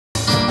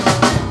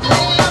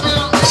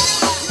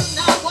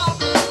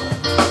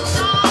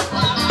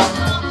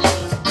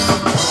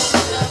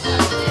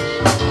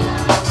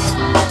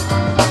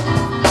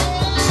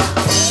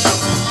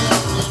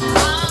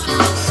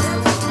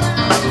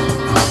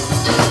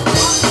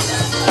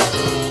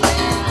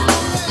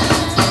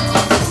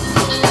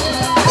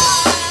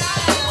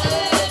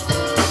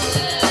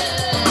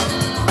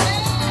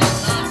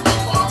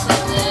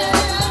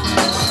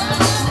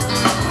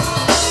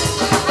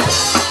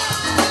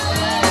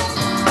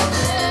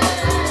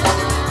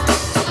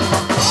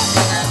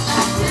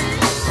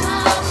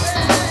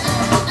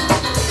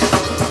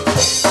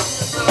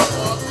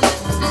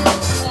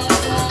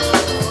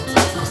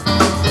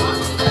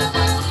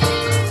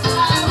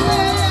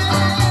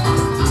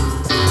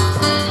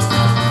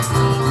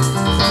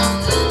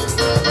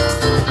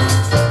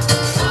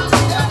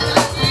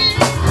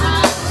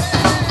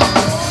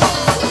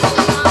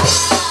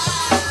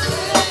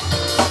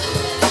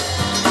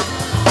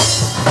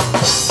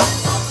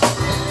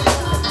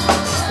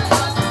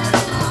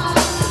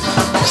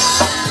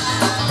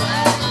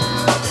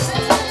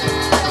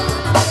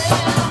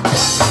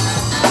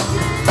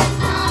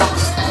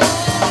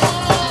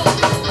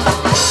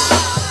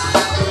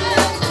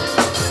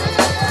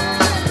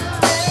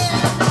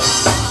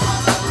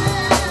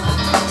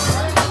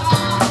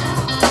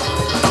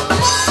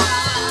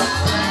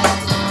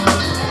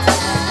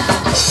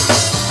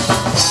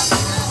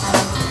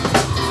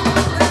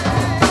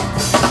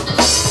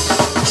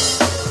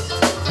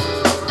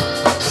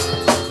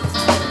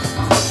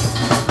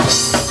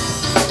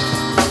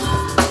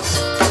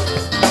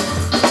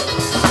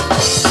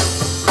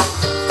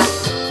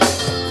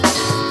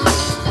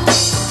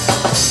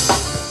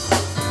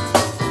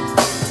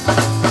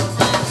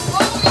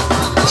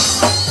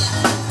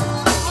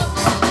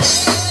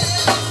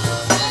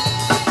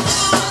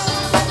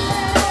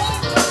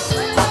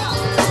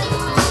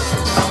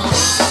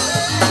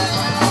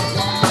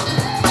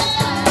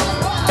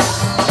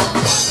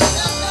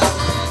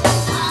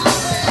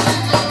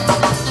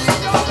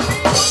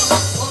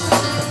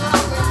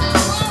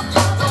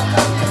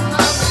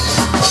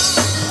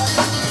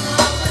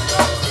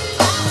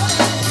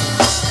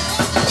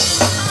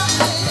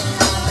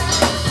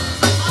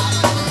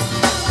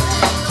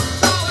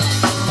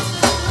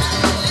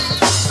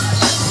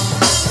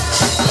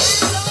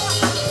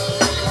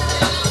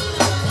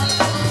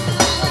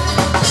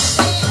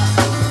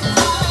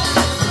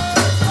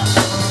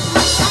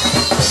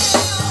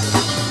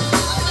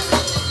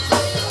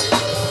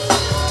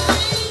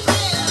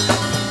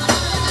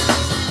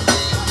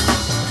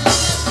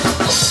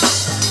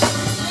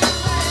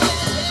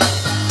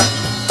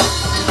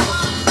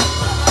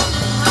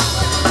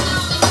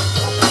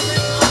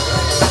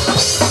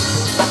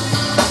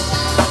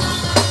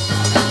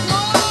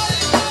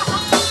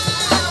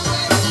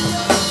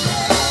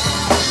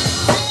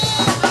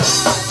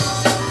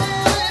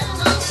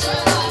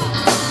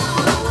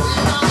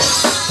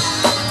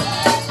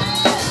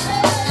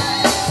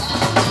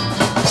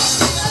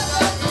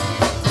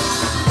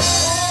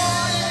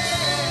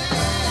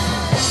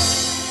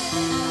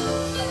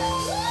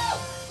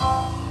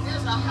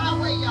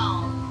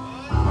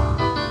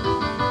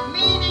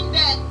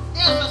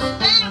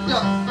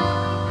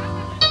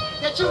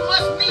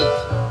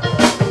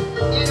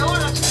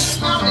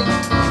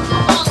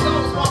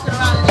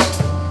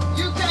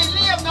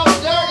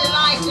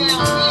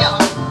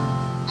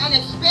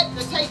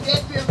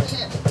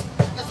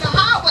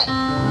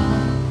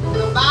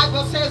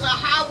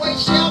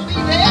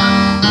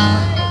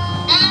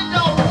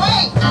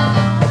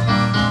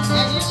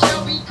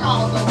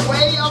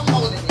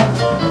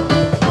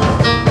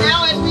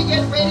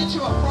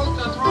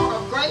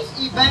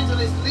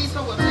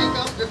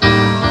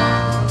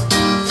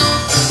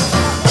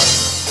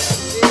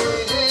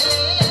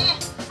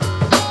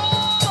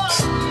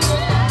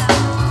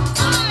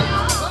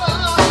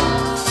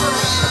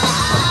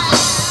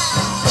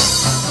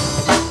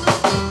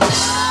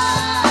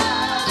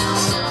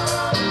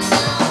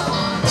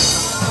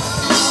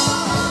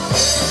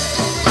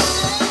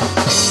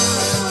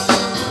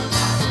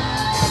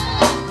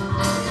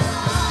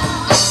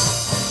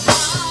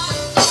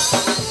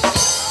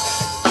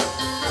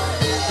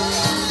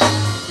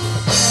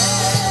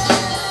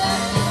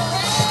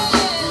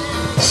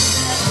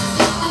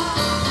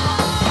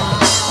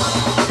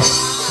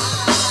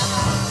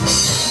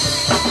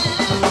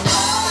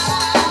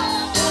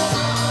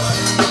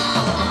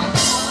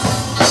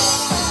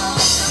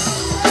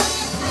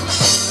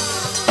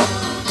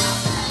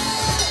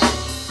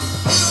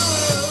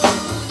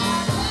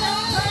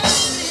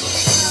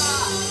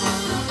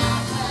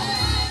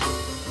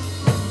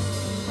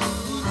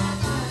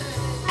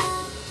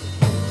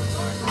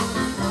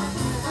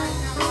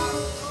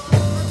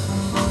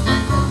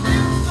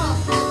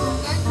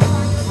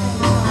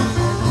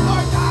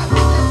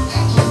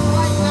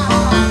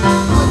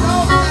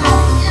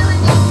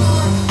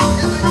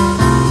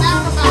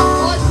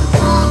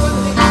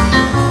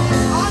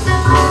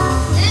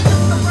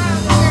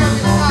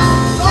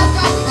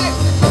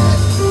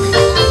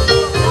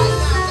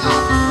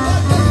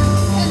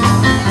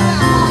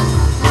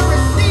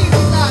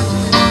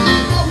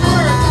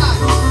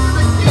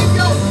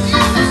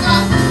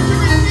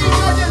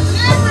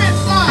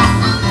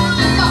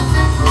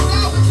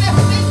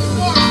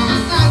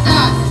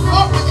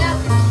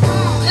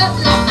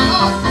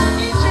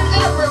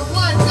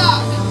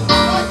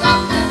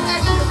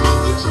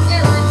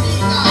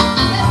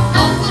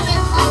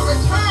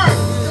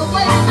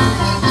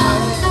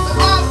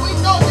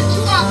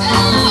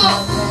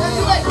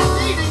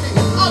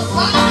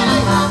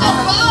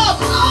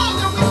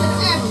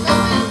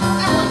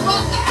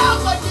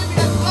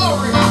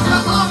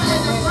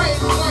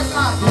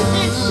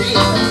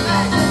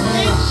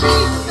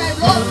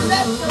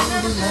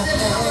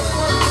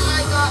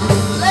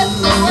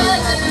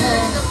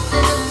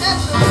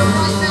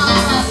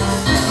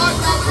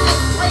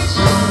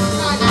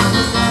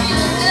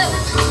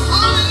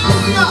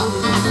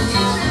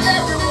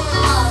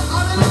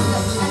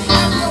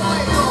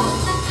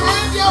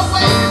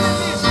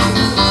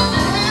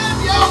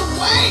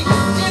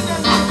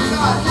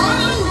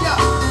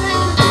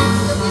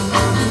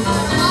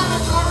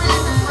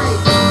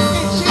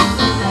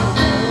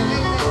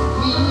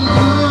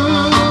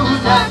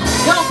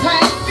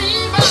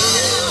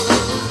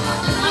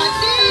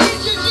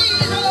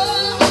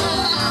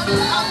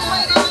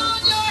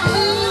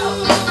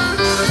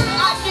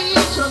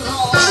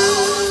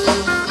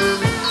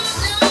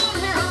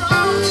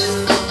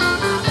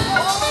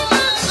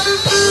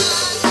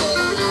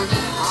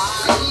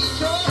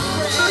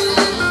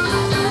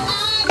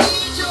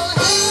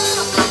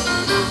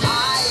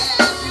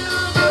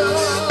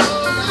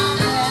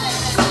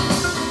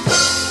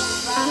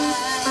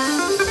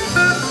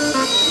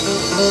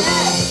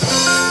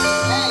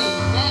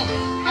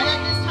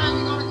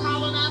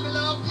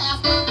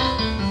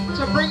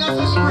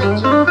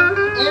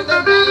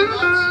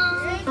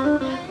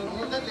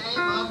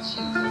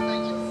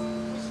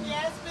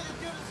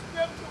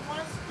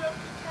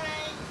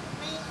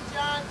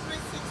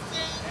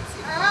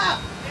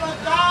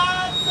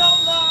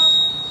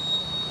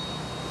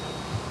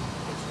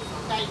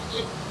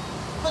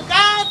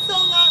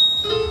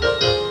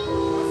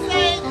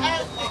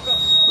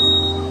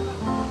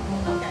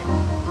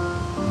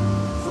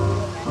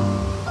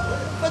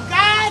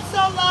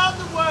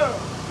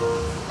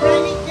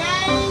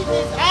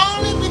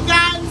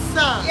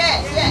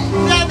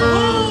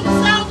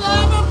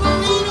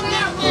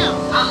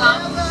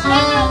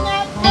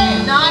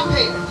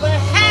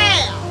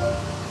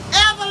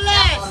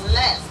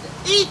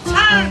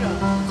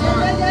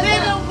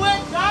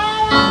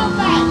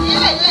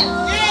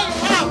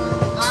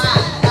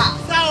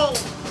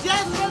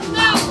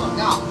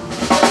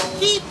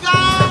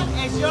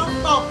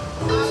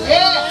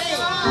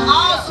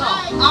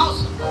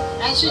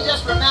She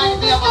just reminded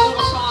me of a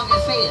little song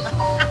that says,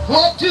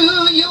 what do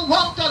you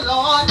want the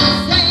Lord to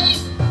say?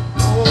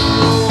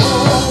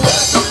 Oh,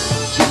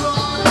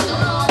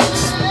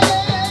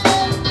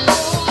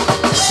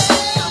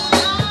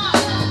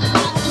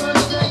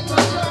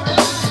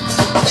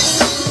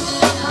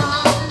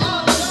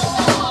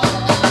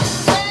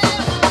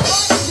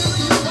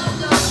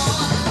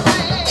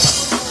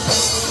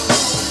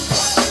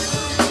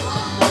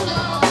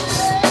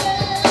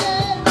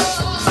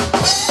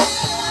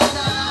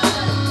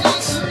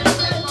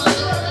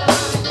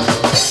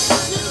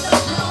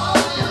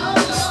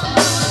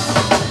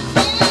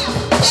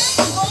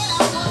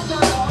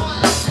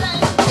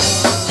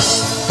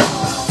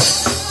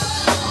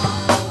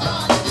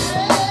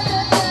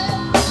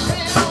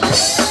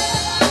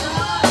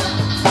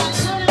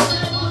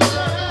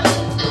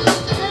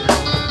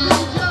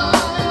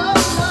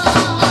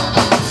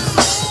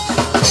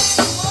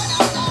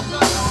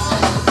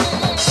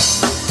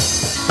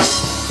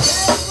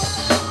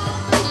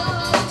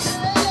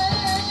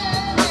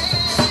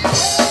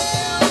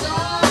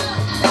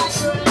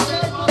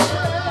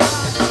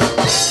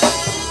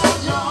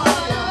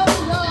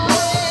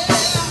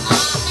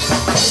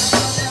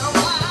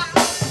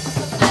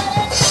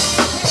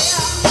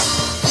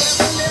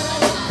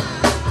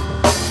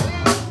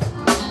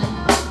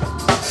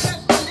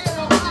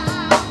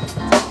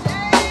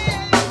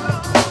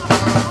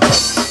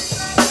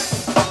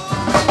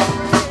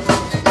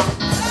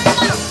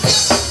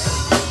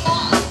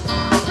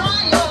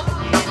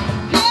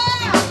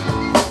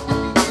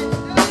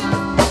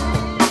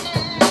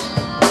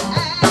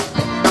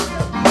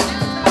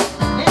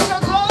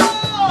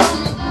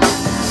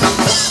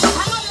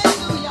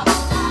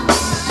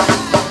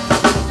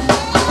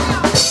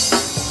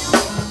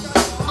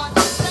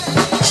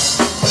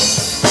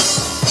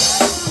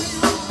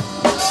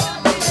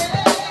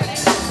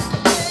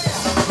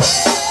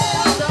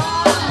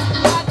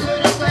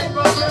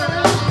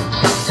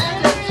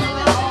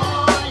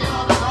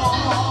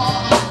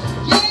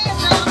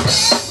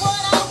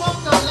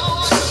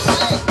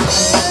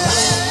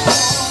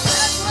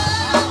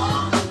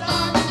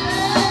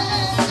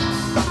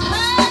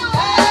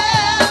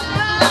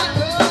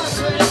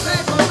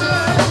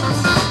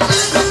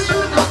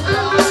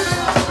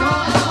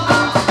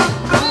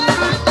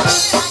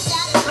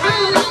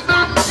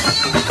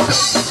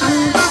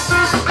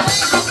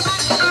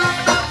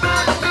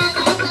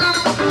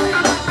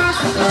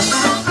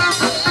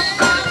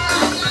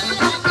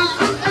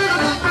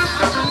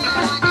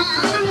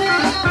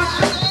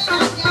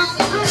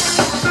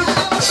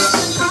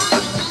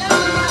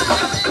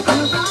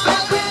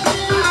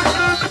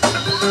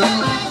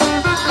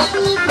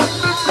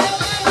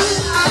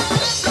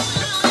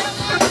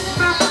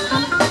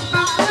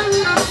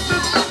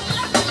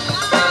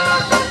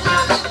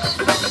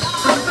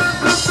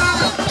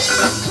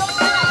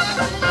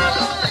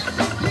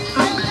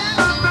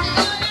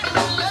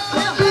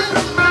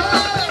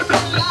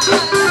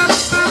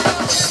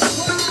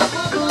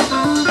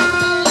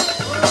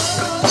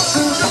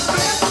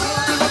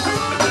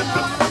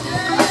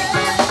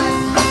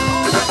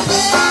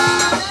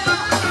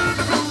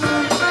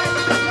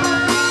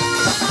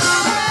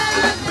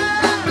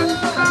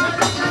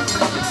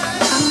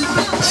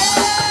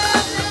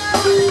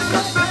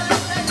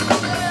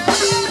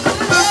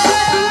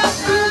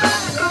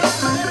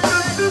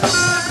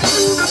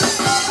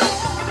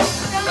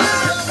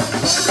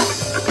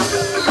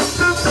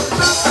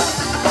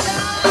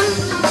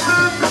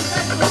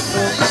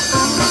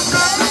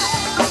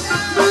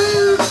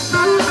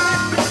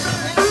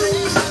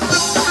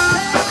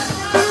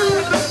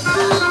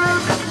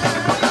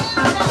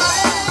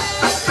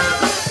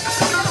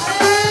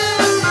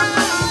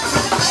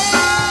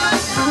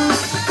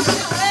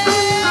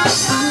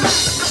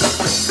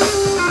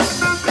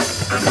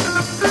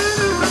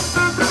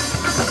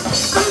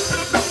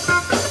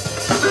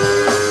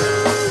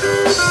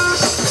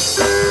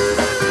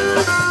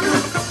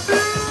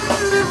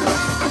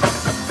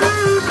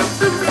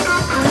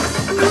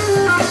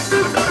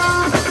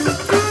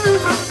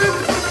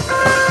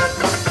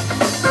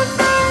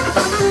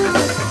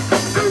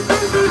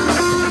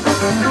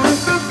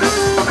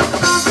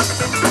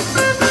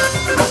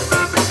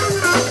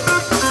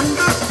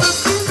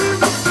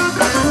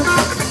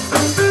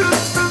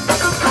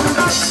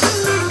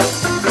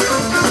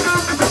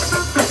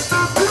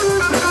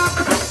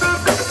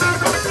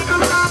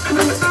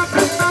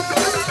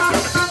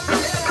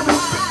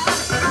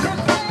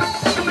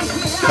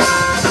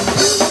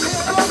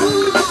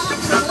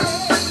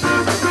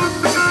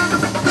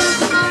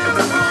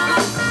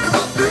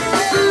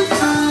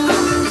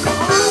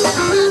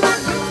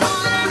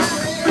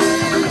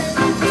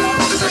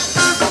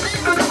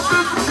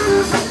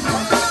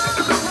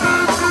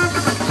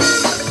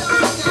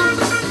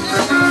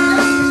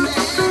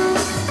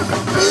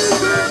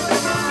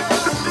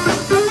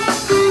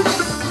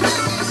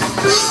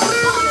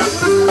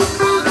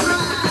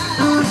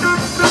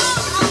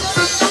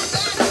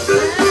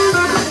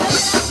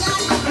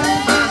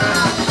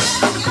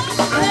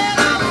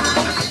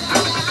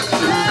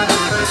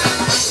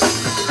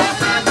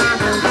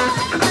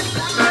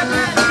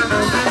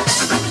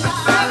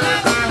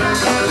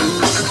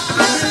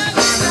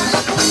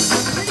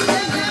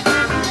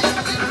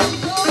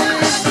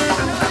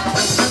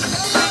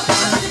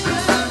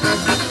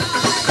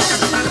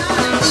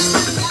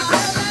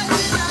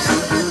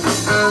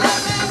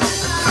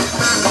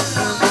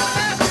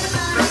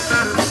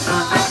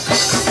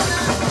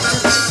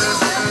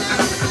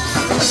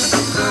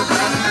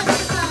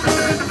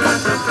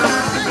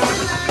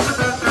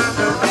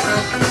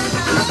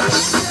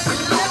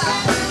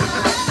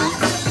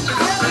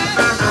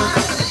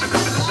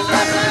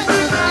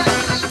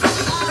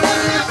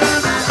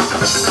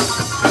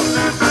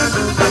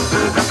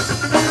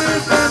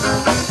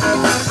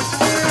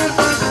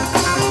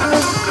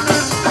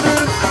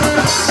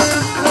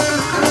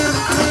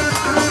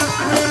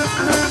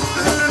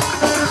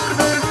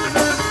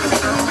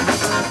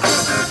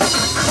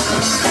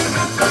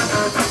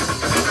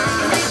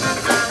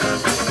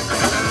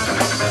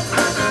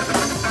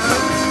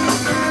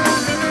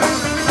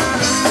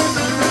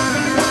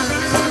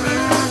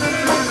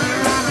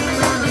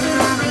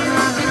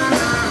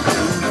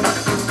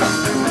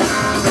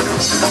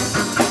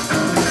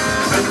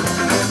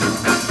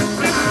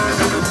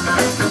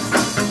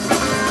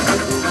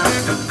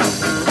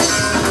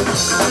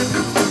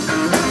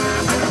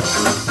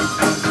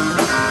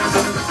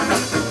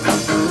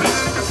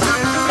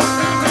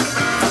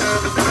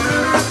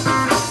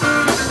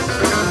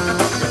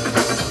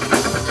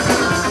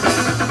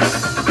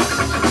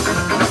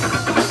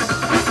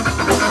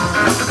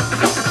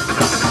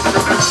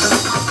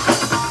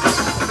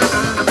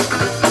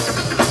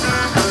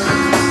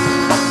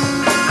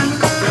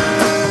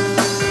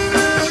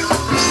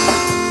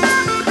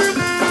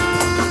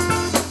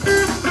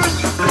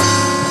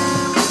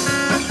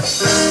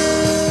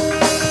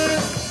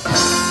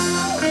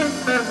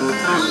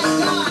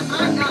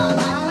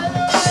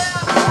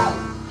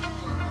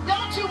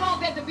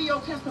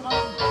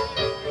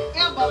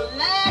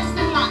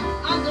 everlasting life.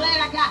 I'm glad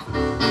I got it.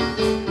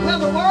 Well,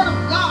 the word of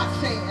God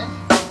says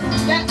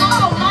that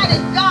Almighty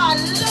God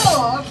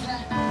loves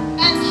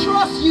and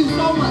trusts you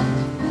so much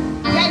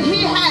that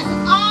he has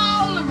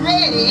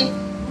already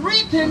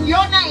written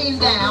your name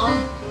down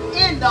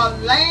in the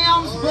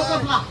Lamb's Book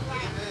of Life.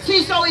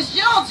 See, so it's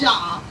your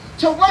job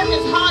to work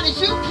as hard as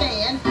you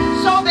can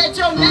so that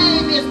your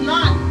name is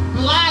not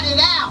blotted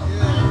out.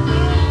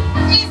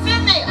 It's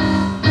in there.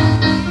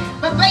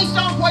 But based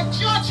on what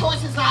your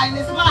choices are in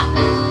this life,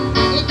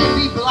 it can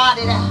be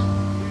blotted out.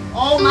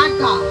 Oh my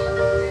God.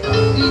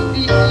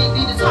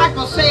 The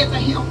disciples said to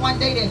him one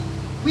day that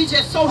we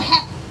just so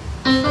happy.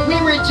 We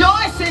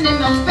rejoicing in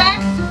the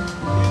fact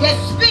that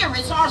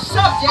spirits are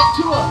subject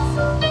to us.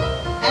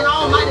 And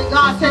Almighty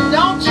God said,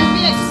 don't you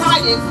be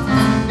excited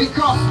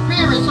because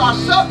spirits are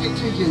subject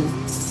to you.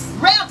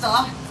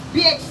 Rather,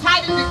 be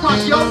excited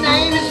because your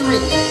name is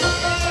written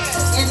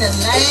in the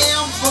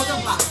Lamb's Book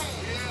of Life.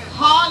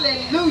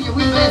 Hallelujah.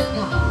 We bless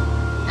God.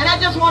 And I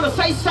just want to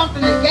say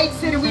something to Gate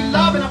City. We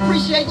love and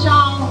appreciate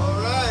y'all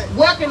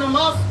welcoming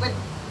us with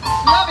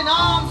loving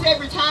arms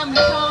every time we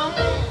come.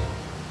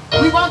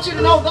 We want you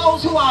to know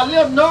those who are a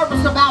little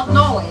nervous about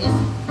noise,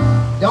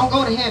 don't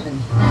go to heaven.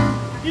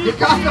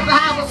 Because the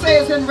Bible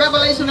says in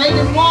Revelation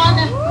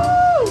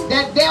 8:1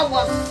 that there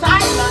was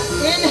silence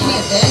in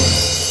heaven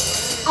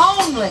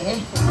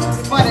only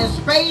for the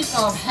space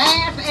of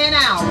half an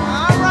hour.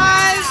 All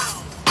right.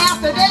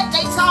 After that,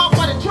 they called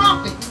for the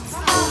trumpet.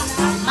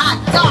 My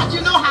God,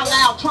 you know how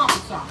loud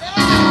trumpets are.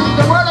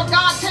 The Word of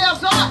God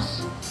tells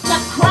us to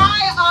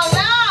cry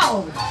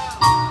aloud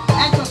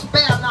and to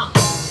spare not.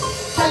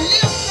 To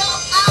lift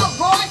up our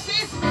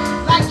voices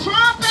like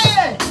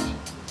trumpets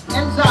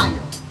in Zion.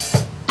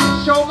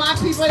 Show my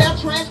people their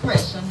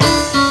transgression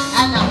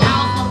and the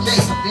house of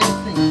Jacob their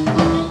sin.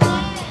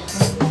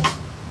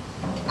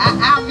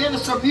 Our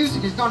minister of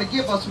music is going to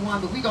give us one,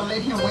 but we're going to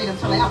let him wait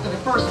until after the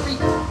first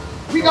speaker.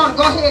 We're going to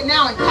go ahead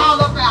now and call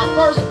up our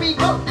first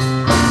speaker.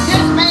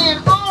 This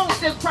man owns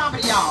this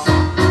property, y'all.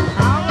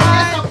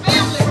 It's a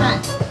family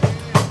thing.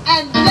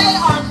 And they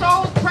are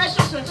so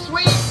precious and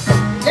sweet,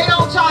 they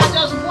don't charge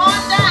us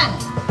one dime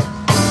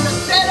to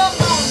set up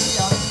on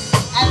here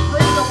and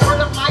bring the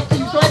word of life to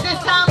you. So at this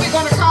time, we're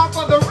going to call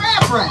for the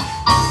Reverend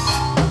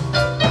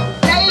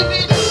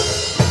David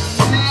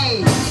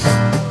May.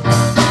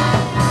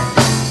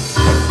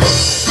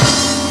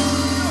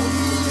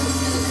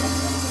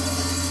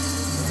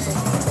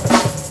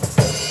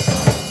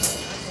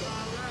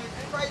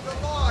 Praise the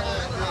Lord.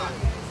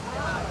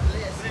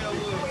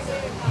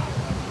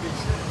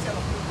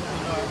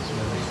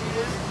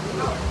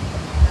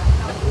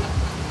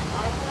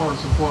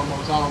 First and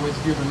foremost, always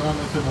giving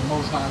honor to the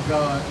Most High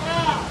God,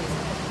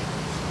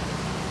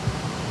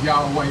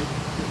 Yahweh,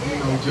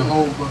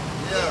 Jehovah.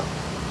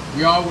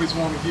 We always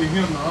want to give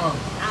him the honor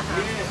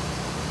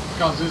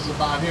because it's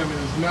about him and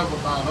it's never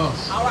about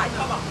us. All right,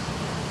 come on.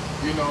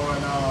 And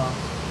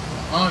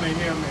honor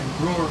him and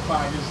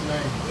glorify his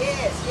name.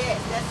 Yes,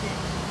 that's it.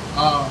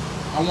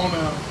 I want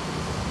to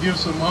give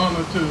some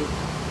honor to,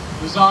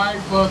 it's all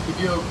right for us to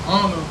give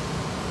honor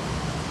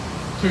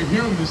to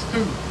humans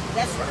too.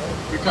 That's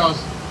right. Because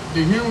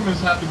the humans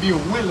have to be a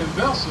willing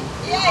vessel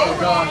for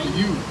God to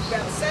use. You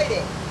better say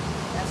that.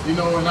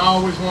 And I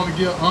always want to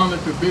give honor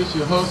to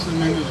Bishop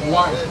Hudson and his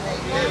wife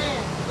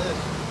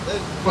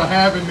for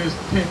having this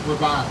tent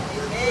revival.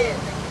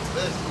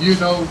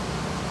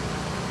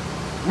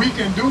 We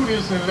can do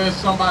this unless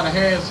somebody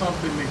has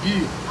something to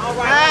give. All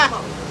right.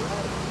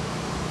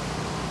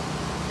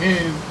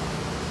 And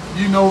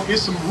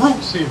it's some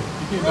roots here.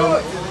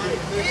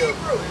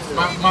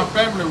 My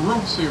family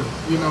roots here.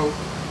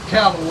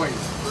 Callaway.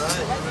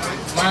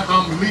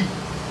 I'm Lee,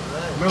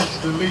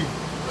 Minister Lee.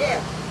 Yeah.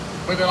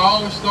 But it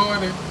all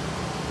started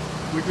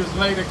with this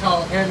lady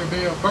called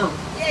Annabelle Burke.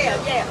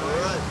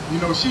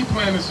 Yeah. She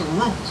planted some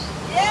roots.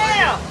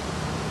 Yeah.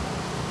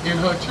 In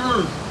her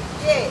children.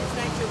 Yes,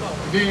 thank you, Lord.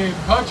 Then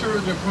her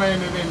children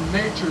planted in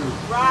their children.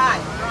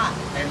 Right.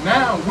 And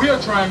now we're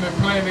trying to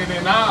plant it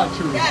in our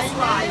children. That's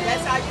right.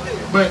 That's how you do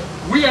it. But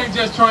we ain't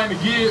just trying to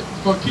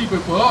keep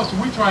it for us.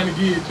 We trying to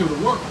give it to the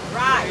world.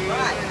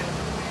 Right.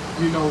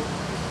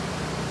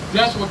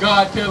 That's what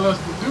God tells us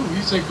to do.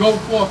 He said, go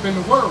forth in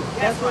the world.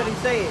 That's what he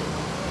said.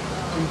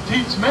 And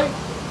teach men.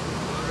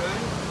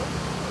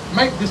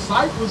 Make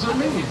disciples of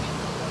men.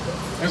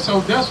 And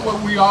so that's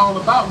what we all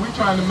about. We're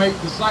trying to make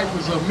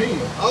disciples of men.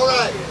 All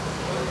right.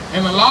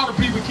 And a lot of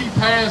people keep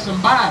passing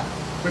by,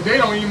 but they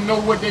don't even know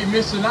what they're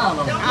missing out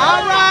on.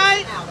 All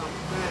right.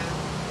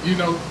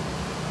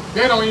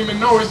 They don't even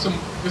know it's some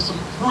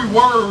free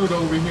word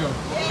over here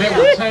that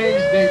will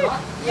change their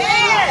life.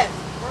 Yes.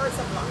 Words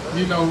of life.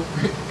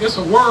 It's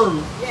a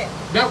word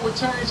that would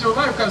change your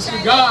life. Because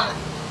see, God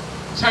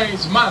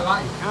changed my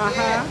life.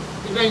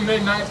 It ain't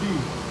nothing I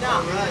did.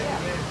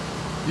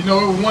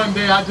 No. One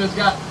day I just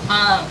got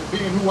tired of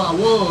being who I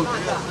was,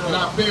 and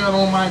I fell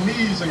on my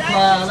knees and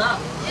cried out.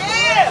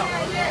 Yeah.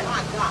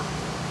 My God.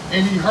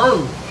 And he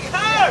heard.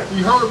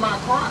 He heard my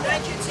cry.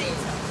 Thank you,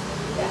 Jesus.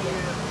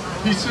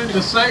 He sent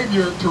the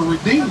Savior to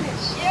redeem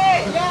us. Yeah.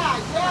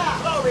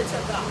 Yeah. Glory to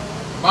God.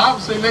 Bible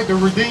say, let the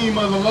redeemed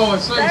of the Lord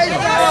say so.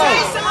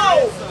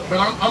 But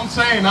I'm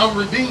saying I'm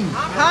redeemed.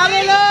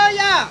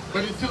 Hallelujah.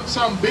 But it took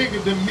something bigger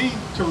than me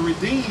to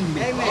redeem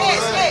me.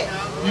 Amen.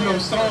 You know,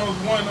 Psalms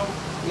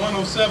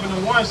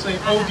 107:1 say,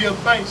 oh, give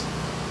thanks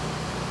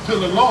to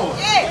the Lord.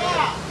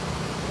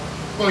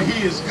 For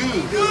he is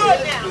good.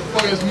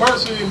 For his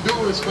mercy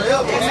endures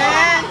forever.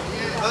 Amen.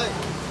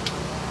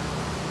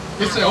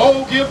 It said,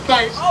 oh, give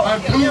thanks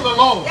unto the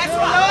Lord. That's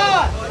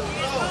right.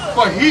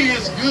 For he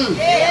is good.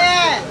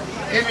 Yeah.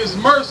 And his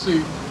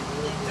mercy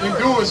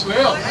endures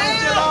forever.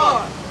 Thank you,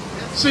 Lord.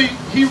 See,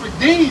 he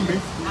redeemed me.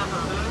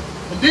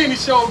 And then he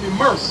showed me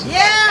mercy.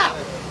 Yeah.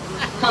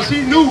 Because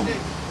he knew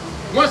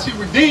once he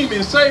redeemed me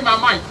and saved me, I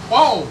might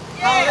fall.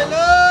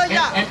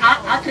 Hallelujah. And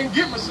I can't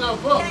get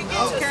myself up.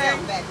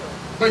 Okay.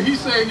 But he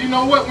said, you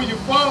know what? When you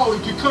fall,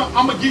 if you come,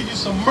 I'm going to give you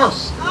some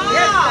mercy.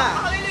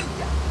 Yes,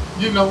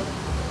 sir. You know,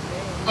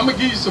 I'm going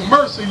to give you some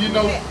mercy, you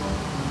know.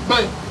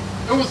 But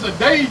it was a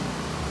day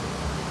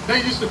they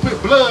used to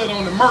put blood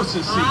on the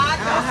mercy seat.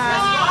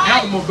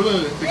 Animal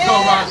blood to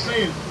cover our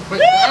sins. But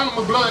the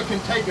animal blood can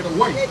take it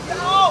away.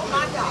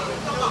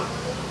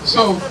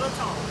 So,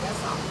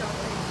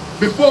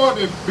 before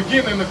the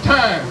beginning of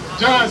time,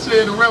 John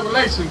said in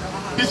Revelation,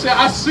 he said,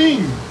 I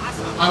seen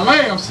a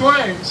lamb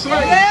slain before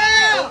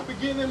the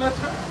beginning of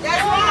time.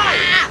 That's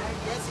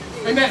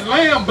right. And that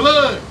lamb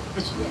blood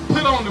is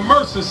put on the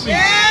mercy seat.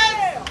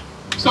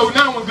 So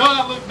now when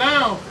God looked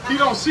down, he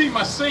don't see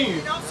my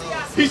sin.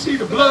 He see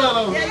the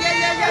blood of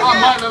our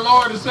mighty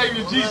Lord and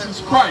Savior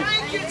Jesus Christ.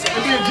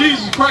 And then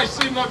Jesus Christ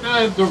sitting up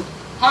there as the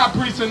high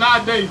priest in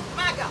our day,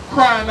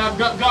 crying out,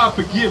 God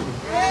forgive him.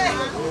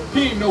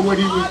 He didn't know what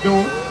he was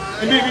doing.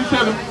 And then he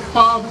said,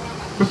 Father,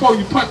 before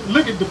you punch,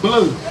 look at the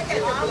blood.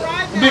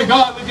 And then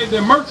God look at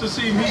the mercy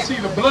seat and he see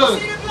the blood of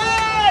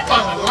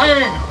the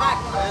lamb.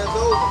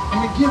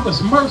 And he give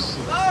us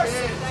mercy.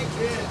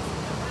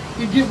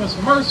 He give us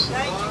mercy.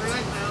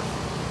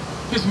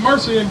 His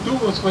mercy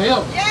endures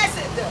forever. Yes,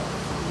 it does.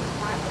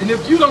 And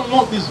if you don't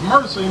want this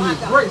mercy and this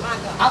grace,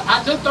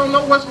 I just don't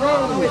know what's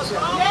wrong with you.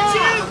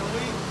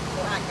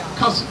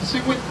 Because,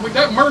 see, with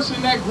that mercy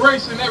and that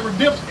grace and that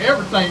redemption,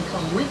 everything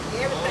comes with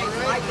it.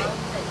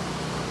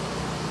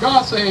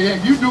 God said,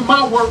 hey, you do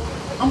my work,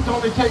 I'm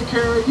going to take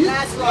care of you.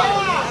 That's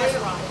right. That's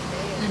right.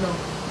 You know.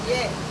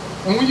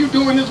 And when you're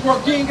doing this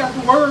work, you ain't got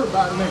to worry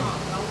about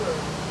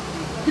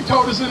nothing. He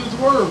told us in his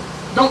word,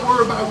 don't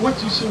worry about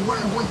what you should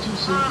wear, what you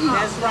should eat.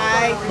 That's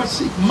right. But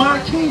seek my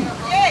kingdom.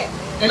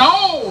 And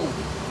all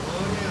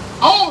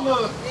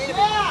of it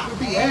will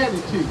be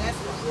added to you.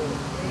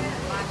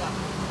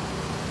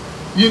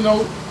 You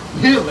know,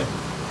 healing.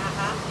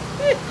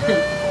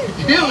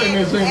 Healing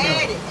is in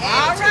there.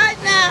 All right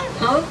now.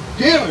 Huh?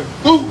 Healing,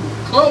 food,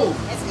 clothes.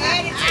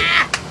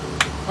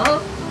 Huh?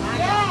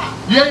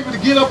 You're able to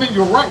get up in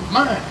your right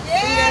mind.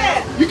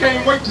 You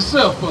can't wake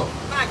yourself up.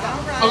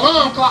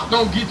 Alarm clock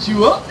don't get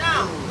you up.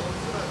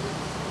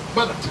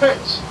 But a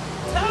touch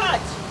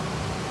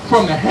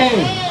from the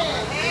hand,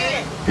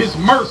 his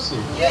mercy.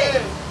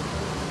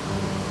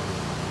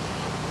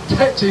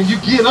 Touch and you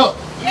get up.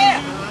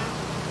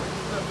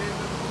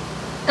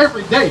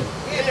 Every day.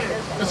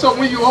 And so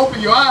when you open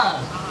your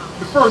eyes,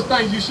 the first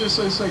thing you should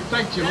say,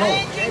 thank you,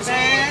 Lord.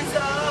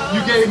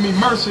 You gave me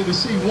mercy to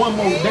see one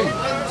more day.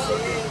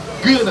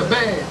 Good or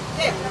bad.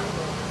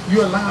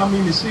 You allow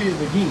me to see it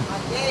again.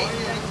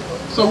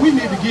 So we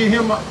need to give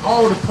him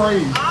all the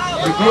praise,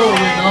 the glory,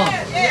 and the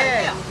honor.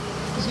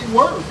 Because he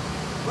worthy.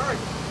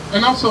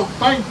 And I'm so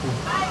thankful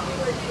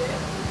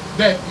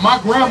that my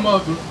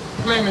grandmother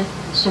planted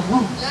some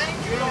roots.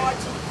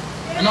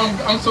 And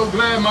I'm so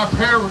glad my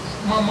parents,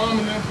 my mom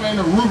and them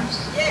planted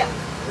roots.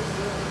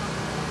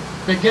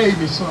 They gave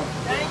me something.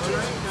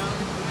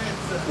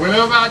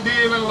 Whatever I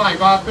did in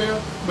life, I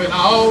felt, but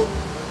I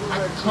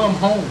could come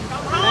home.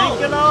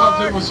 Because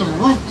there was some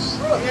roots.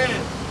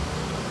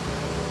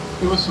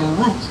 There was some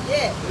roots.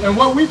 And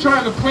what we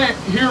trying to plant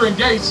here in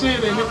Gate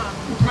City, we're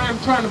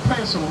trying to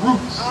plant some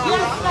roots.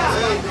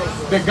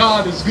 That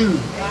God is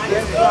good.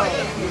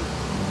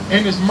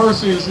 And his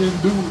mercy is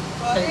endured.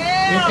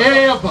 And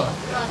ever.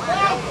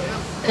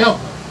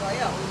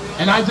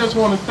 And I just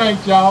want to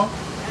thank y'all.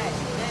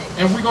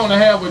 And we're going to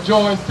have a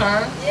joyous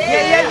time.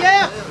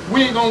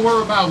 We ain't going to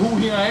worry about who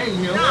here ain't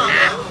here.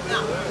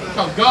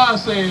 Because God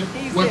said,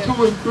 when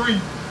 2 and 3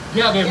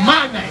 gather in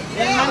my name.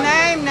 In my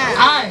name now.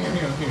 I am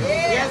here.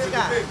 Yes,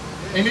 God.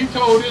 And he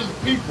told his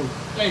people,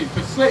 hey,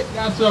 forsake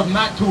yourself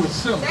not to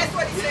assemble. That's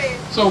what he said.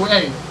 So,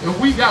 hey, if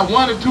we got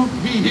 1 or 2,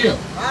 he here.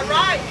 All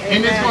right.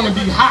 And it's going to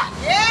be hot.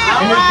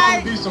 And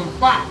it's going to be some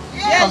fire.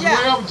 Because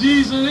wherever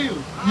Jesus is,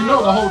 you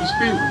know the Holy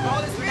Spirit is.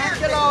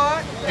 Thank you,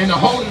 Lord. And the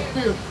Holy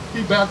Spirit,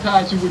 he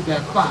baptized you with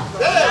that fire.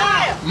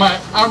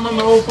 I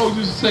remember old folks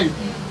used to say,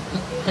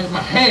 hey,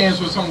 my hands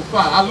was on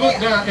fire. I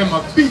looked down and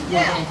my feet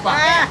was on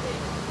fire.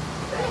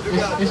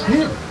 It's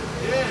him.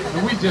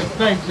 And we just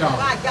thank y'all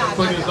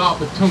for this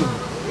opportunity.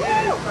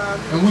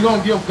 And we're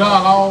going to give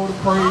God all the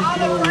praise,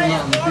 glory,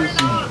 and honor this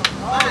evening.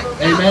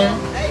 Amen.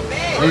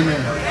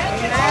 Amen.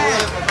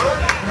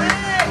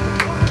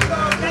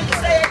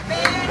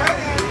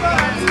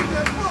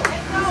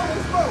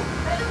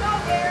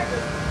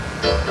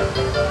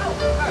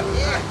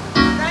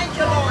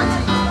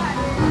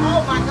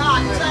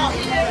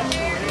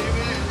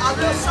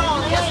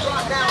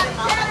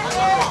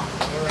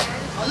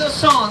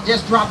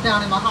 just dropped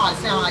down in my heart.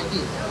 It sound like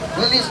this.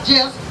 Well, it's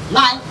just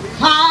like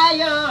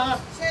fire.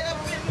 Set up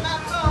in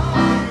my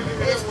bones.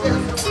 It's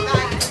just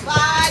like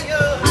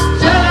fire.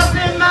 Set up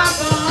in my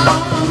bones.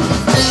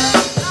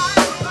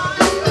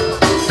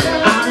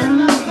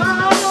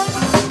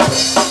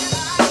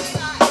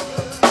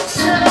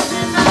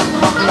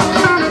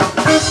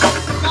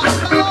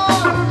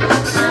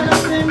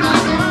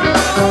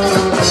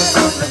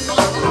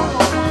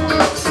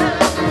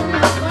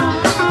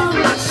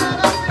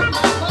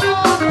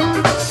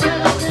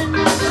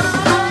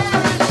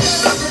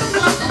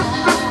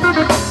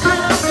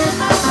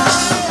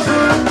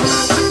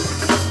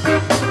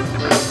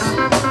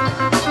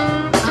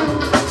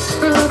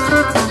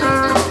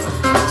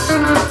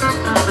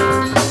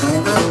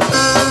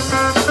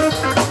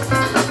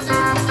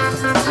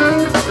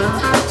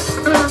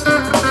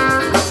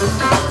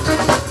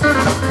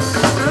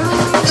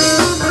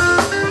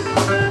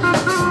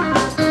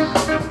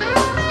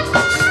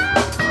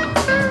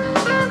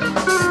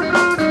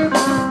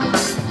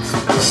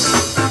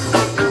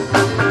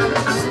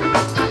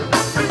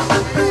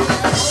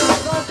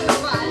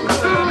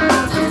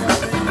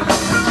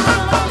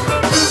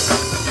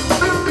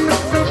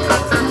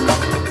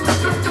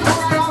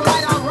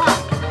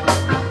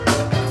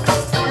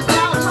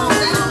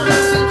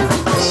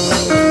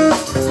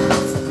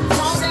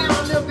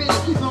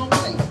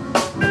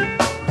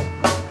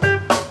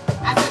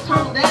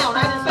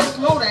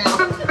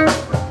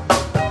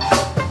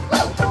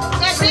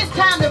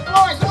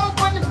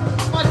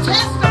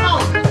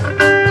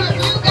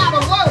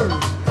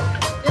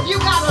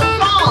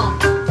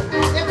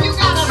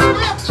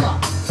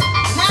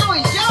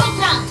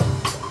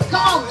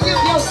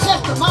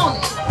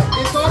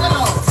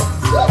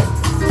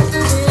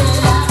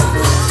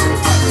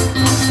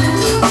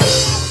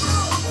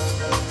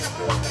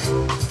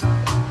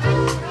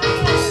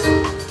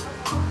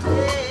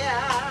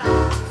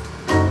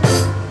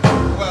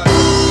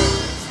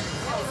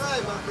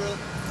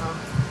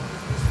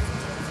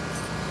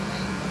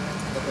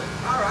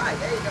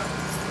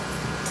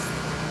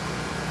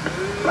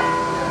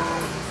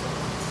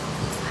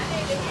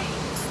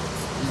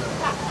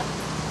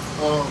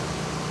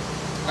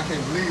 I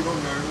can't believe I'm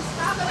nervous.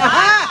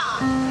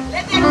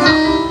 Let that go.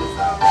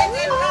 Let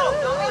that go.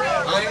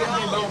 I ain't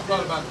gonna be long,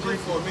 probably about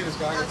 3-4 minutes,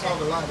 because I can talk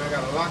a lot and I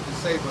got a lot to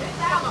say, but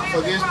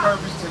for this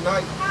purpose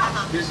tonight,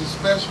 this is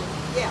special.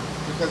 Yeah.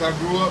 Because I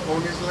grew up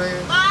on this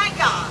land. My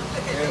God.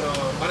 Look at And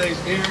that. my name's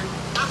Eric.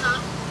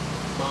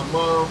 My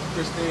mom,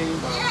 Christine,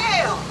 my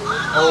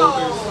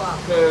oldest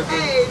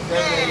cousin,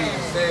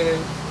 Sam.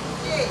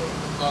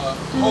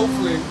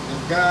 Hopefully,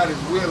 if God is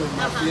willing,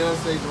 my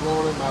fiance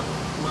Dorona,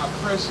 my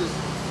precious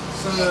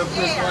son,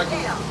 Prince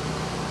Michael,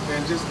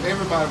 and just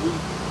everybody,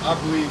 I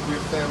believe we're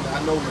family. I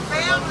know we're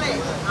family.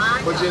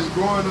 But just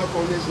growing up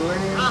on this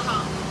land,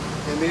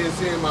 and then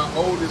seeing my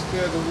oldest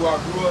cousin who I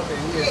grew up, and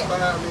he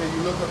inspired me, and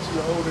you look up to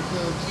your older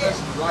cousin,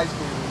 especially the light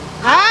skin.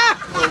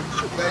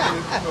 Back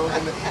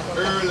in the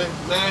early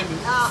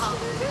 90s.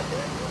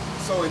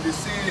 So in just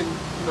seeing,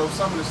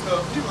 some of the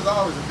stuff, he was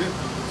always a good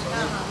dude, so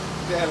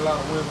he had a lot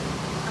of women.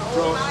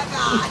 Oh my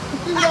God.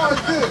 He was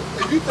always good.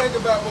 If you think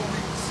about what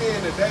we're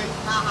seeing today,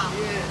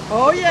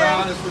 Oh the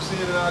yeah. violence we're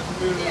seeing in our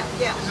community,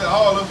 Yeah. he said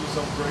all of us are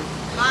so great.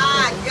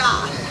 My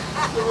God.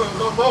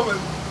 My mama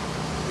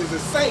is a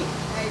saint.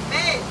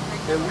 Amen.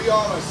 And we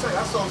all are saints.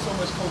 I saw so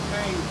much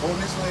cocaine on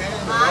this land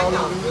and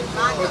all over it.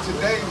 But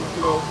today,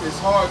 it's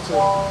hard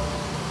to,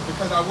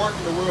 because I work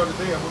in the world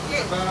today, I work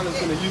with violence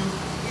in the youth.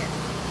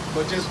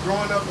 But just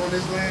growing up on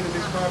this land and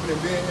this property and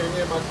being here and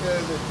hearing my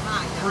cousin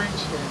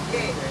preach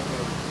and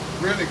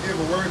really give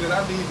a word that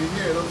I need to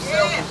hear. And I'm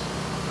selfish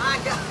My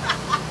God.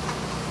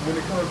 when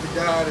it comes to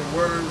God and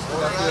words.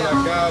 Because I feel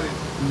like God is,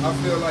 I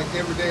feel like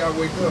every day I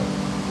wake up,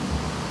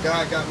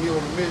 God got me on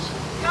a mission.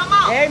 Come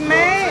on.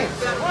 Amen.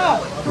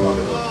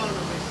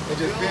 And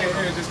just being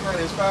here just kind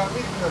of inspired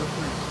me to kind of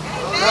preach.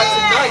 Not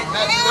tonight,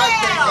 thank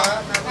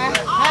God, not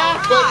tonight.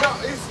 But no,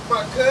 it's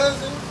my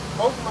cousin,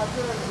 both of my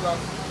cousins have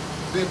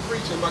been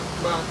preaching. My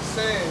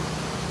son,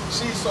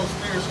 she's so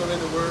spiritual in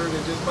the word,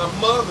 and just my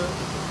mother,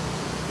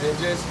 and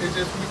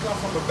we come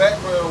from a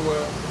background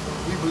where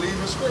we believe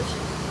in scripture.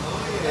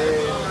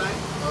 And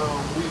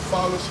we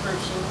follow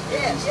scripture,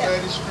 and we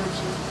study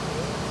scripture.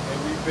 And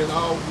we've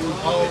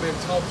all been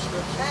taught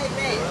scripture.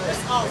 Amen.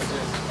 That's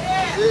awesome.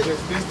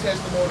 This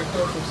testimony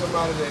comes from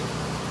somebody that,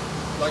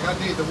 like I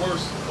did the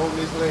worst on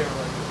this land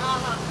right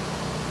here.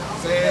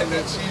 Saying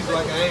that she's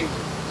like an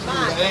angel.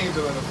 She's an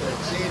angel in effect.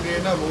 She ain't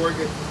did nothing but work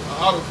at an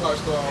auto car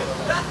store all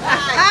the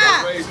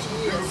time. Raised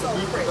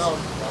beautiful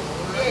daughters.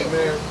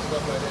 Married,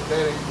 stuff like that.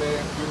 Daddy ain't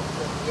married,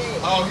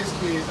 beautiful. All his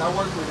kids, I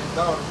work with his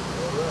daughter.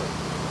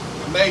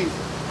 Amazing.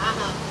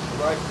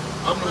 Right?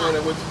 I'm the one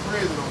that went to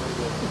prison on this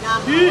one.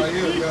 Right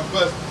here, got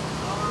busted.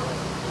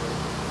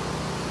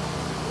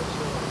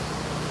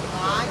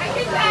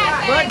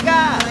 But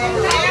God.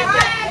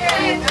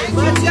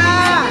 But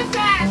God.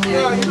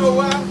 Yeah, you know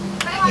why?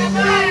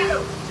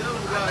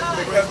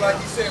 Because like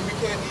he said, we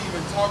can't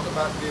even talk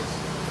about this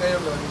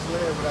family on this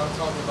land without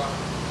talking about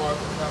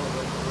Martha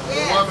Calloway. The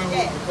Yes, woman who,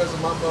 yes. because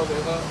of my mother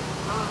and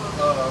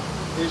her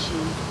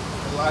issues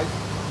in life,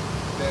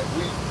 that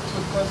we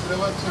took custody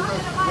of her,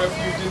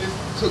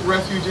 took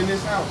refuge in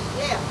this house.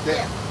 Yeah,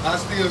 That I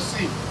still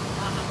see.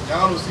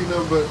 Y'all don't see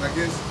nothing but, I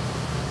guess,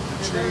 the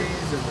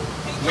trees and the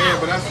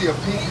land, but I see a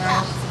pink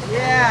house.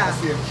 Yeah. I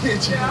see a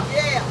kitchen.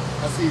 Yeah.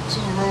 I see 2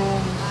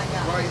 rooms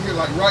right here,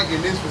 like right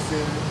in this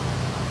vicinity.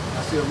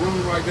 I see a room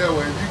right there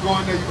where if you go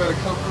in there, you better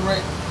come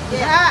correct.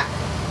 Yeah.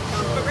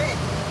 Come correct.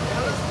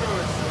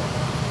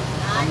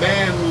 A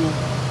man who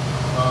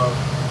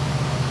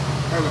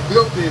kind of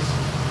built this,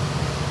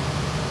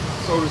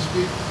 so to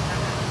speak,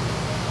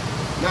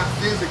 not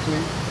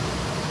physically,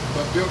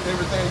 but built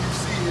everything you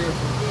see here.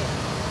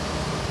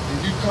 And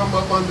you come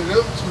up under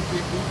them 2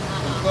 people,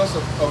 and plus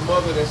a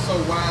mother that's so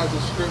wise in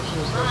scripture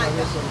and stuff like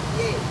that. So,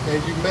 and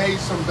you made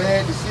some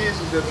bad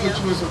decisions that put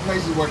you in some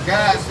places where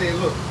God said,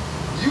 look,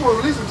 you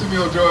won't listen to me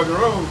on Georgia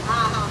Road.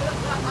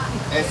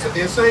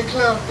 In St.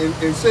 Clair,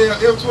 in cell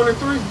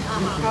M23.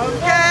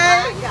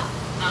 Okay.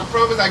 I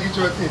promise I get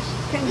your attention.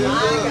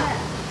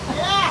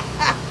 Yeah.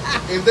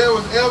 If there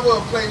was ever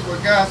a place where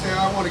God said,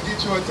 I want to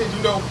get your attention,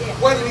 you know,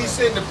 why did he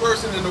send the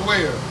person in the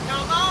well?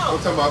 I'm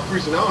talking about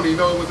preaching. I don't even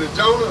know, was it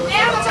Jonah or something?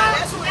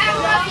 That's what it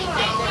was.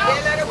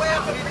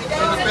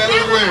 In the belly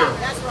of the well.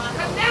 That's right.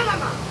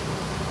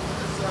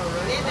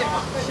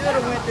 Should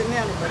have went to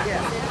Nineveh,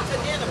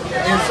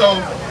 yeah. And so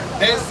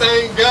that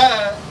same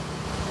God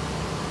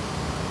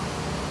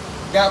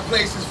got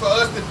places for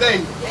us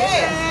today.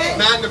 Yes.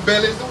 Not in the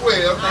bellies of the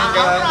well, thank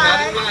God.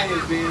 Not in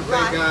lions den,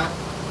 thank God.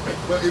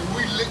 But if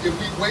we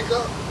wake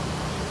up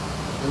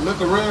and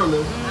look around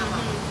us,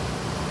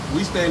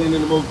 we standing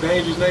in the most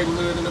dangerous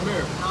neighborhood in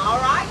America. All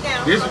right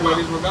now. This is where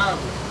this revival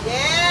is.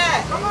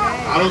 Yeah. Come on.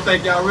 I don't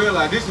think y'all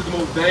realize this is the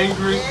most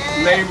dangerous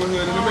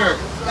neighborhood in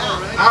America.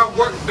 I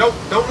work,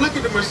 don't look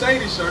at the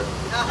Mercedes shirt.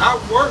 I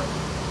work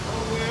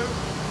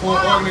for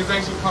an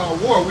organization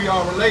called War. We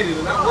all related,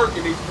 and I work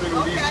in these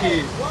communities with these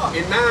kids.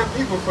 And 9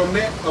 people from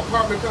that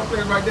apartment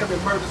complex right there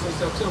been murdered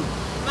since September.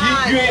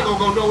 You ain't gonna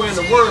go nowhere in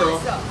the world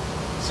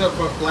except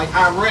for like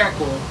Iraq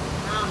or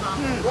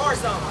War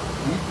zone.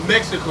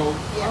 Mexico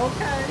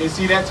Okay. and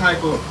see that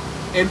type of,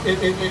 and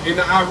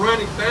the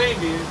ironic thing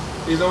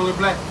is only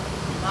black.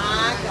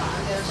 My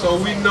God. So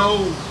we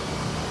know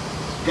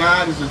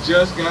God is a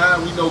just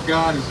God. We know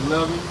God is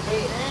loving.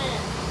 Amen.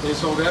 And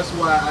so that's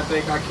why I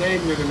think I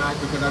came here tonight,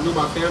 because I knew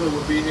my family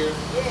would be here.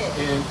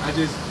 And I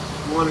just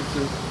wanted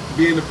to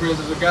be in the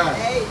presence of God.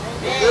 Amen.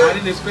 I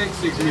didn't expect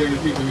 6 million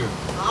people here.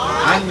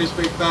 I didn't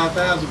expect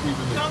 5,000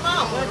 people here. Come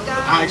on.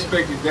 I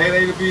expected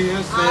Daddy to be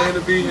here, Stan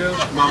to be here,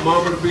 my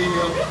mama to be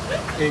here,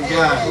 and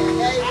God.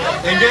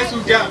 And guess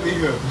who got me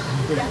here?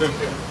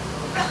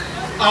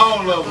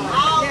 All of them.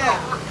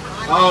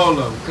 All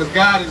of them. Because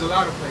God is a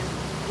lot of places.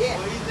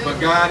 But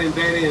God and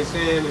Daddy and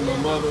Stan and my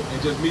mother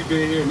and just me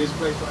being here in this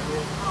place right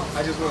here,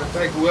 I just want to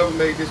thank whoever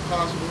made this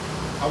possible.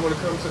 I want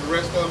to come to the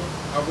rest of them.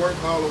 I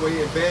worked all the way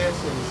in advance,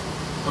 and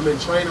I'm in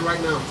training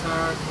right now. I'm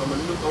tired. I'm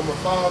a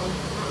father.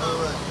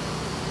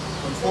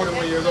 I'm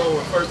 41 years old,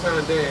 a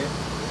first-time dad.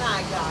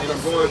 And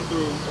I'm going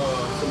through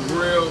some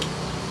real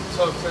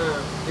tough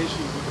time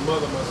issues with the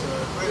mother of my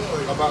son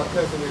about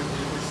custody.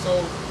 It's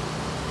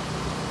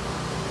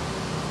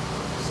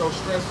so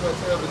stressful at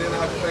times, but then I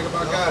have to think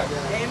about God.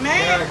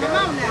 Amen. Come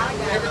on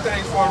now.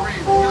 Everything's for a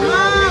reason. He just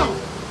wants me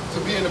to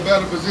be in a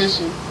better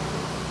position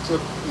to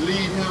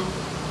lead him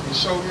and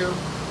show him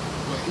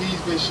what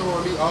he's been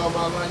showing me all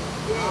my life.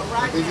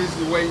 This is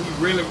the way he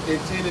really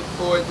intended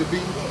for it to be.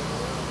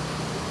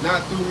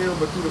 Not through him,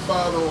 but through the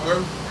Father on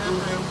earth,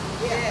 through him.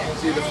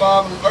 See, the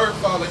Father on earth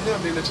follow him,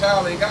 then the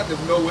child ain't got to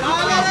know what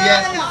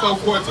Ecclesiastes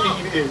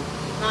 4:14 is.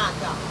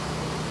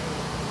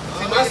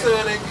 See, my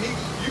son,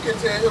 you can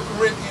tell him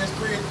Corinthians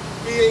 3,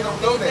 he ain't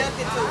gonna know that.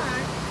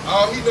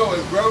 All he know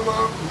is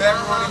grandma,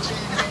 macaroni and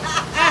cheese.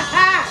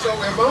 So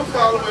if I'm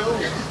following who?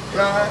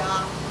 God,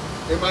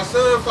 and my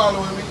son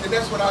following me, and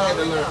that's what I had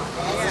to learn.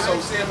 And so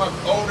seeing my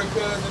older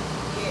cousin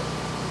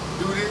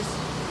do this,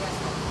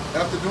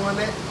 after doing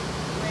that,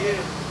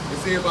 and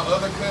seeing my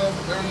other cousin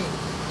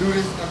do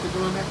this after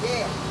doing that,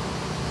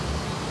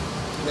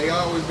 they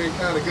always been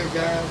kind of good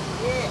guys.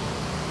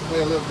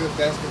 Play a little good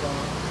basketball.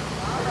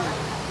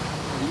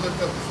 You look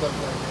up and stuff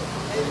like that.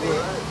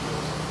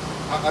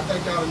 I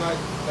thank y'all tonight.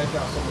 Thank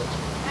y'all so much.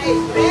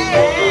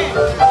 Amen.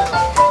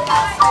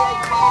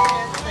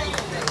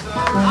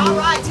 All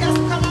right,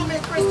 come on,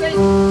 Miss Christine,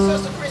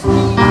 Sister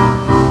Christine.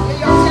 Give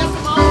your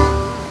testimony.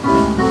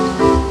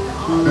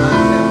 All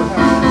right.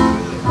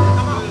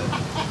 Come on.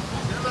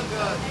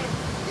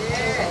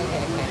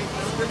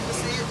 Scripture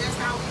says that's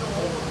how we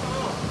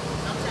overcome.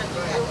 Sometimes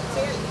you have to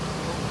tell you.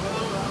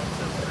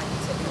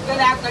 Good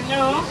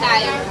afternoon. How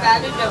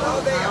everybody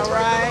doing? All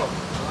right.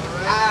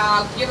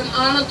 Giving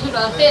honor to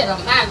the head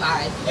of my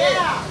life.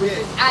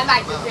 I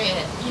like to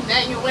say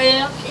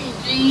Emmanuel, King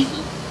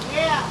Jesus,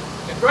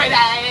 the great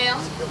I am.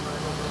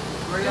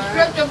 The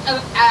scripture,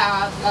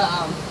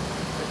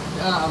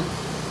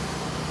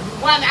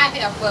 one I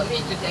have for me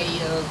today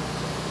is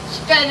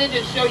Study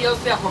to show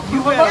yourself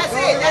approved. That's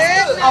it.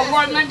 That's good. A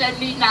woman that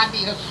need not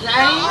be ashamed.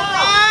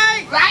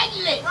 Right.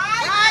 Rightly.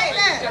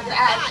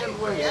 Divide the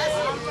word.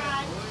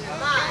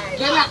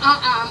 Then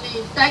I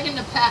mean, thanking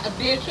the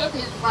bishop,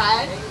 his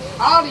wife,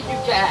 all of you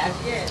guys.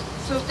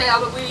 Sister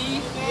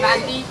Eloise, my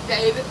niece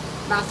David,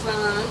 my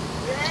son.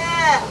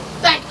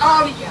 Thank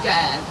all of you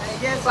guys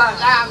for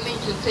allowing me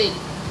to be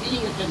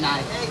here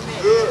tonight.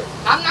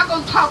 I'm not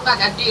going to talk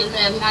like I did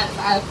last night.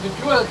 The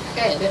drug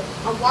habit.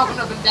 I'm walking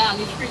up and down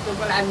these streets of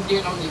what I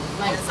did on these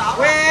lanes.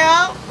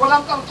 Well, What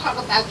I'm going to talk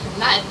about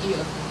tonight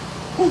is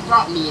who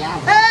brought me out.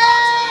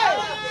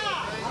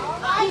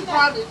 Who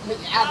brought me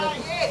out of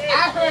it?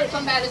 I heard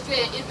somebody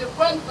say, if it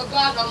wasn't for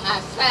God on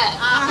my side,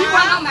 he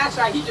wasn't on my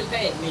side, he just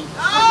had me.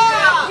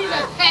 He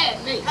just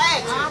had me.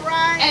 all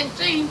right. And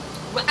see,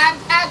 I'm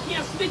out here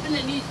sleeping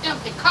in these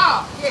empty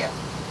cars.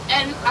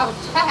 And I was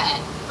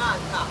tired.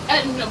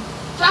 And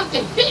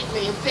something hit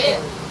me and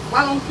said,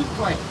 why don't you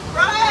pray?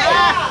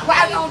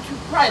 Why don't you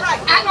pray?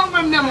 I don't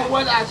remember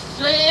what I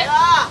said,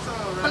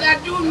 but I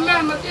do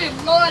remember this.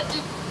 Lord,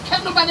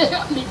 can't nobody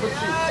help me but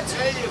you.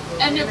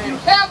 And if you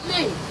help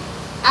me,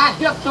 I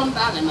help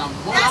somebody and I'm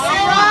one.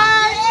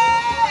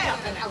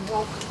 And I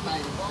won't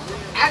complain.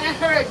 I done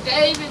heard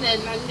David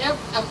and my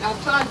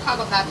son talk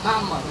about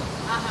my mother,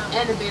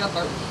 Annabelle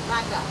Burton.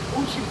 Who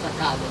she was a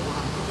godly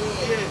woman.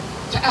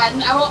 I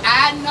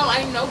know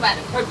ain't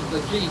nobody perfect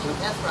but Jesus.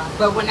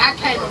 But when I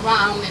came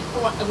around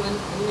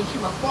when she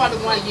was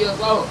 41 years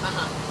old,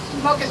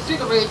 smoking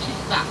cigarettes, she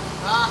stopped.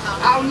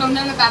 I don't know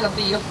nothing about a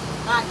bill.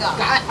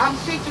 I'm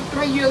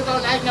 63 years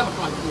old, I ain't never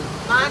drunk a beer.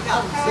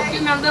 So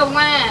give me a little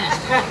wine.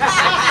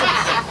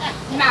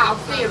 No,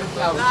 serious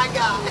though.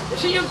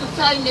 She used to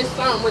sing this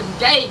song with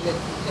David.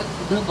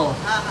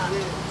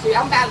 See,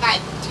 I'm about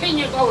like 10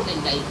 years older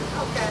than David.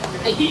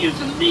 And he used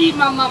to lead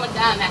my mama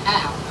down the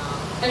aisle.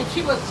 And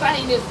she was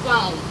singing this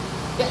song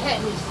that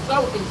had me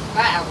so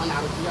inspired when I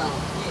was young.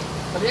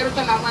 But every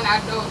time I went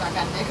outdoors, I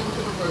got back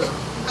into the world.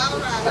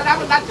 But I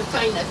would like to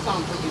sing that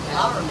song for you guys.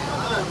 I'm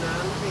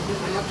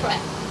gonna try.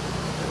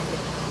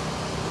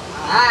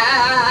 I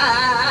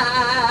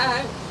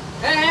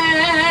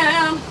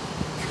am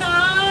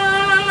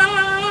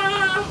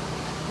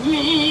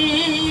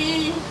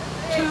coming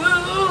to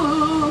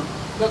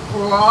the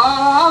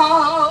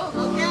cross.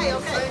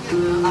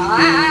 I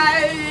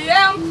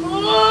am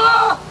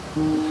poor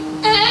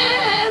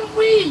and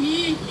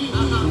weak.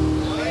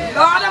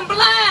 Lord, I'm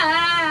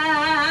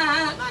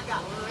blind.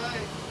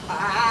 I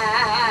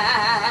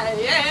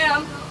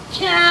am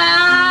counted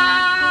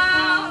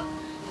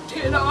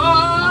on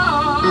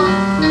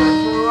the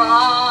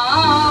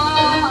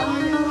cross.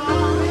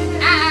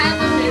 I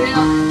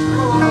live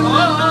for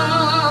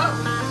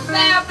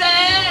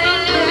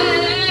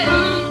salvation.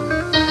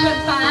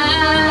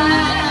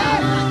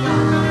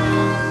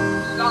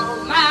 So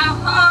my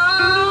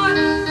heart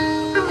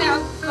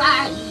has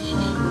sight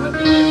for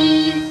me.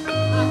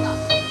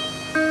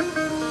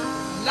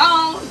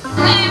 Long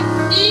as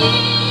He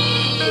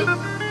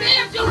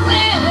lives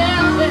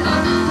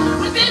well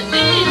within me.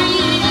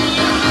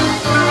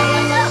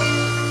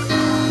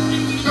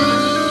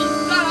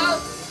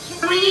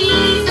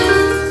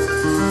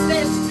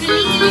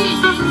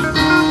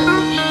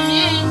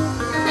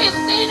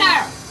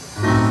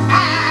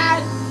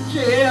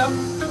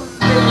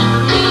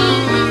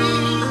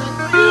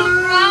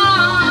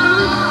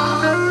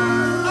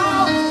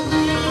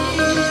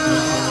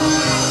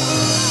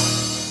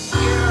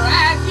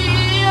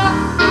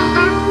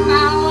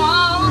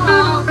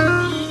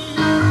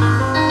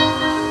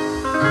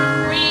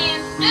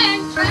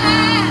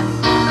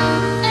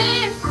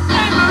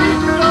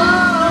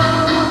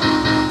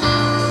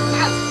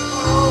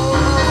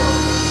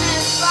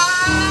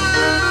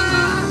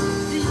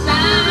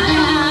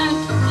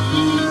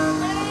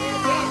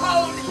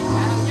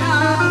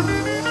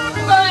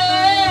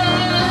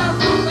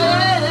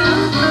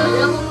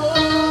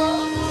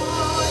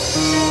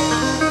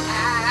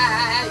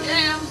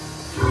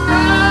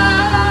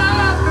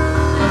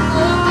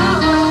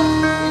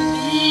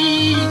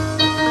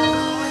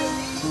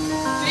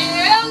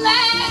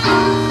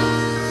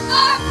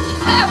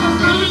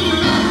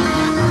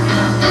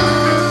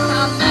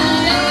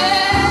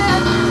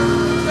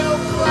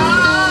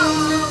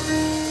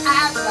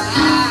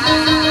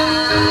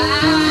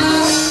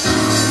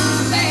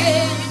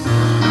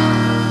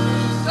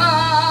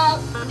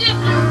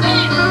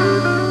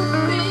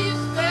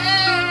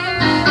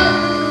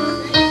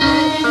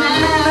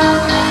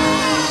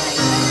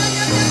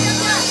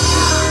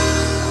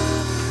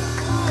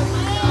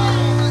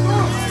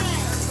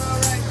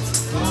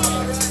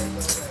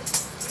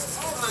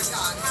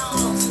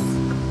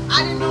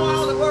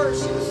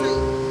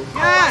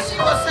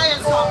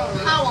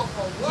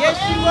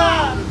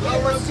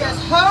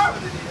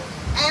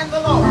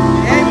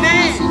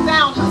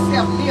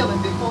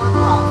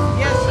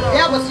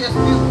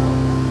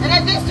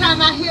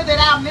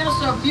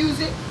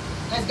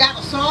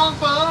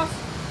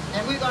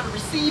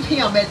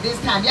 At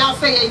this time, y'all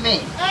say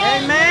amen.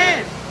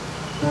 Amen.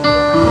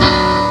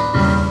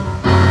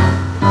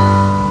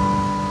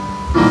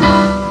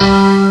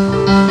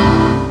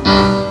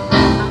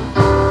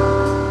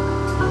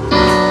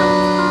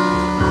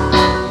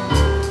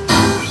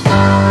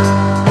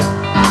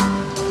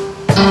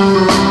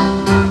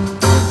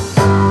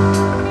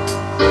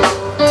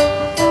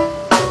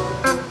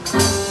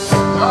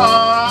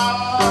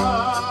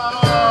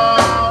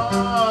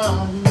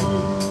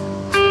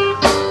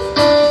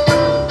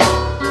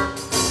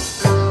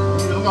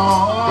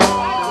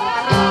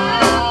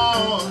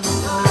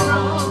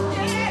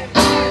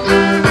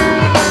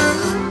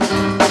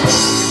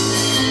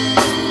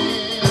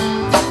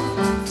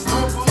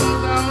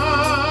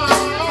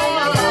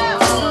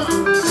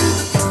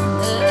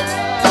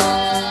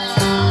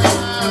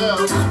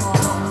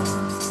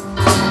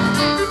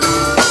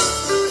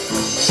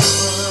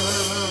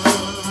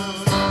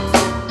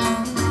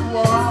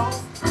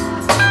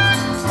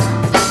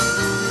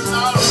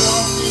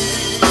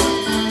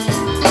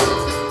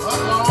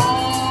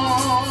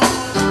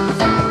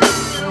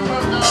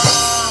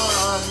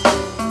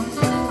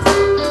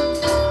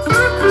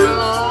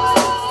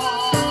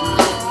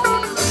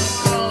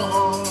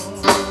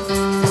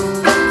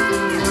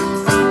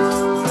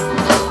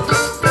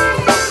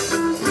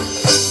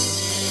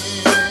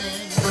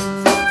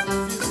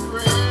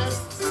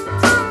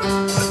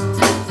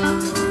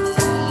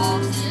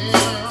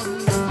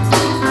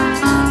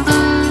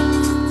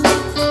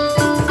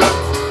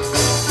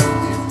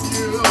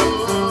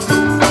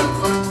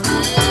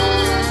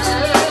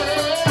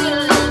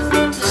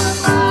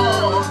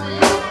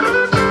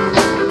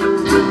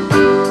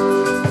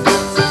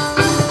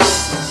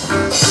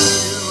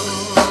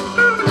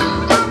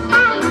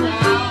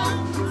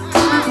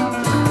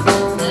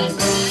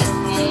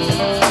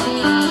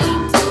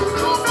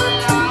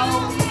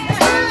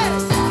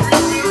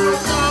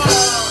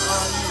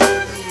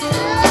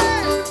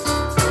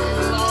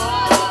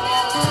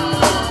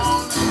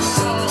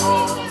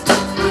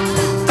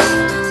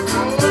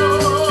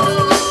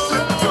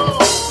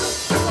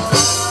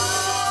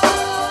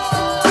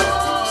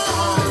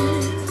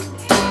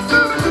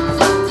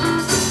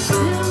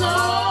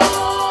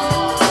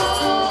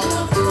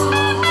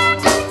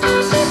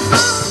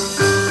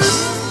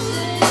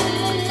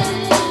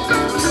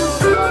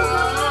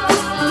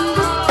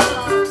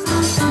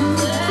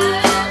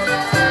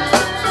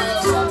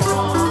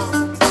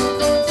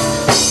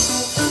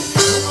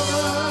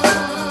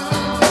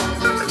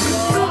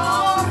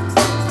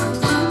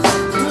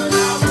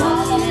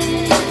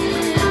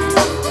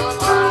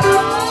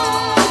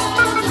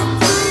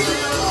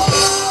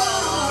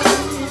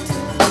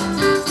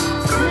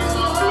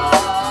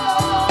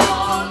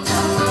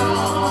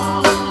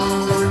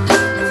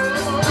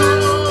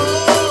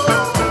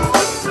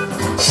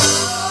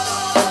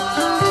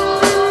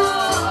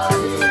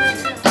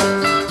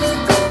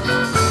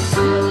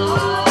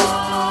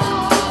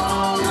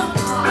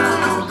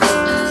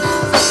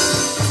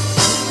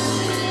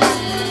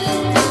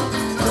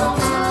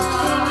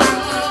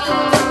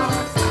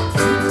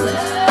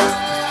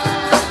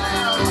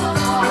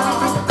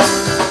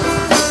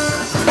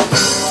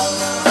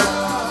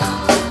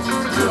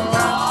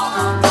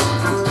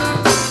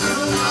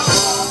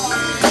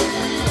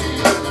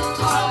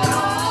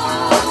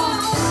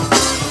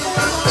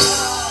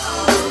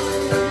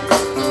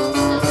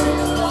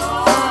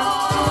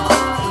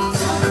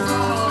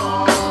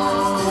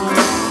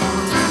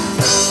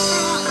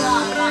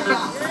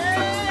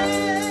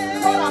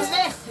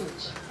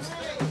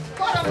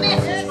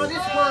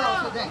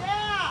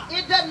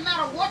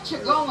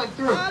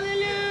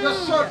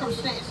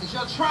 circumstances,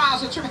 your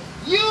trials and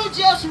tribulations. You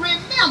just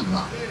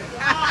remember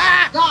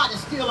God is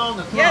still on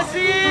the throne. Yes,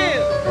 He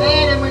is.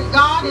 And when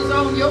God is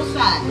on your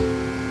side,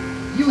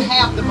 you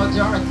have the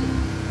majority.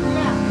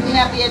 You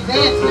have the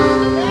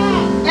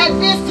advantage. At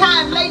this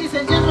time, ladies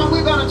and gentlemen,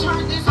 we're going to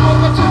turn this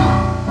over to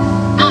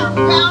our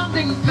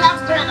founding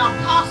pastor and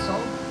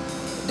apostle,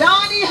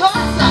 Donnie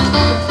Hudson.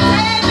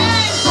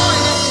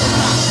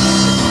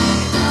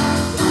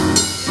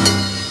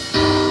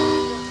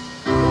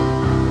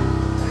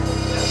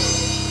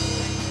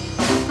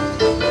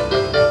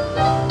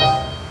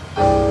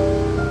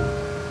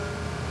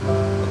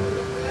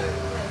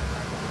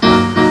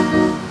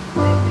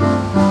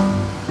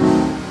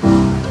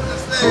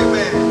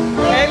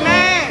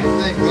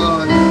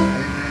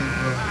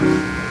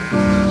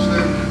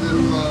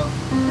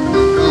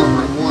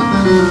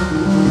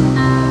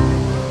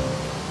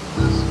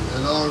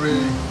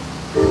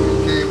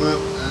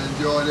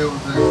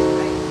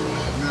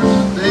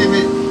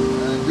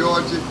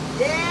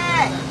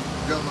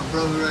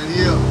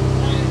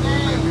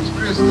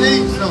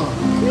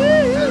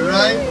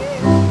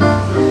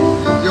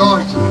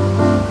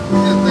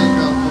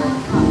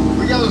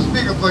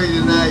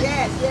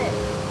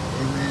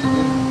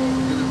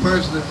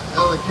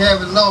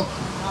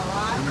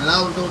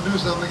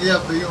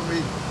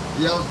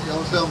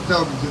 I'm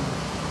talking to.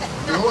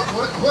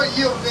 What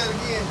year was that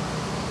again?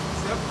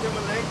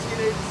 September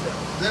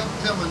 1987.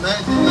 September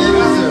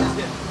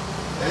 1987.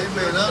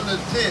 Amen. Under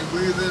 10.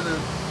 We was in the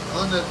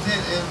under 10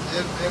 and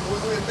we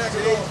were in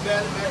Macador.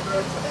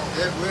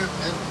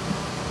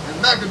 And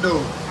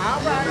Macador.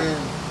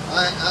 Amen.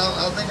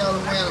 I think I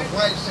was wearing a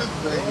white suit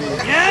back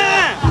then.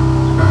 Yeah.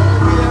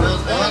 Amen.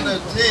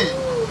 Under 10.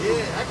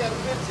 Yeah, I got a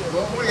picture.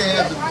 Well, we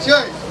had some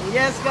church.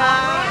 Yes,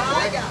 God.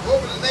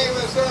 What was the name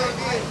of the song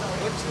again?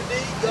 What you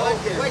need, God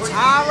can.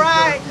 All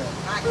right.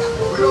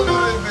 We don't do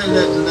this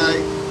business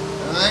tonight.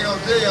 And I ain't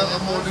gonna tell you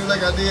I'm gonna do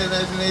like I did in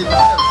 1987.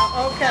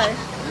 Okay.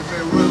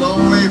 Amen. We're a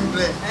long way from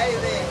that.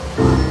 Amen.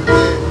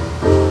 Amen.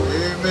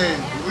 Amen.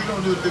 We don't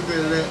I'm going to do a little bit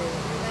of that.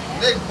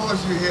 Next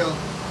voice you hear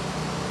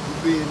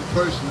will be in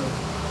person of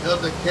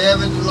Elder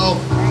Kevin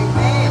Lofton.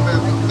 Amen.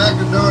 From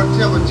McIntyre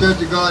Temple Church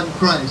of God in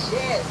Christ.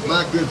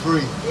 My good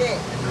friend.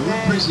 And we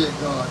appreciate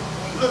God.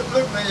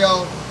 Look now,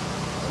 y'all.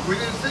 We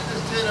didn't sit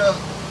this tent up.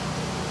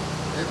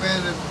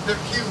 Amen. And look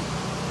cute.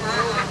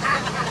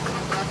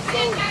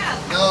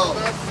 No.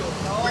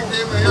 We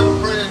came in here to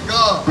praise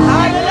God.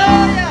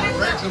 Hallelujah.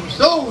 Bring some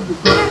souls to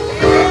Christ.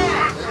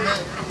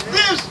 Amen.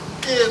 This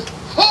is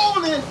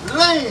holy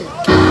land.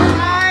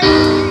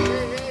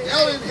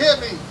 Y'all didn't hear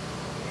me.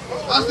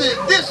 I said,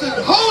 this is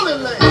holy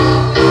land.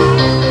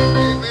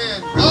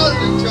 Amen. God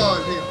is in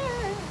charge here.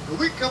 And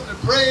we come to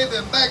praise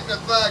and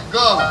magnify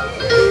God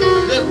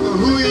just for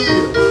who He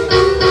is.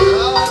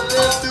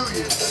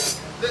 Hallelujah.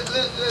 Let's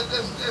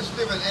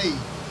live in A.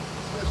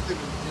 Let's live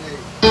in A.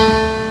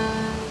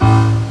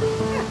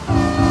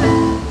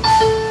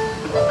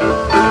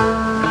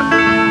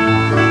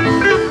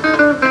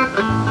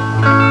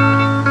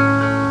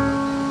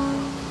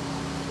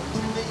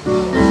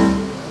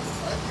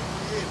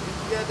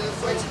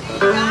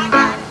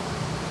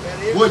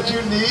 What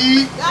you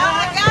need,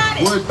 God got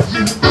it. What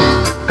you need.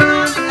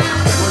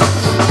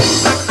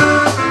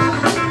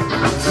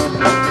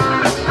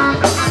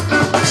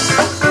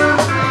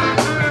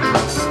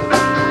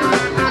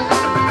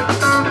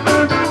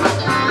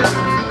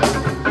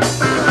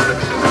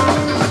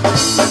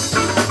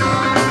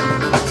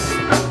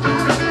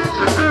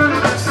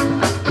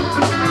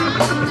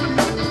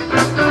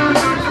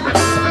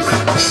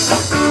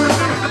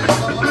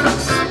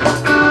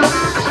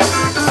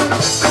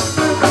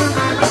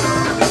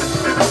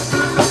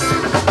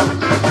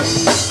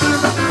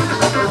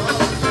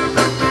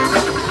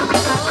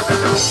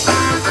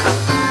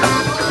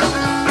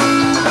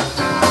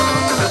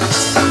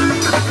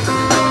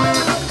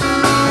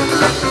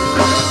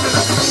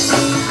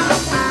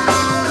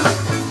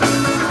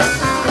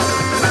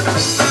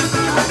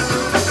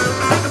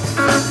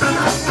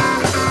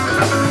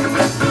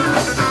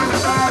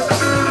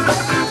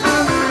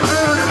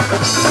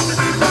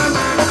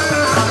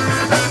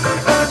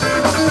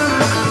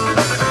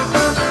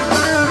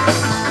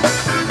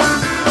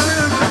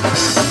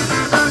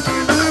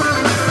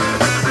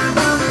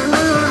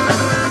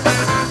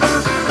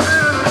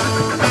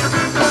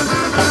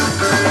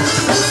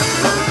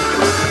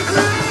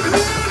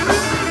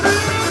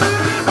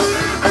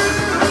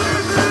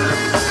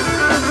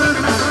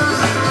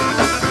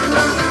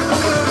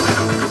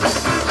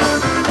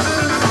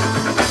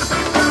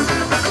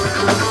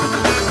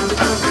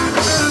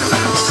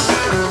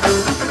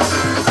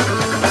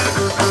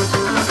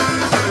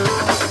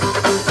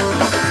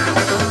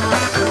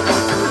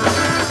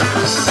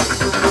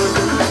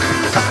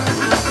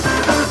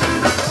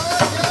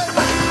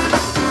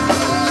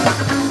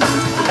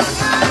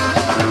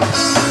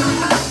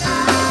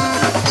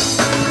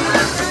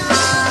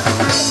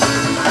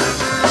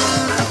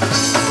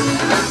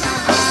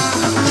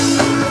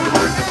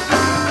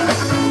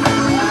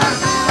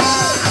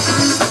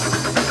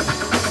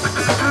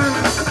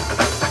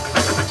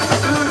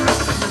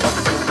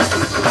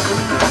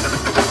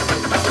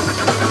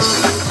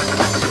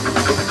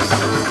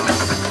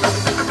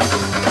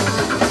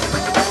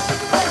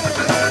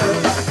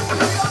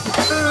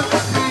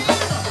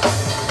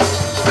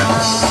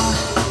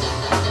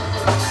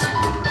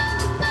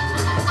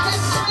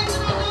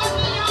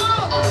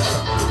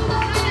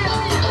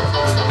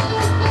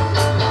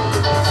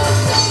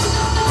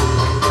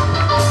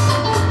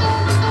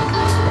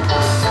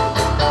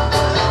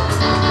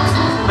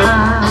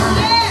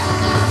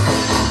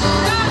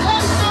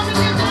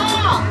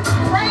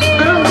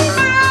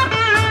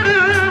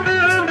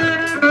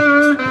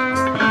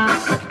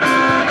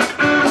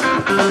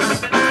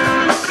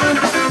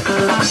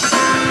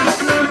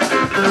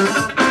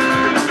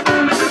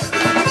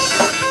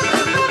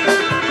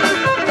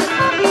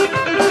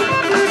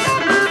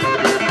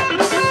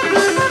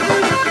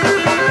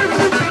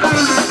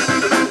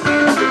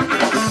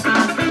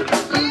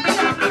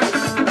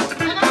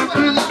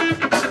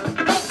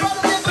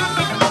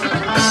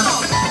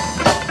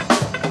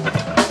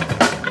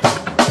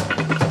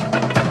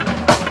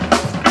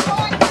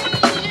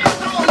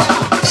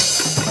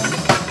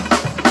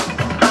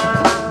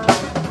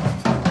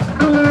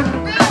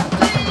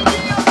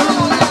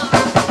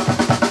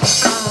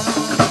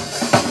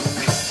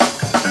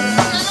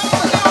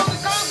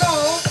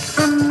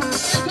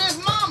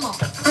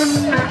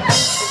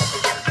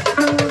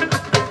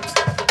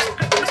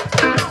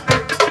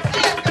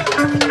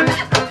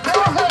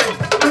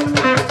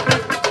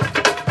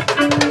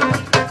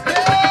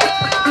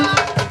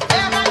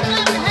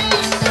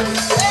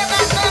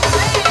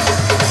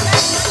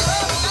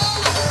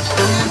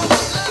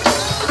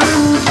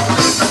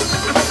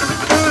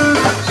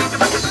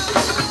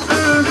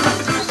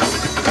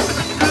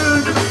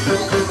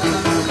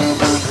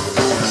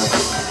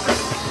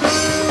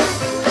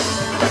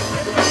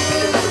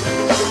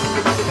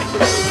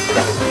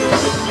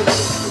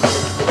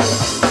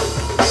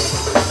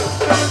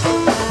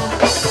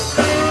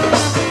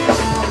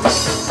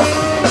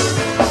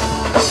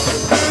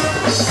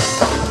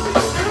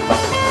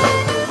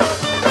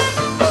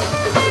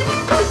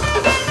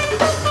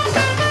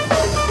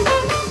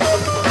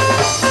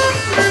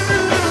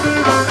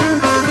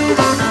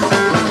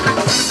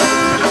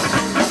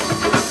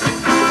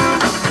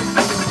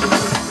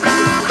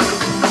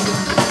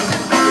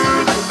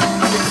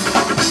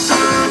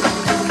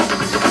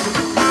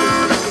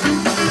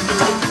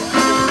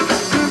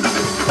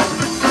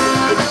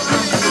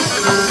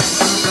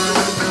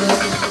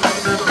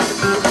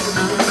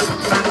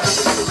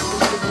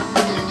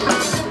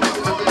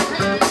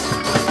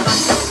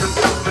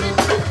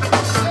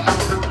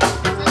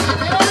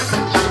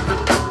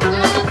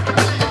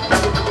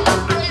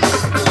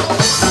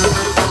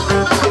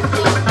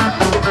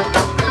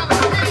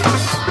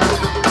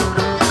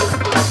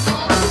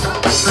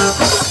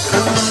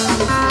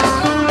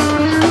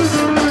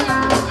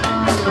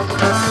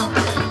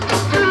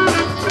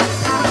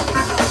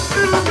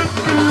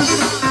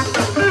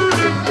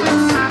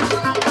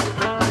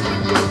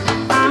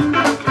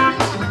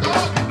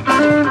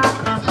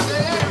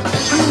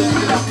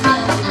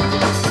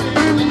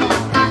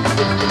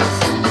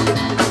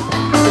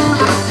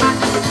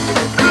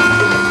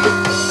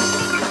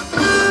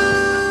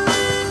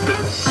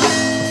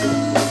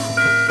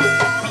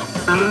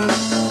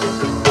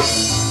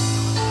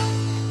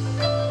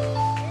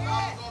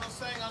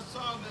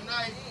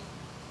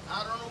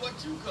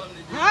 you come to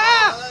do.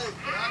 I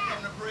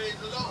come to praise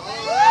the Lord.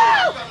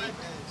 I come to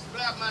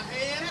slap my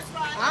hands.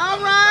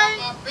 All right.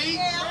 My feet.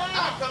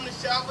 I come to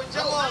shout for joy.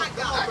 I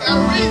got a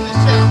reason to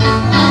shout.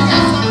 I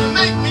got something to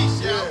make me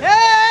shout.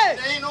 Hey.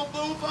 There ain't no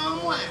boom for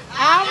wine.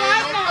 All There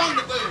right ain't no now.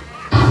 thunderbird.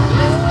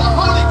 This is the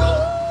Holy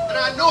Ghost, and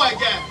I know I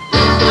got it.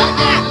 I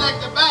got it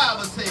like the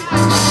Bible says.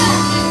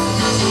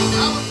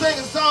 I was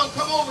singing a song,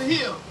 come over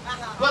here,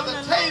 but the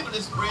table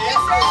is spread,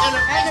 and the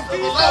feast of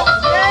the Lord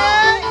is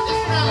around.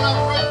 It's not my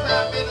first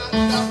time being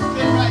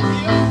right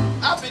here.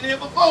 I've been here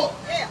before,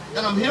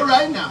 and I'm here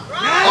right now.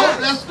 Oh,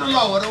 bless the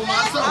Lord, oh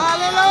my soul.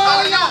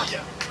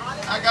 Hallelujah.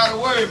 I got a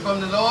word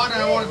from the Lord,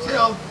 and I want to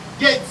tell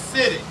Gate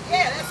City,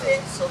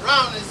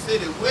 surrounding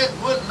city,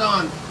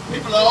 Woodlawn.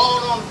 People are all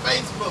on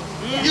Facebook,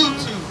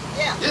 YouTube.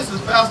 This is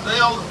Pastor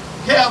Elder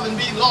Calvin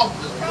B.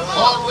 Lofton,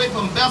 all the way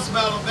from Bethel,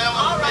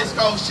 Alabama, a place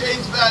called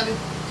Shades Valley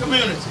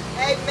Community.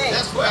 Amen.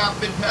 That's where I've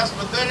been pastor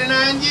for 39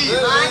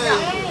 years.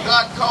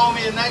 God called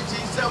me in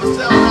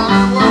 1977 out of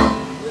the world,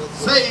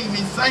 saved me,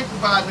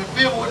 sanctified me,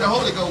 filled with the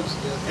Holy Ghost,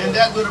 and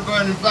that with a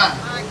burning fire.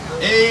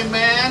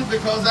 Amen.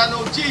 Because I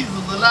know Jesus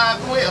is alive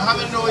and well. How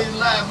many know He's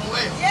alive and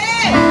well?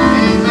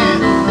 Amen.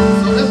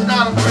 So this is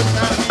not the first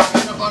time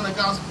we've been up on the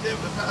gospel tip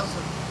with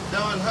Pastor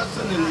Don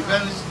Hudson and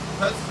Evangelist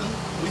Hudson.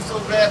 We're so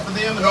glad for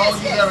them and all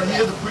you that are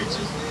here, the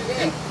preachers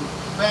and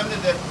family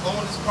that own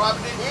this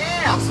property.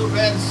 I'm so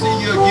glad to see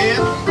you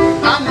again.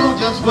 I know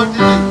just what to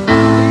do.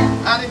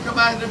 I didn't come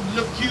out here to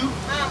look cute.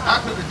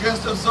 I could have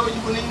dressed up so you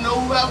wouldn't even know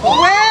who I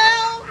was.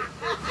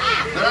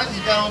 But I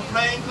just got on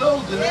plain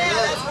clothes today.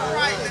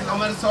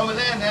 Somebody saw me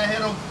there and I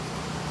had on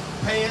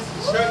pants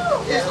and shirt.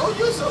 Oh,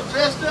 you're so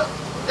dressed up.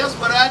 That's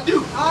what I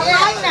do. All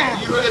right now.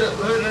 You heard of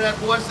that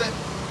voice say,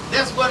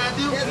 that's what I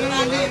do.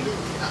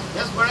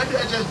 That's what I do.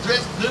 I just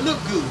dress to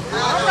look good.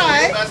 All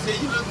right. I say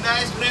you look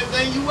nice with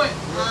everything you wear.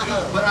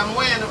 But I'm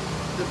wearing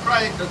the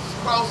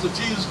cross of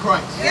Jesus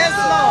Christ. Yes,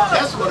 Lord.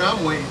 That's what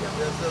I'm wearing.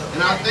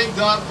 And I thank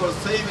God for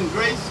saving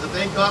grace. I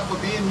thank God for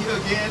being here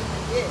again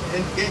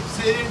in Gate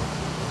City.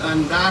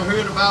 And I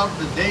heard about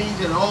the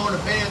danger and all the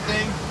bad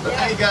things, but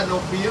I ain't got no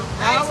fear.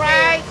 All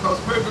right.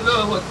 Because perfect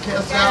love what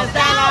casts out Cast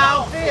down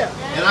all fear.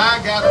 and I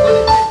got what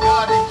it is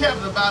God ain't kept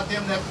about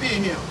them that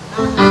fear Him.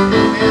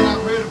 Amen.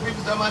 I've heard of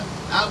people talking about,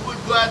 I would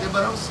go out there,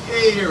 but I'm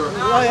scared.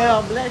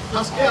 Well, bless you.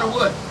 I'm scared of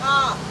what?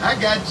 I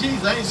got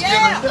Jesus. I ain't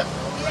scared of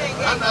nothing.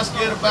 I'm not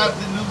scared about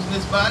losing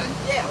this body.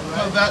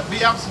 About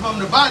be absent from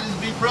the body is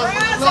be present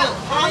with the Lord.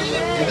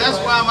 And that's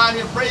why I'm out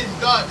here praising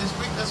God this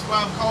week. That's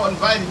why I'm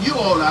inviting you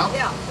all out.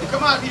 And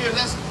come out here and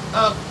let's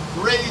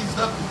raise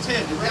up the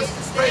tent. And let's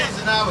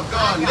praising our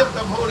God. Lift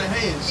up holy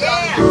hands.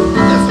 Shout.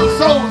 There's some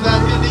souls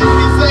out here need to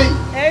be saved.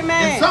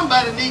 Amen. And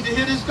somebody need to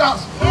hear this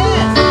gospel.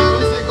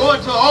 He said, go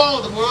into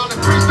all the world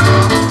and preach the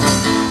gospel.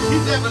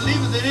 He said,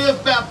 believers that is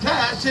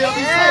baptized shall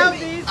be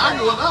saved. I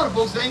know a lot of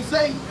folks ain't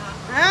saved.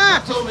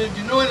 He told me, if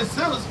you know any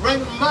sinners,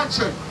 bring them to my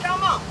church.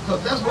 Because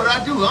that's what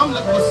I do. I'm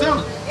looking for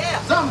sinners.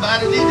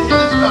 Somebody need to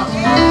hear this gospel.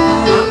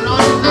 I'm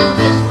not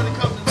when it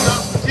comes to the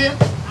gospel tent,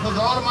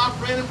 because all of my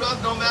friends and brothers,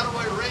 no matter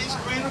what race,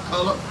 creed, or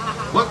color,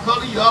 what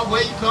color you are,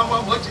 where you come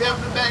from, what you have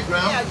in the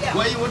background,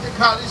 where you went to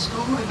college,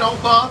 school, it don't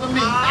bother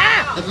me.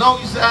 As long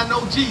as you say I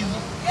know Jesus,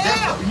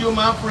 that's you're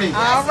my friend.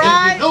 All If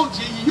right. you know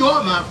Jesus, you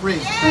are my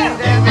friend.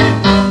 Amen.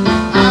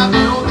 I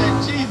know that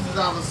Jesus is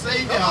our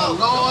Savior, our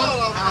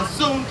Lord, our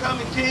soon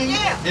coming King.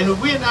 And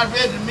if we're not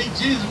ready to meet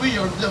Jesus, we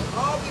are just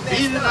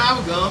beating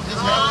our gums,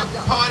 just having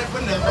a party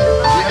for nothing.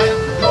 We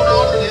ain't doing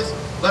all of this.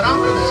 But I'm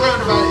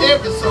concerned about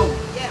every soul.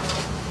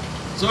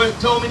 So it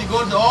told me to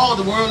go into all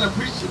the world and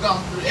preach the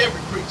gospel to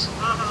every creature.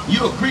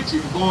 You're a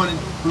creature born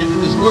into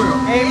this world.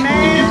 Amen.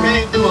 If you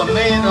came through a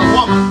man or a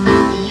woman,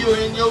 then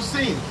you're in your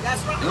sin.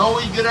 And all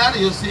when you get out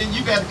of your sin,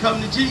 you got to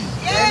come to Jesus.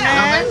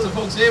 I'm asking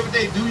folks every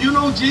day, do you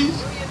know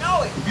Jesus?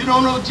 If you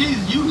don't know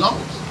Jesus, you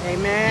lost.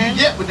 Amen.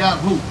 You yet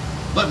without hope.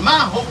 But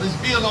my hope is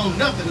built on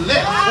nothing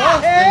less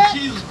than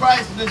Jesus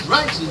Christ and His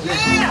righteousness.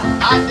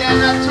 I dare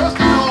not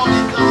trust in all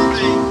these other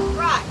things,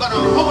 but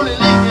I'm wholly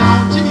leaning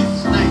on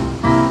Jesus' name.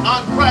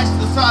 On Christ,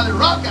 the solid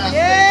rock I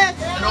stand,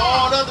 and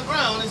all other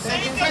ground is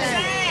sinking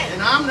sand.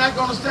 And I'm not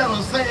going to stand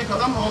on sand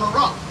because I'm on a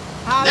rock.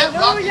 That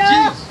rock is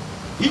Jesus.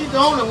 He's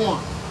the only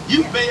one.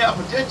 You pay our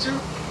protection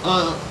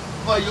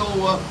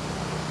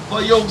for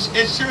your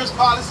insurance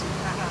policy.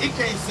 It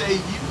can't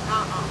save you.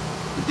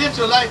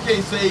 Potential life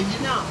can't save you.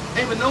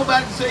 Ain't but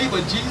nobody to save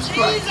but Jesus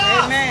Christ.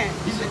 Amen.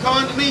 He said,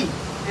 come unto me,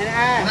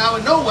 And I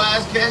will no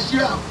wise cast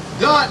you out.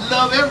 God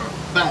love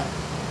everybody.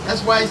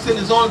 That's why He sent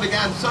His only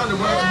begotten Son to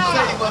world to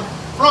save us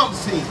from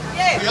sin.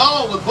 We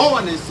all were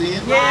born in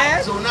sin.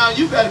 So now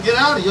you got to get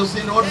out of your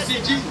sin in order to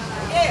see Jesus.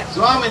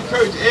 So I'm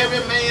encouraging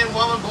every man,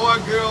 woman, boy,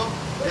 girl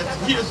that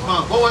hears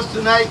my voice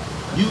tonight,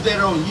 you that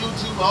are on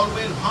YouTube, all the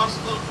way in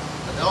Huntsville,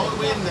 all the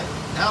way in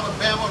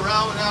Alabama,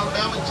 around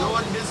Alabama,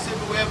 Georgia,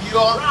 Mississippi, wherever you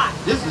are.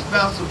 This is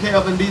Pastor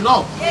Calvin B.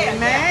 Lofton.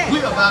 Amen.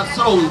 We're about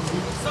souls.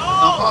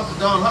 Pastor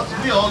Don Hudson,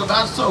 we're all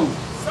about souls.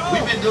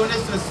 We've been doing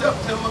this since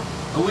September,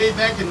 way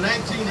back in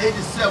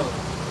 1987.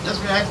 That's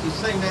when I actually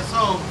sang that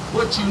song,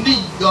 What You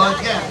Need, God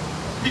Got It.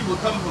 people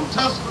coming from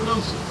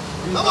Tuscaloosa.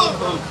 They was coming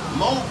from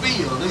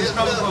Mobile. They was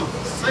coming from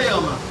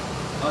Selma,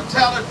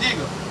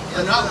 Talladega.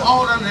 And I was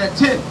all under that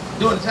tent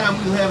during the time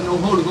we was having no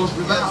Holy Ghost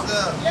revival.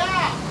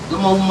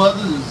 Them old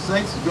mothers and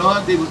saints of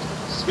God, they was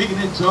speaking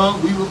in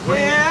tongues. We were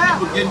praying.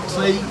 People were getting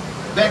saved.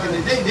 Back in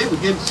the day, they were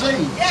getting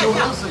saved. So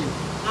I'm saying.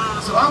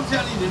 So I'm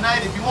telling you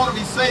tonight, if you want to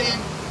be saved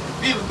and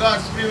feel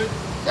God's Spirit,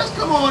 just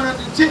come on under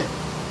the tent.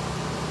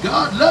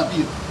 God loves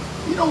you.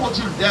 He don't want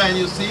you to die in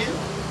your sin.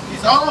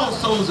 These all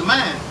souls are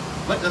mine.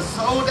 But the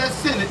soul that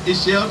sinneth, it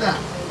shall die.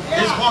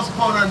 It's once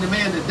upon a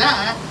man to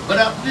die, but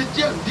after this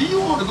judgment. Do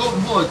you want to go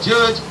before a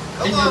judge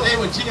in your day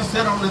when Jesus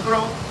sat on the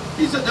throne?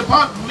 He said,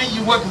 depart from me,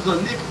 you workers of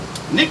iniquity.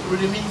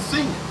 Iniquity means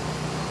sin.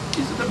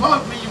 He said,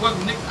 depart from me, you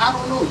workers of iniquity. I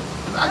don't know you.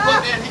 If I go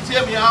there and he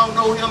tell me I don't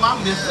know him, I'm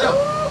messed up.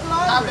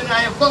 I've been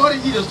out here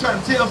 40 years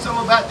trying to tell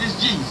someone about this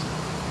Jesus.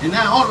 And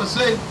now all of a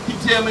sudden, he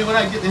tell me when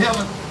I get to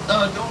heaven,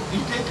 you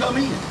can't come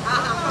in.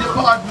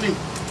 Depart from me.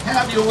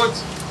 Have your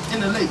works in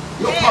the lake.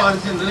 Your part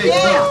is in the lake.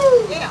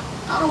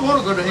 I don't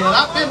want to go to hell.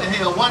 I've been to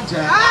hell one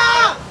time.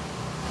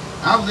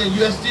 I was in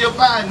U.S. Steel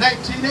Fire in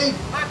 1980.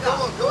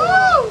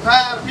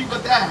 5 people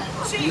died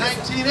in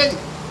 1980.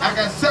 I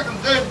got second,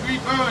 third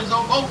degree burns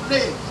on both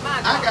legs.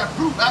 I got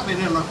proof I've been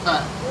in a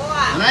fire.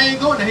 And I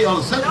ain't going to hell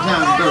the second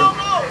time to burn.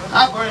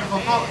 I burned for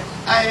 40.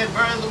 I had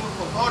burns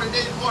for 40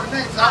 days, 40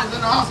 nights. I was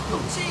in the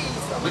hospital.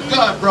 But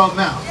God brought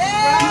me out.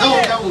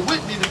 Those that were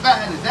with me, the 5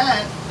 that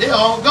died, they're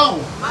all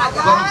gone. But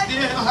I'm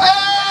still here.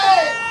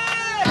 Hey!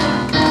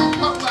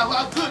 Talk about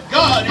how good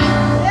God is.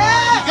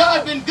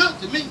 God been good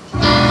to me. He's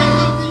been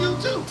good to you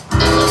too.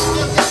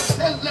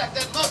 Like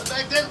that mother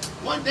back there,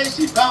 one day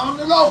she found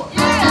the Lord.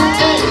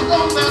 Hey, it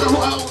don't matter who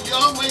I old you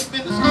always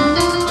been to school,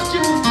 but you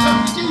need to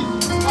come to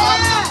Jesus.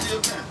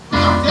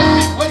 I'm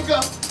telling you, wake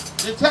up.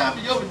 The time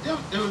of your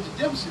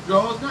redemption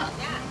draws nigh.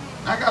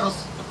 I got a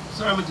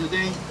sermon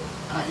today.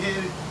 I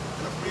had it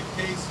in a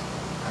briefcase.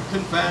 I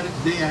couldn't find it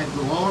today. I had to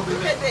go all the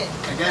way back.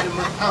 I got it in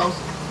my house.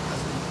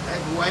 I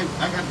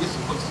got to get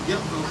some books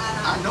together. So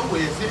I know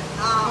where it's at.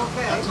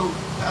 I told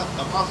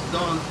Apostle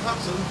Don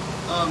Thompson,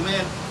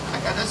 man, I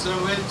got that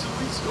sermon ready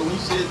 2 weeks ago when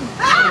he said,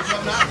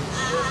 come out.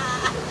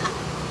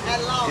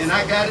 And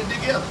I got it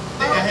together.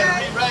 Then I had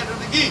to rewrite it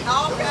again.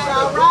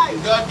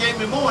 And God gave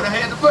me more than I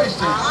had the first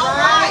time.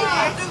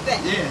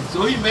 Yeah,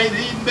 so he made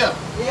it even better.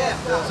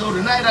 So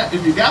tonight,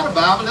 if you got a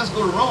Bible, let's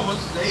go to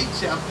Romans, the 8th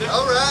chapter.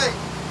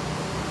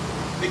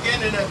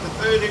 Beginning at the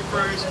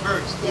 31st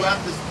verse, throughout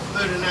the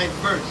 39th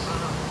verse.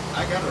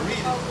 I got to read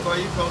it for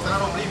you because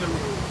I don't believe in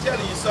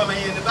telling you something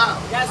ain't in the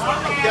Bible. If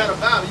you got a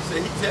Bible, you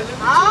say, he telling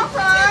the truth.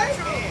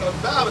 Because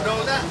the Bible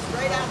don't lie.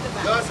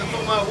 God said,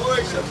 for my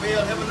word shall fail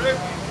heaven and earth.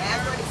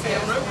 Heaven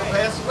and earth will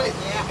pass away.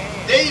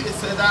 David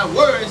said, thy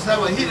words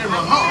have a hid in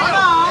my heart,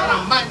 that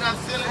I might not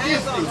sin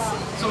against thee.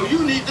 So you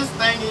need this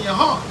thing in your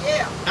heart.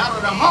 Out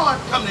of the heart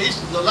come the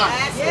issues of life.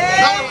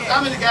 How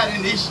many got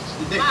any issues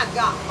today?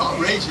 Oh,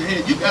 raise your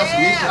hand. You got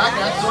some issues. I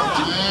got some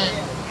too.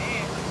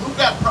 Who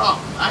got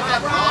problems? I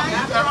got problems.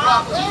 You got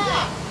problems too.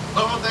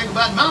 But don't think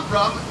about my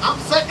problem. I'm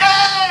saying,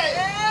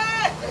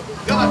 hey!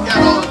 God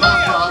got all of my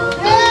problems.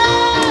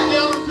 He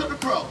nailed them to the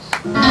cross.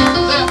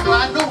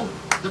 Therefore, I know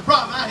the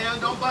problem I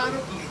have don't bind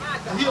up me.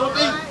 He'll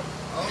be.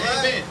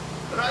 Amen.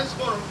 But I just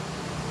want to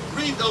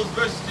read those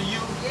verses to you.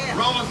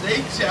 Romans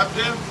the 8th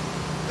chapter,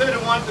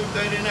 31 through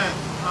 39.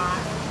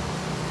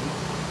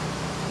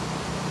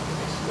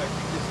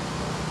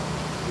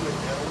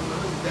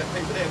 That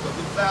paper there, because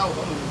it's foul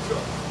on the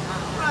truck.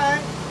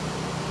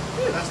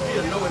 And I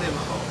still know it in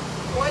my heart.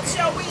 What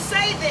shall we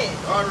say then?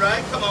 All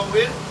right, come on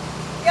with it.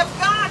 If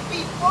God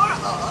be for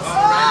us,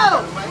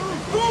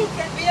 who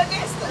can be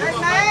against us?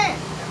 Amen.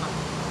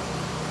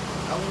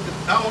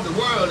 I want the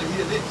world to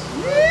hear this.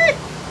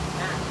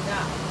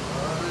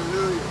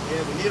 Hallelujah.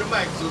 Yeah, we need a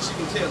mic so she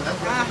can tell. That's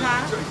what I'm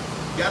going to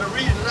You got to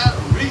read it out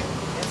and read it.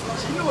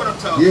 She know what I'm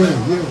talking about.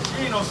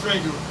 She ain't no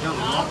stranger.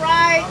 All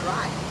right.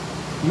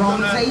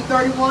 Romans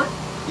 8:31.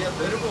 Yeah,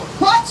 31.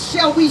 What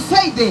shall we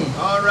say then?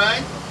 All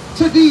right.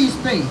 To these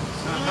things?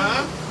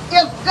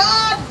 If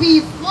God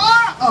be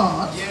for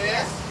us,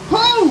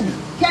 who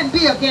can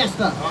be against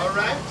us? All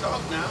right,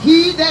 talk now.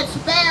 He that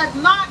spared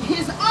not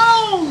his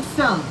own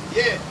son,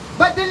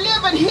 but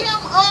delivered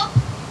him up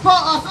for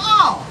us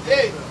all.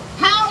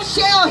 How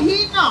shall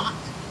he not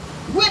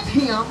with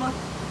him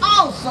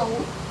also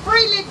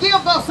freely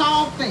give us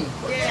all things?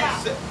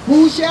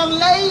 Who shall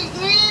lay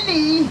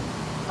any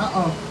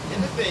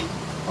anything?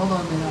 Hold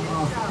on a minute, I'm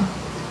off.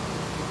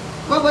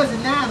 What was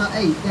it, 9 or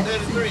 8?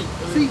 33.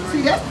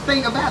 See, that's the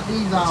thing about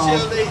these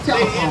Shall they say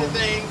telephones.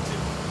 anything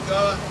to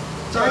God?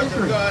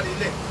 33. God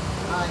elect.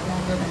 All right,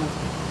 gotta go down.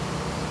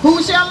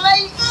 Who shall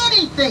lay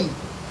anything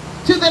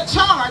to the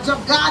charge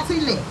of God's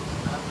elect?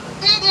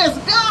 It is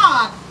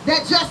God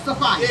that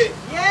justifies.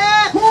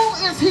 Who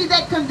is he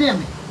that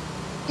condemneth?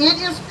 It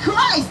is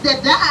Christ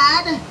that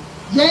died,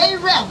 yea,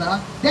 rather,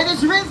 that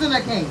is risen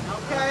again.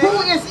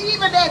 Who is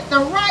even at the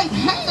right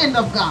hand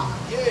of God,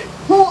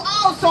 who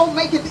also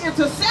maketh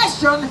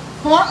intercession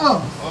for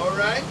us. All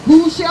right.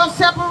 Who shall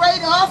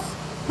separate us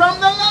from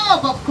the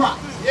love of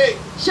Christ?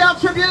 Shall trial,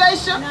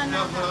 tribulation,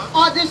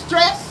 or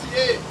distress,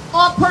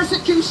 or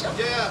persecution,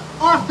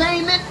 or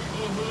famine,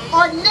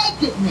 or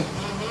nakedness,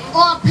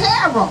 or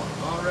peril,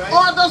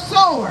 or the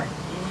sword,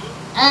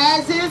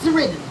 as is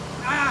written.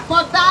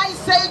 For thy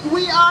sake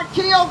we are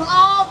killed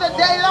all the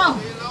day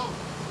long.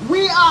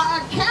 We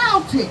are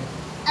accounted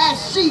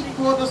as sheep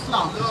for the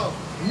slaughter.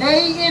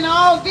 Nay, in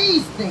all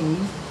these things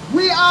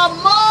we are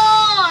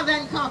more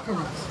than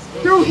conquerors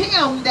through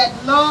him that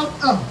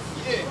loved us.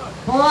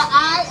 For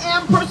I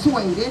am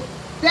persuaded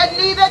that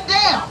neither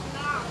death,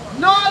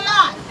 nor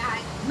life,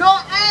 nor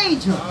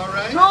angel,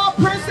 nor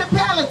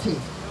principalities,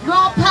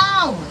 nor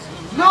powers,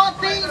 nor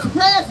things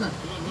present,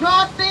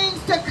 nor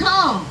things to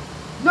come,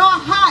 nor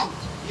height,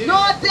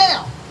 nor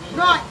depth,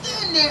 nor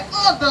any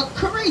other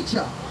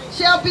creature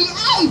shall be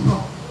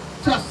able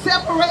to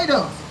separate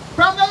us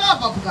from the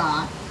love of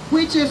God,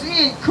 which is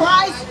in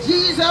Christ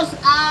Jesus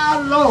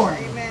our Lord.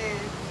 Amen.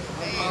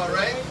 All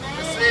right.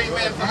 Let's say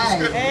amen for the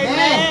scripture.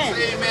 Amen.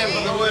 Say amen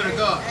for the word of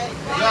God.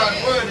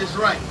 God's word is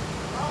right.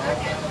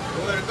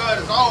 The word of God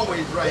is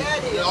always right.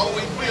 It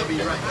always will be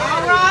right.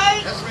 All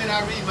right. That's when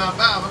I read my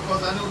Bible,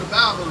 because I know the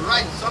Bible is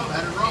right and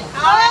somebody wrong.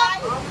 All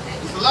right.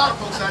 There's a lot of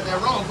folks out there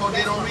wrong because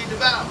they don't read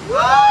the Bible.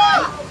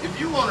 If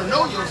you want to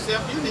know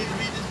yourself, you need to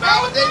read this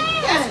Bible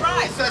daily. That's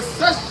right. It says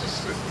such the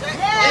scripture.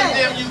 And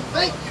then you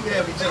think you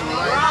have eternal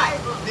life,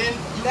 then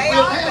you They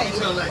will are have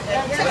faithful. eternal life.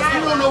 If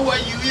you don't know where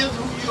you is,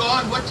 who you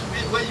are, and what you've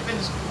been, where you've been,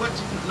 what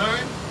you can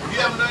learn, if you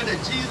haven't learned that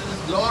Jesus is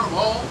Lord of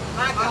all,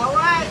 All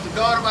right. He's the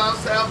God of our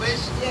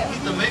salvation,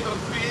 He's the maker,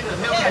 creator of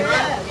heaven and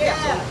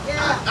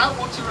earth. I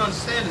want you to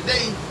understand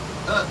today,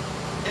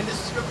 in this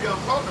scripture I'm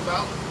talking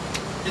about,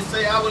 it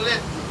say, I will let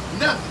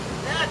nothing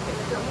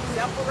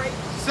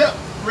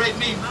separate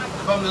me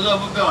from the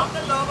love of God.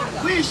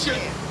 We should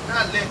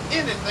not let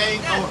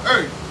anything on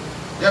earth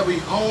that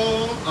we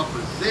own or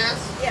possess,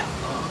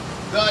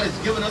 God has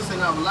given us in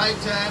our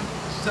lifetime,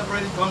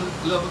 separated from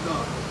the love of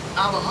God.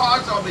 Our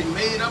hearts are being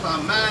made up,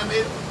 our mind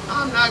made up.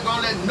 I'm not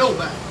going to let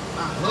nobody,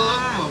 my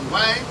husband, my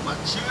wife, my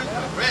children,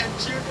 my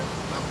grandchildren,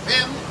 my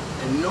family,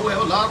 and you know we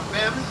have a lot of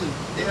families and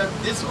they are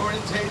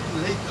disorientated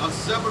and they are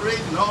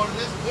separated and all of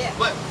this.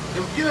 But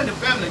if you're in the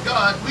family of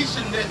God, we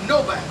shouldn't let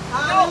nobody,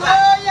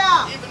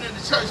 even in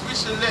the church, we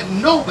shouldn't let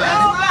nobody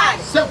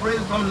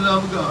separate us from the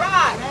love of God.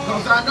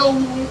 Because I know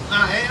who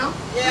I am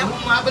and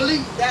whom I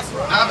believe.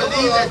 I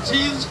believe that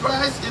Jesus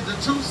Christ is the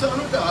true Son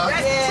of God.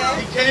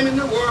 He came in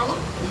the world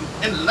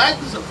in the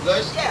likeness of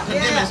flesh,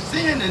 condemning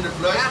sin in the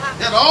flesh,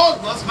 that all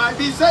of us might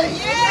be saved.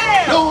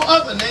 No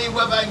other name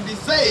whereby I can be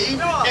saved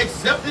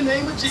except the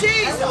name of Jesus.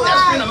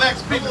 That's when I'm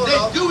asking people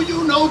today, do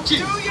you know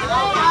Jesus?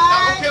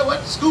 I don't care what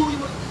school you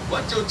went,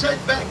 what your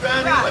church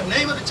background is, what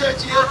name of the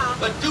church is,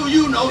 but do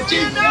you know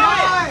Jesus?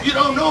 If you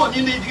don't know him,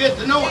 you need to get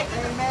to know him.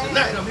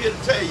 Tonight I'm here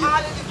to tell you,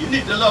 you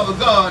need the love of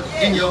God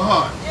in your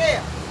heart.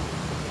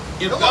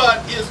 If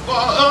God is for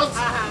us,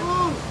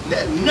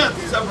 let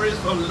nothing separate us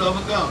from the love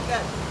of God.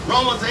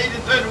 Romans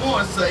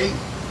 8:31 say,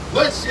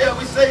 what shall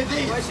we say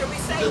then?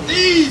 To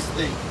these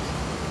things,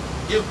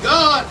 if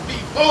God be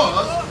for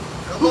us,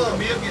 who can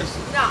be against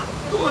us?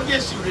 Who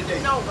against you today?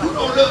 Who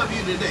don't love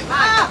you today?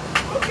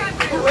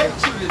 Who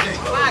hates you today?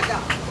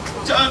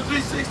 John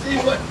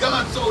 3:16, what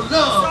God so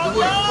loved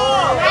the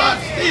world, God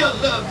still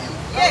loves you.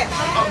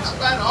 In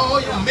spite of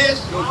all your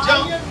mess, your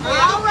junk,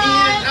 your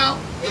in and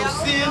out, your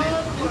sinning,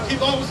 and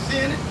keep on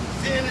sinning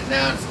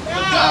now.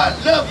 But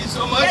God loves you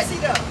so much,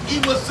 He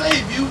will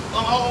save you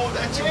from all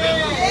that you've been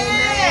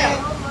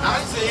through. I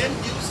sin,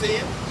 you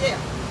sin.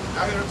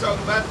 I heard her talk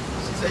about,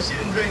 she said she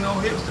didn't drink no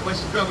hipster, but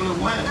she drank a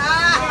little wine.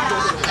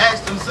 I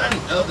asked them son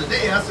the other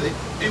day, I said,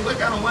 hey, what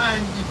kind of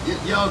wine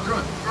y'all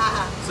drunk?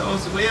 Someone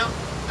said, well,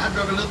 I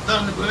drank a little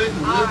Thunderbird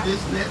and a little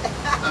this and that.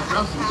 I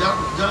drank some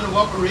Johnny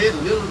Walker Red,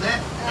 a little of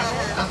that.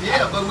 I said,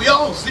 yeah, but we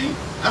all see.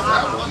 I said,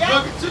 I was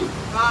drunk it too.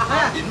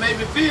 It made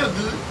me feel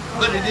good,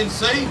 but it didn't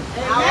save me.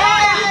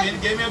 It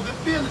gave me a good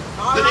feeling.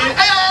 But it,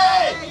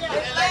 hey! It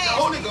ain't like the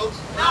Holy Ghost.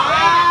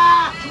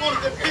 You want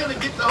a good feeling,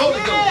 get the Holy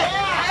Ghost.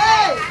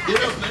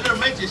 It'll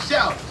make you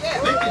shout,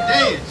 make you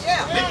dance,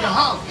 make you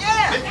holler,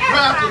 make you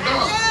cry to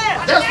God.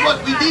 That's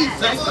what we need,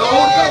 saints, the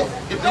Holy Ghost.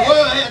 If the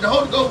world had the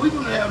Holy Ghost, we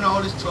wouldn't be having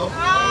all this trouble.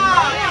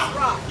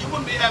 You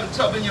wouldn't be having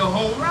trouble in your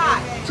home,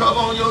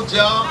 trouble on your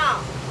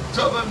job,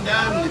 trouble up and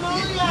down in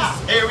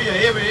this area,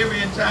 every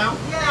area in town.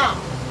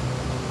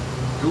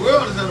 The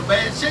world is in a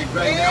bad shape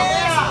right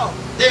now.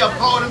 They are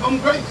parted from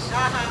grace.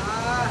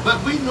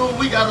 But we know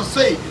we got a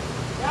Savior.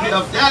 He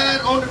have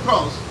died on the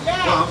cross for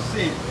our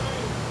sin.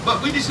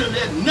 But we should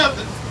let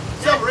nothing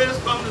separate us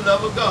from the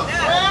love of God.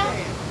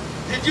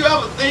 Did you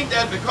ever think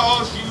that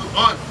because you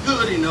aren't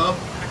good enough,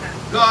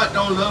 God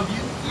don't love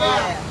you?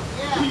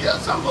 Yeah,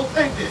 some folks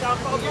think that.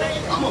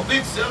 I'm a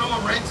big sinner, I'm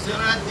a rank sinner,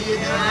 I did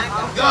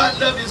that. God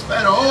loves you in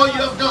spite of all you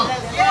have done.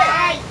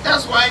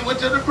 That's why He went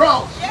to the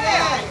cross.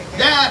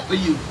 Died for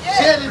you.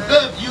 Shed His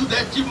blood for you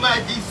that you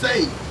might be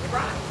saved.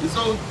 And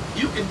so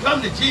you can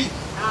come to Jesus.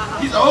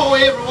 He said, oh,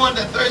 everyone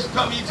that thirsts,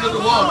 come ye to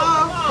the water.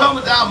 Come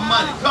without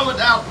money, come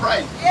without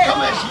price. Come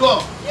as you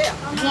are.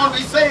 You want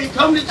to be saved,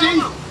 come to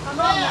Jesus.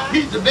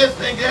 He's the best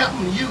thing that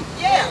happened to you.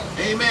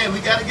 Amen. We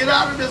got to get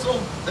out of this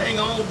old thing.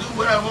 I'm going to do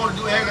what I want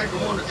to do, act like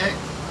I want to act,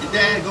 and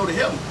die and go to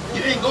heaven.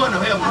 You ain't going to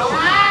heaven, no.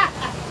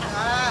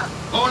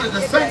 Only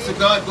the saints of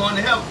God going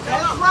to heaven.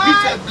 He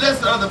said,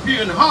 blessed are the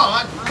pure in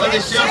heart, for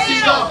they shall see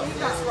God.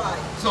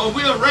 So if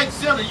we're a rank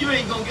sinner, you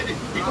ain't going to get it.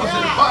 He going to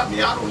say, depart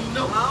me, I don't even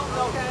know.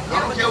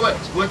 I don't care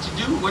what you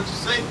do, what you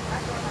say,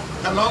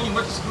 how long you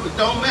went to school, it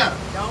don't matter.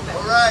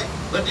 All right.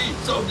 But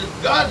so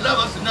God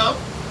loved us enough,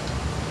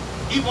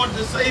 He wanted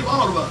to save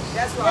all of us.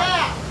 That's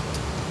right.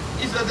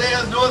 He said,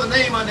 there's no other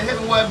name under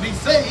heaven where be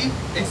saved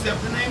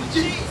except the name of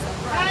Jesus.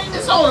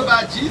 It's all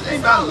about Jesus. It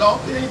ain't about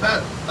Lofton. It ain't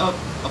about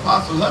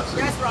Apostle Hudson.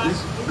 That's right.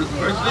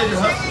 First Lady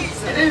Hudson.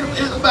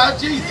 It's about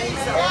Jesus.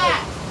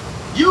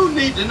 You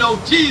need to know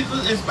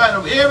Jesus in spite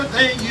of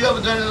everything you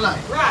ever done in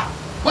life. Right.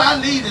 Why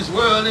leave this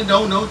world and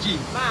don't know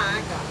Jesus? My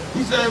God.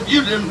 He said, if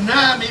you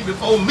deny me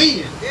before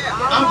men,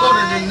 I'm going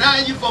to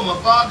deny you for my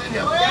Father in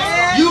heaven.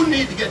 You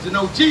need to get to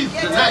know Jesus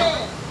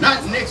tonight,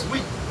 not next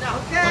week.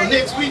 So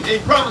next week they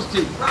promised to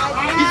you.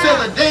 He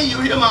said, the day you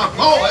hear my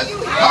voice,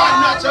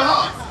 harden not your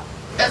heart.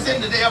 That's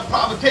in the day of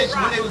provocation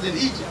when they was in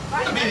Egypt.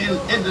 I mean,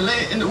 in the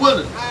land, in the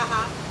wilderness.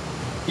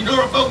 You know,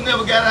 the folks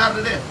never got out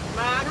of there.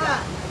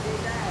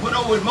 Went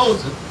over with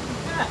Moses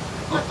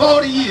for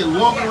 40 years,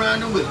 walking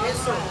around the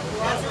wilderness.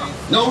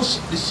 No,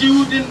 the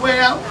shoes didn't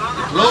wear out,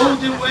 the clothes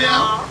didn't wear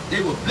out.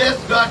 They were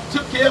blessed. God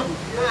took care of them,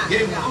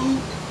 gave them food,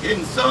 gave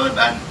them sun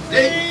by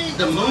day,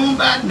 the moon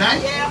by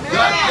night.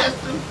 God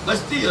blessed them, but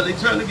still they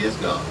turned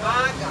against God.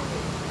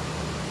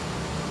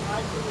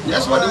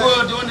 That's what the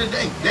world doing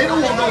today. They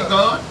don't want no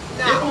God.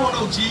 They don't want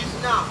no Jesus.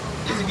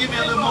 They say, give me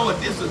a little more of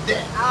this or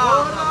that.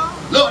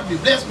 Lord, you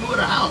bless me with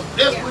a house,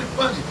 bless me with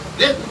function,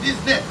 bless me with this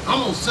and that.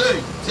 I'm going to serve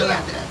you till I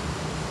die.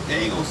 They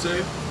ain't going to serve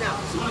you.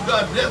 As soon as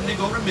God bless them, they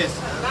go to mess.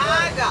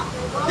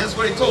 That's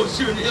what He told the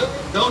children of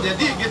Israel. They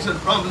did get to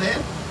the promised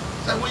land.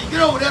 So when you get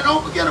over there,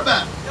 don't forget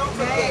about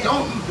it.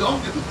 Don't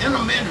get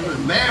intermarried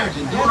in marriage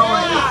and doing all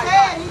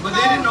that. But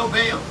they didn't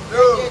obey Him.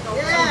 So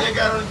they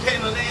got on the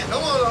Canaan land.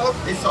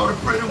 They saw the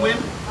pretty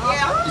women.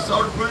 They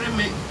saw the pretty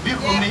men,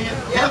 beautiful men,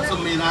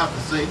 handsome men, I have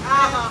to say.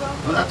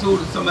 But I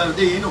told somebody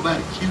today, ain't nobody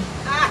cute.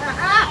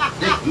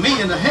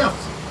 Men are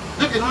handsome.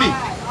 Look at me.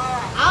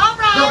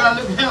 Don't I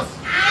look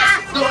handsome?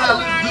 Don't I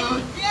look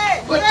good?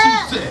 What you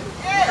said?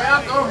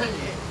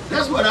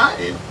 That's what I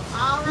am.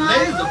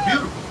 Ladies are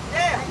beautiful.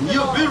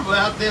 You're beautiful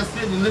out there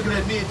sitting and looking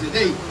at me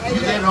today.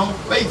 You there on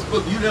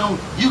Facebook, you there on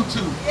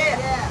YouTube.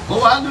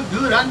 Oh, I look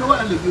good. I know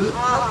I look good.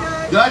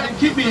 God didn't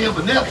keep me here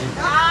for nothing.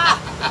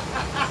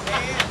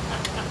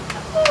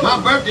 My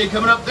birthday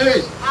coming up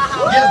Thursday.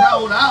 Guess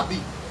how old I'll be?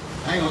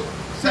 Hang on.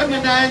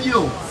 79 years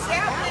old.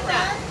 79.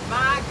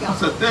 My God.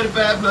 So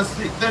 35 plus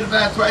 6,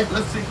 35 twice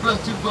plus 6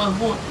 plus 2 plus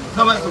 1.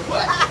 Somebody said,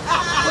 what?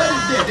 What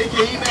is that? They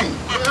can't even aim.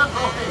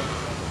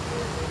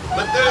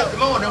 But Thursday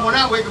morning, when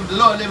I wake up, the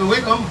Lord let me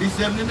wake up, I'm going to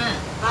be 79.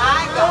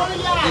 My God.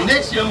 And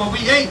next year, I'm going to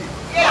be 80.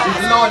 If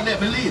the Lord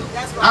let me live.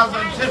 I was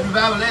on the Temple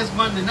Revival last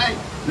Monday night,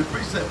 and the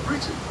preacher said,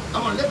 preacher,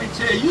 I'm going to let me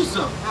tell you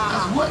something.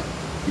 I said, what?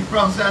 He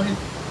prophesied to me.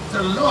 So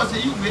the Lord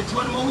said, you can get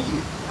 20 more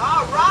years.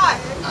 All right.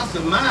 I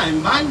said,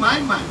 mine. Thank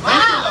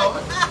you,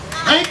 Lord.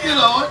 Thank you,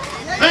 Lord.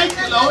 Thank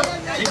you, Lord.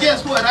 And guess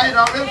what? I had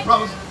already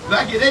promised, if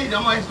I get 80,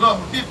 I'm going to ask the Lord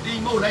for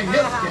 15 more like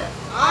Hezekiah.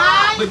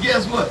 But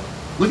guess what?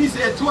 When He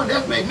said 20,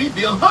 that made me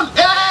be 100.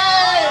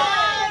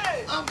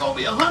 Hey! I'm going to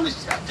be 100,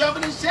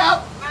 jumping and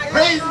shouting,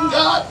 praising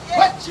God.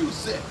 What you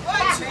said?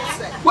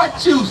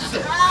 What you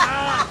said?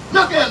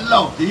 Look at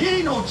Lofton. He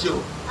ain't no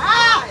joke.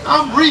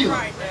 I'm real.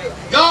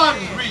 God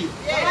is real.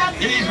 And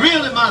He's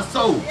real in my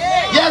soul.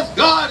 Yes,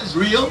 God is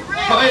real.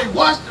 For He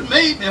washed and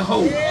made me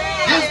whole.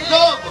 This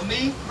love for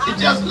me is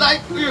just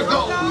like pure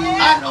gold.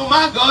 I know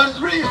my God is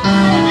real.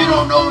 If you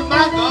don't know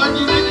my God,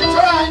 you need to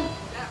try Him.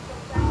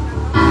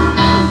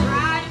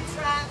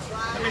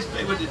 Let me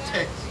stay with the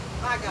text.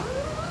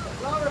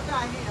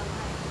 Glorify Him.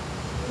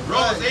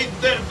 Romans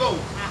 8:34.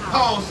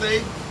 Paul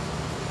say,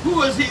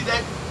 who is He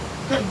that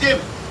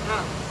condemneth?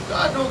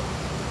 God don't.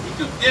 He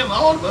condemn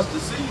all of us to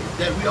sin,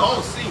 that we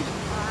all sin.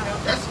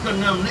 That's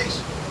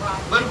condemnation.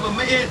 But if a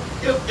man,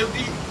 if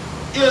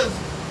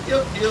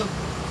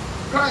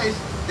Christ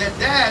that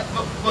died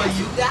for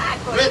you,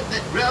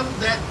 rather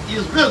that He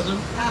is risen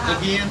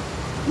again,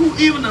 who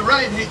even the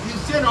right hand,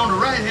 He's sitting on the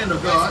right hand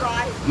of God,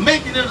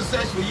 making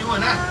intercession for you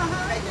and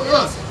I, for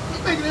us.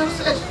 He's making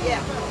intercession.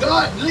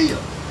 God lives.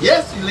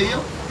 Yes, He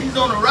lives. He's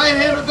on the right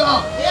hand of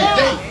God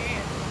today,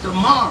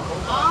 tomorrow.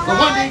 But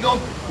one day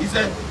He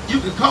said, you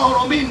can call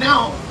on me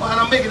now while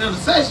I'm making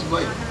intercession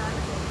for you.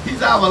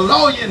 He's our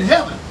lawyer in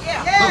heaven.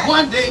 But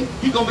one day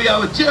He's going to be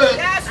our judge.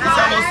 He said,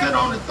 I'm going to sit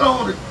on the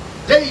throne of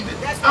David.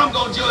 I'm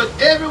going to judge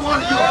every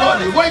one of you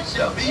according to what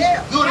shall be,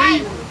 good or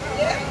evil.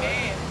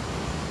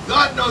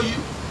 God know you.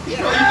 He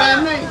know you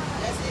by name.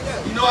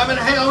 You know how many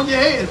hair on your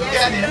head if you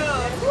got Him.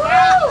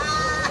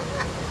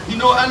 You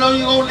know how long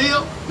you're going to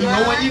live. You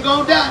know when you're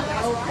going to die.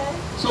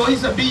 So He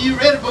said, be you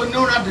ready, for you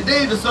know not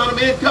today the Son of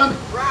Man coming.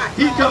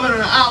 He's coming in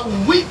an hour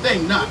when we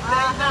think not.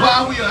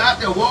 While we are out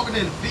there walking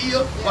in the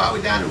field, while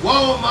we're down at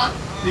Walmart,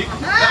 people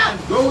buying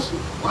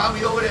groceries while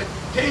we over at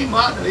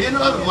Kmart or any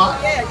other mart.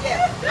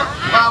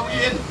 While we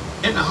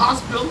in the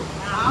hospital,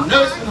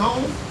 nursing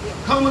home,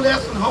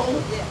 convalescent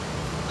home,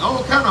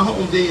 all kind of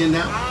homes they in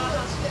now.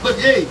 But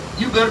hey,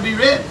 you better be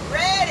ready.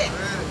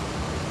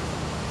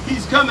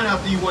 He's coming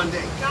after you one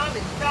day.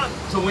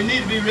 So we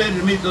need to be ready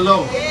to meet the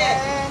Lord.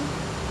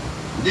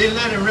 Then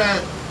let him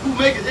ride. Who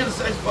make an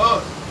intercession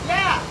for us?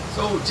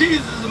 So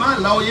Jesus is my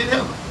lawyer in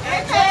heaven.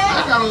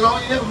 I got a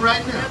lawyer in heaven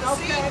right now.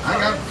 I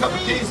got a couple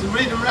cases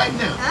reading right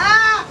now.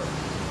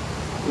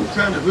 Who's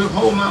trying to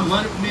withhold my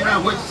money from me? I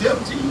worked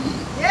 17 years.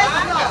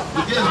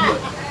 But guess what?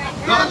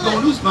 God's going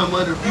to lose my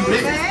money in a few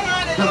days.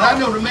 Because I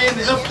know the man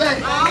the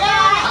upstairs.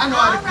 I know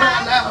how to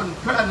cry loud and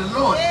cry to the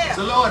Lord.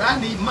 So Lord, I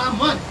need my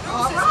money.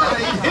 I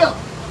need help.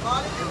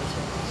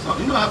 So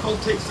you know how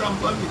folks take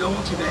something from you, don't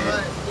want you to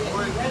have it.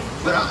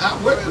 But I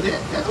work for that.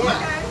 That's mine.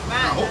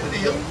 I hope it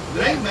is. If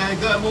it ain't mine,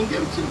 God won't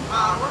give it to me.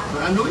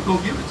 But I know He's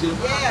going to give it to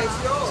me.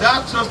 So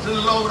I trust in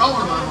the Lord with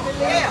all of my heart.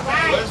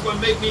 So that's what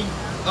make me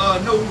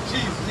know who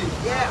Jesus is.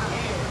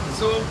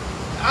 So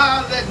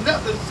I let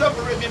nothing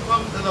separate me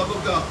from the love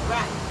of God.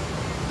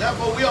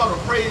 Therefore, we ought to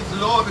praise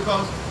the Lord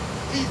because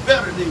He's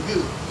better than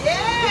good.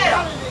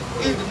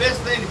 He's the best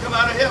thing to come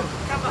out of heaven.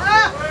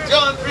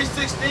 John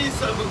 3:16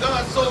 said, "For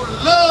God so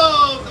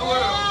loved the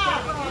world,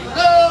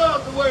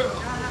 loved the world,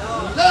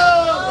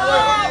 loved the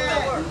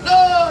world,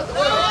 loved the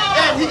world,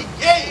 and He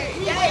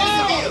gave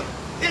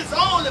His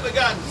only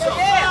begotten Son."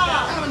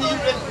 How many of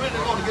you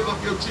really want to give up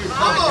your children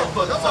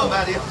for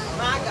somebody else?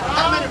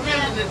 How many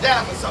really to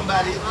die for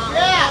somebody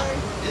else?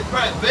 It's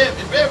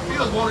very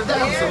few want to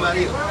die for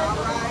somebody else.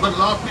 But a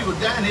lot of people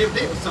dying every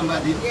day for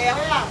somebody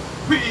else.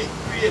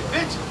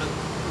 Pre-adventure.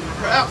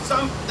 Perhaps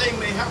something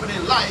may happen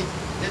in life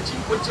that you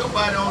put your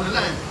body on the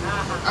line.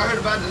 I heard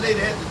about the lady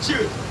at the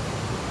church.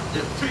 The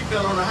tree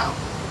fell on her house.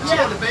 She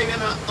had the baby in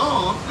her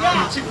arm,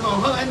 and the tree was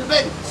on her and the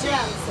baby.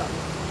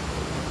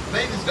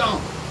 Baby's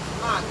gone.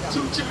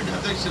 2 children I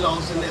think she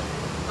lost in that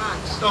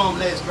storm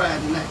last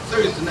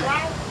Thursday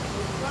night.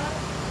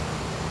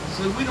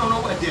 So we don't know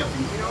what death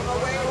is.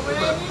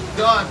 But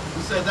God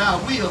said, "Thy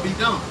will be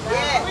done."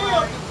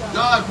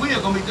 God's will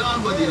gonna be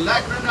done whether you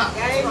like it or not.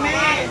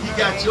 He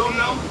got your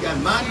number, He got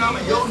my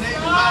number, your name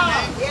and my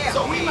name.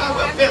 So we might as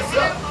well fess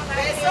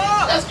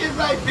up. Let's get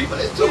right, people.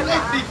 It's too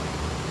late, people.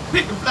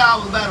 Picking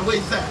flowers by the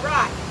wayside.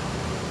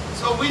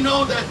 So we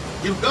know that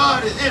if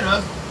God is in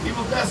us, He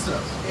will bless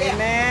us.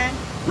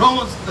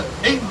 Romans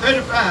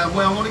 8:35,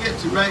 where I want to get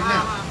to right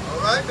now. All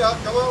right, Doc,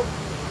 come on.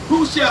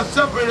 Who shall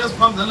separate us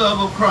from the love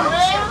of Christ?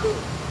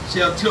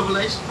 Shall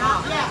tribulation?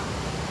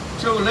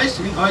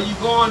 Tribulation, are you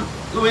going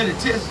through any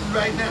tests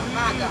right now?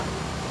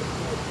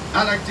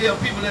 I like to tell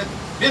people that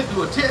been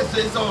through a test,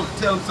 it's on,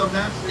 tell them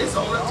sometimes, it's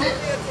on a test.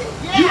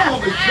 You're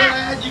going to be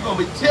tried, you're going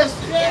to be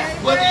tested,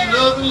 whether you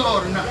love the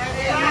Lord or not.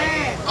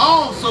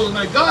 Also,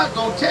 man, God's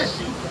going to test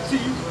you.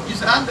 See, you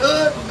say, "I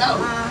love the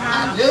Lord.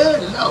 I love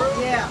the Lord."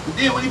 But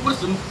then when He puts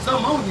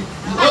something on you,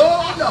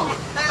 "Oh, Lord,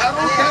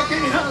 I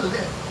can't handle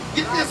that.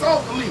 Get this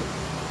off of me."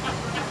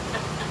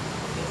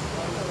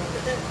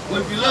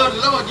 Well, if you love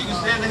the Lord, you can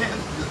stand the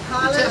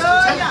test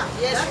of time.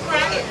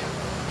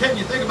 Can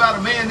you think about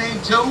a man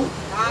named Job?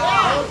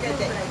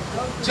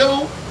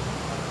 Job,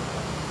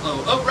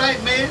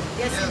 upright man,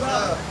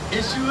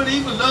 and sure he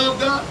even love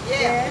God.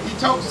 He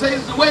talked to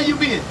Satan, "The way you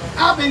been?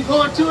 I've been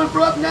going to and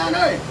fro up and down the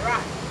earth,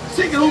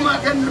 seeking whom I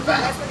can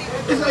find."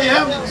 He said, "You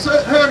haven't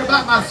heard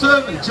about my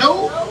servant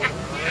Job?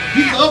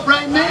 He's an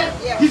upright man."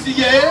 He said,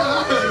 "Yeah,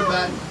 I heard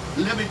about him.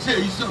 Let me tell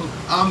you something.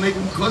 I'll make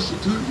him cuss you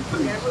to your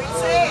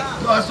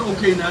face." God said,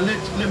 "Okay, now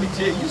let me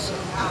tell you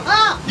something.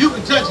 You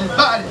can touch his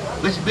body,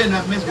 but you better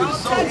not mess with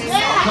his soul.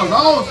 Because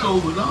all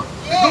souls belong."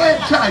 Go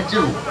ahead and try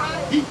Job.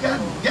 He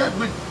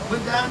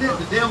went down there.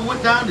 The devil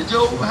went down to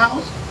Job's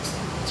house,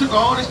 took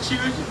all his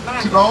children,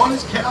 took all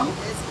his cattle,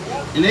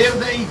 and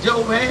everything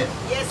Job had.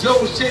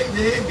 Job shaved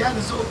his head, got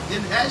his soul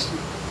in the ashes.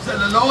 Said,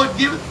 "The Lord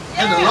giveth,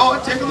 and the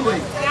Lord taketh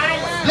away.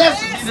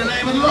 Blessed be the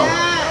name of the Lord."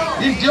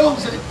 Then Job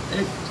said,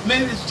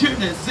 maybe his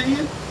children had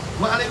sinned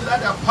while they was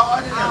at that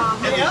party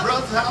at their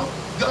brother's house.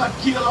 God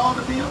killed all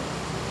of them.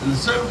 And the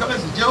servant comes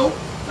and said, "Job,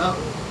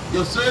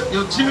 your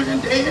children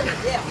dead.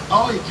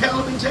 All your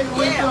cattle been taken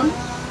away from you.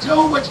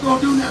 Job, what you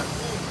gonna do now?"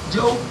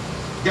 Job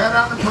got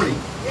out and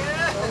prayed.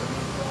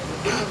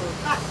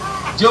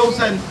 Job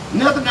said,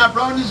 "Nothing I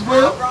brought in this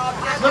world,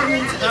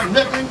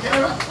 nothing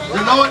care.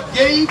 The Lord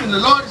gave and the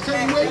Lord is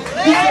taking away."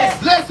 He said,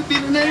 "Blessed be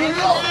the name of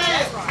the Lord."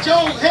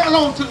 Job held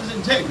on to his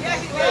integrity.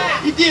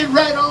 He did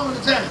right all the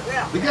time.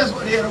 But guess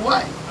what? He had a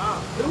wife.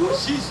 Look what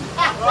she said.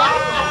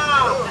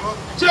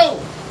 "Job,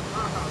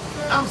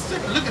 I'm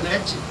sick of looking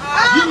at you.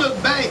 You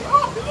look bad.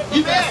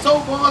 You got so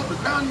bars from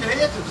the crown of your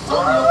head to the sole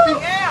of your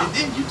feet. And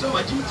then you talking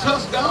about you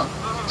trust God.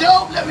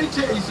 Job, let me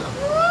tell you something.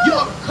 You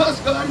ought to cuss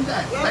God and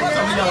die, like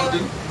some of y'all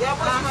do."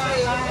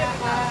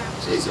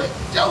 She said,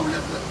 "Job,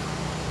 listen,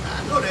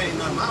 I know that ain't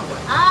none of my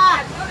wife.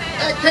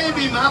 That can't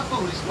be my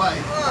foolish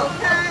wife.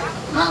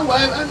 My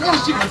wife, I know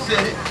she would have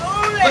said it,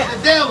 but the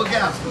devil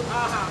got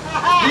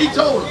her." He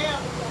told her,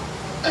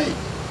 "Hey,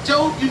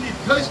 Job, you need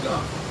to curse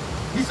God.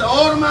 He said,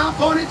 order my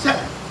appointed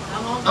time.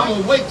 I'm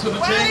going to wait till the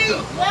change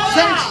comes.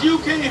 Since you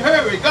can't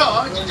hurry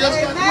God, you just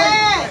got to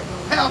wait.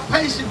 Have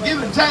patience, give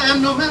him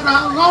time no matter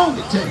how long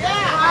it takes.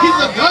 He's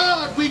a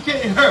God we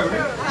can't hurry.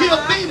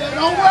 He'll be there,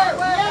 don't worry.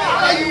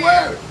 Why are you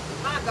worried?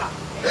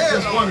 That's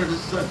just one of the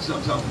subjects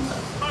I'm talking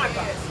about.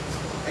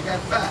 I got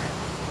 5.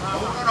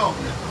 Don't run off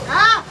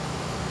now.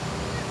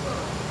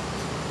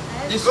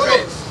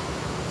 Distress.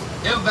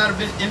 Anybody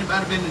been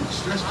in a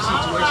distressful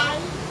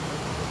situation?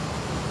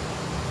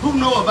 Who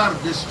know about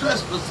a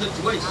distressful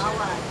situation?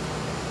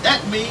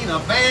 That means a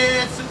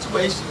bad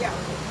situation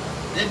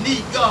that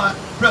need God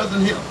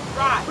present help.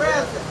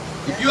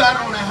 If you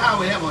out on that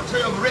highway having a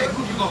terrible wreck,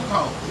 who you gonna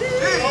call?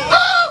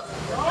 Oh!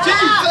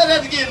 Jesus, say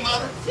that again,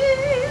 mother.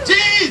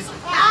 Jesus.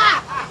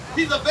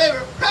 He's a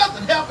very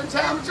present help in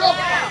time of trouble.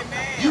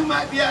 You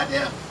might be out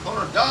there on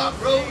a dark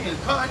road and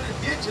car in the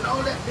ditch and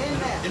all that.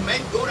 It may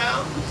go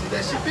down. You see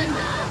that shit been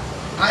there.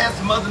 I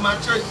asked the mother in my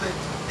church, said,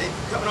 they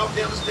coming off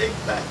down the state,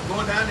 back,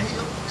 going down the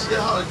hill. She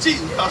said, holler,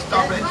 Jesus, I'll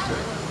stop at the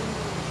church.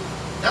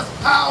 That's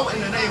power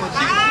in the name of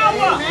Jesus.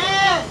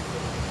 Amen.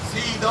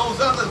 See, those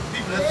other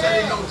people that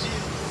say they know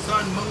Jesus,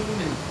 sun, moon,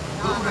 and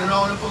Buddha and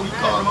all them folks, you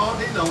call them all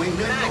day long, ain't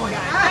nothing going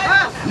on.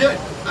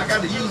 Nothing. I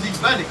got to use these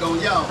money on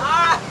y'all.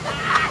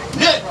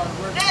 Nothing.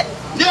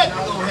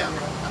 Nothing gonna happen.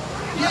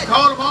 You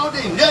call them all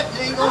day,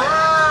 nothing ain't gonna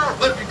happen.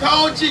 But if you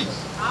call Jesus,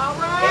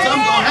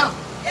 something's gonna happen.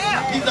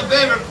 He's a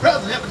very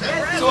present help.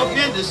 So if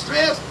you're in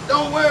distress,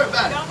 don't worry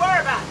about it.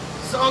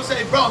 The song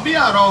say, brought me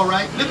out all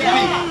right. Look at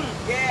me.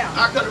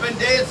 I could have been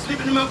dead,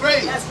 sleeping in my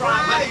grave.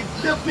 But he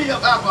lifted me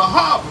up out of a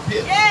harbor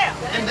pit.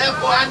 And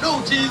therefore I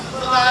know Jesus is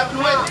alive and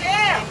well.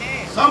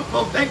 Some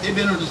folks think they've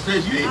been in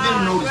distress. You ain't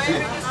been in no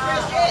distress.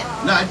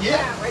 Not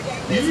yet.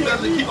 You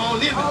better keep on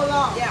living.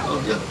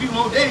 So just a few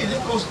more days,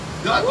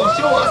 God gonna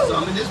show us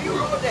something in this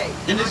world.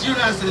 In this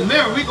United States of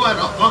America, we go out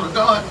and honor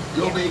God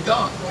and obey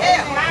God.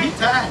 He's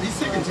tired. He's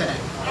sick and tired.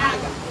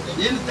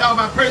 Then it's talking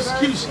about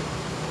persecution.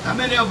 How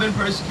many have been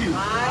persecuted?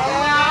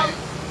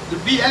 The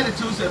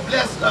Beatitude said,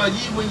 blessed are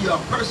ye when you are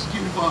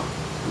persecuted for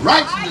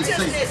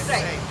righteousness'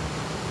 sake.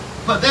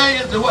 For there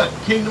is the what?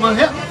 Kingdom of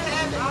heaven.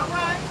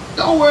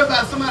 Don't worry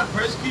about somebody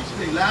persecute you,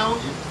 they lie on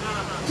you,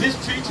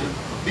 mistreat you,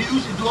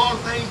 abuse you, do all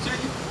the things to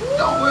you.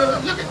 Don't worry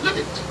about it. Look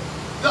at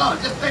God.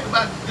 Just think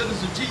about the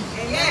goodness of Jesus.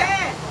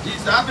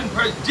 Jesus,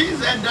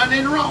 Jesus hadn't done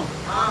anything wrong.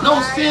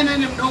 No sin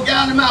in him, no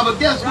guile in him out. But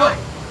guess what?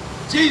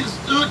 Jesus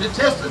stood the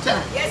test of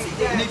time. Yes, he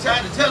did. And he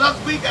tried to tell us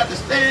we got to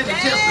stand the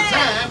test of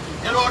time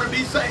in order to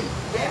be saved.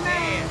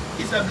 Amen.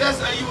 He said,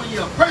 blessed are you when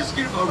you are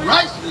persecuted for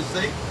righteousness'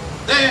 sake.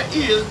 There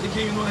is the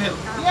kingdom of heaven.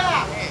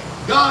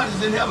 God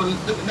is in heaven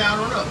looking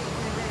down on us.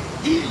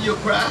 He hear your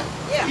cry.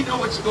 He know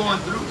what you're going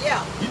through.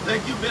 You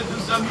think you've been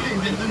through something, you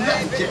ain't been through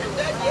nothing yet.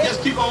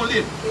 Just keep on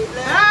living.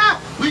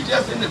 We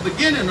just in the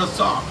beginning of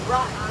sorrow.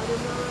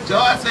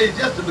 God said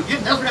just the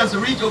beginning. That's why I have to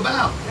read your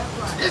Bible.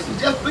 This is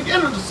just the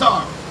beginning of the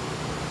sorrow.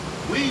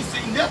 We ain't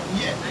seen nothing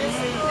yet.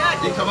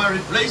 They come out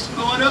of inflation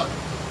going up.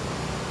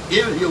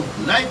 Your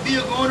light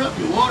bill going up,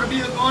 your water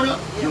bill going up,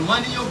 your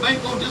money in your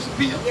bank gonna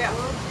disappear.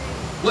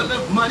 What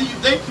little money you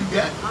think you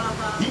got,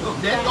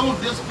 that gonna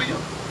disappear.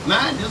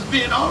 Mine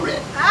disappearing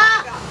already.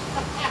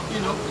 You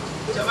know,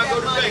 time I go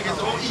to the bank, it's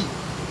on E.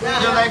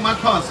 Just like my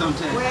car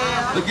sometimes.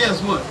 But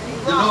guess what?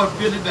 The Lord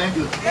fill it back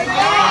up.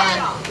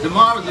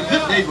 Tomorrow's a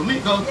good day for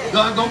me because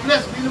God gonna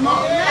bless me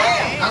tomorrow.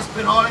 I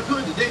spent all I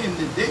could today and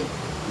today.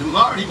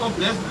 Tomorrow he gonna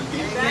bless me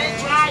again.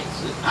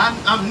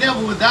 I'm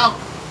never without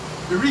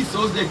the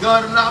resource that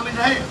God allowed me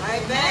to have.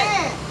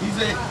 He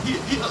said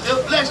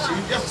he'll bless you.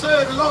 Just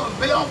serve the Lord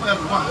and pay off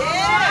after a while.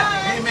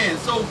 Amen.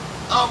 So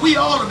we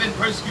all have been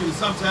persecuted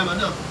sometime or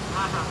another.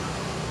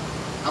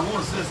 I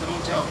want to say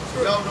something to y'all.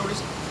 Y'all know this?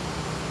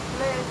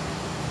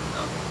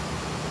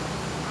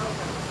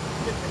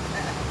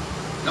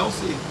 Don't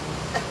see it.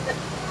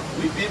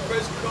 We've been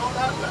persecuted all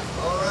our life.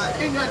 All right.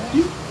 Ain't nothing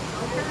new.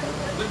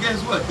 But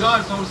guess what?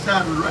 God's on the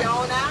side of the right.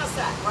 On our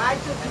side.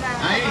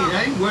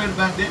 I ain't worried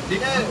about that. He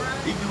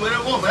can do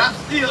whatever I want, but I'm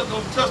still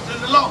going to trust in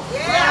the Lord.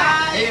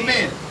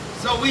 Amen.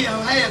 So we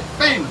have had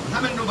famine. How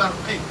many know about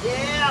famine?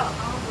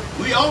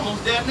 We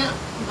almost there now.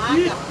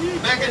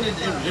 Back in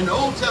the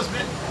Old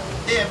Testament,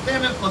 they had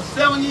famine for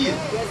 7 years.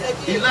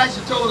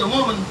 Elisha told a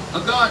woman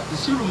of God, the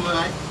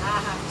Shunammite,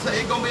 said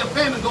it's going to be a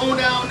famine going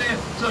down there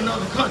to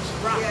another country.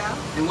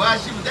 And while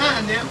she was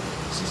down there,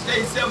 she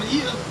stayed 7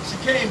 years. She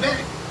came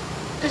back.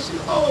 And she,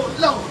 oh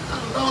Lord, I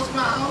lost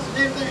my house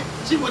and everything.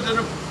 She went to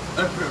the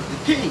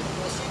king.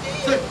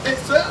 Said, hey,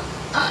 sir,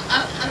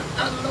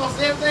 I lost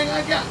everything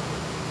I got.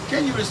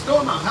 Can you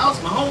restore my house,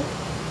 my home?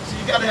 So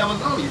you got to have a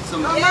lawyer.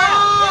 See,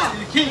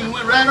 the king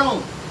went right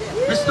on.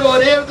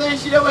 Restored everything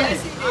she ever had.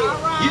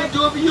 He'll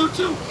do it for you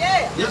too.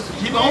 Just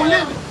keep on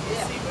living.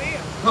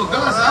 So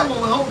God said, I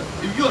won't hold it.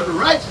 If you're the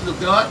righteous of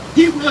God,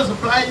 he will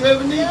supply you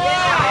every need.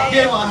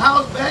 Gave her a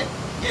house back.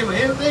 Gave her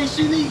everything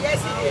she needs.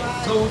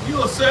 So if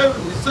you're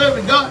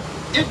serving God,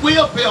 it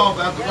will pay off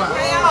after a while.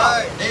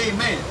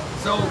 Amen.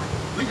 So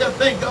we just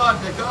thank God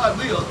that God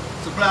will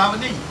supply our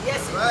needs.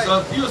 Yes, Right. So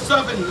if you're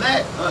suffering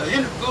lack of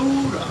any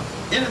food or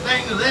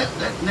anything of that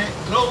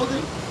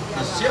clothing,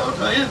 or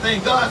shelter, or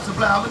anything, God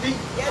supply our needs.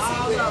 Yes,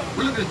 he will.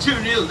 We look at the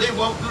children here, they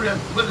walk through that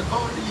with the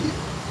 40 years.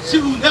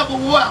 Shoes never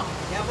wore out.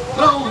 Never will.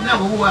 Clothes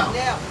never wore out.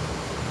 Never.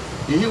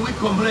 And here we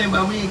complain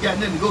about we ain't got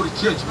nothing to go to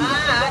church with.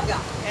 My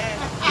God.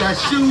 Got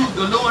shoes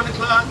galore in the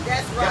closet.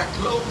 That's right. Got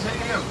clothes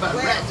hanging up by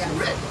Well, racks and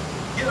that's racks.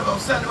 Get up on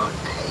Sunday morning,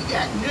 I ain't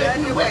got nothing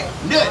Nothing to to wear. wear.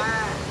 Nothing.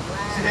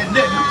 Wow. See that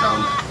nothing I'm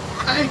talking about?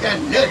 I ain't got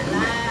nothing to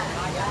wear.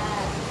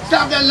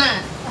 Stop that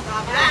line.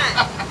 Stop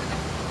lying.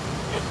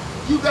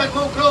 You got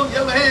more clothes you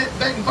ever had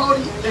back in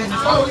 40 than the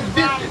 40s and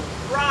 50s.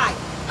 Right.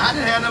 I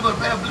didn't have nothing but a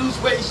pair of blue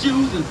suede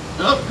shoes and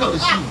the other color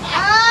shoes.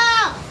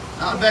 Ah!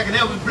 I was back in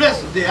there with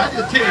blessed there. I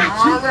just tell you the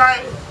truth.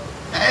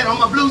 I had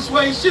on my blue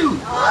suede shoes.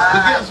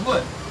 But guess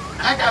what?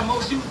 I got more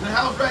shoes in the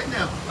house right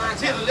now.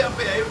 10 or 11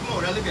 pair every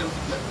morning. I look at them.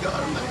 Good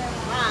God Almighty.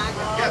 My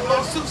God. Got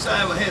more suits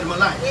I ever had in my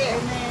life. Yeah.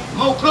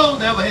 More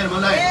clothes than I ever had in my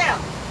life. Yeah.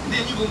 And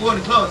then you can go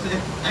in the closet and say,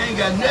 I ain't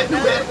got nothing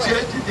to wear to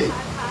church today.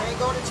 Can't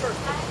go to church.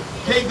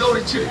 Can't go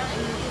to church.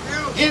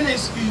 Any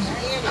excuses.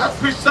 I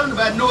preached something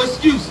about no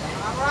excuses.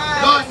 All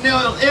right. God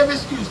nailed every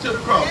excuse to the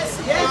cross.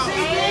 Yes,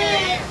 he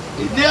did.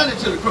 He nailed it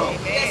to the cross.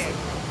 Yes.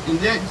 And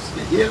then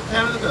every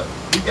time I look up,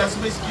 we got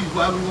some excuse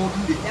why we won't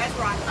do this. That's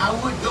right. I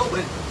would go,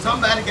 but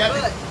somebody got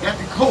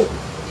the coat.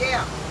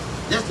 Yeah.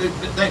 That's the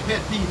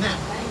pet peeve now.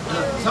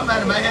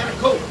 Somebody might have a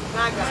coat.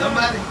 My God.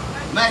 Somebody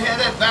might have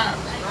that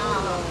virus.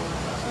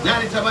 Oh. Now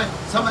they talking about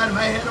somebody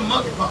might have a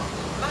monkeypox.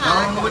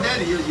 I don't know what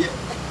that is yet.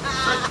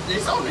 So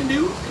it's on the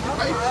news. In the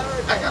paper.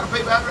 I got a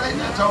paper out right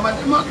now talking about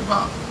the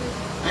monkeypox.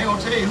 I ain't gonna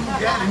tell you who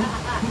got it,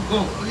 who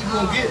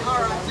gonna get it.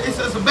 They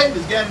said some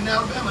babies got it in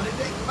Alabama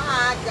today.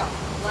 My God.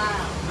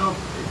 Wow. You know,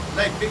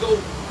 like big old,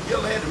 you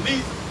ever had the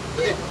measles?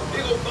 Yeah.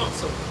 Big old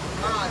bumps of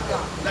My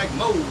God. like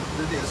mold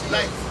to this,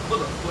 like full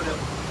of whatever.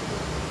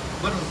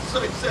 But a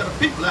certain set of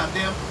people out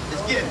there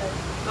is getting it.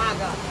 My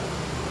God.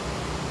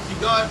 See,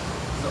 God,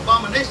 it's an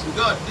abomination.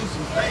 God do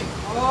some things.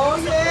 Oh,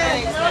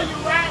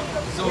 yeah.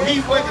 So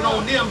he's working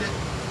on them that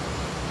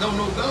don't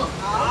know God.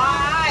 All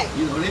right.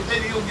 You know, they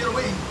think they're going to get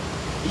away.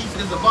 He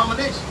says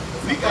abomination.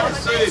 We got to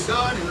serve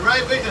God in the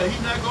right way, or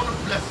he's not going to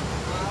bless us.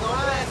 All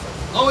right.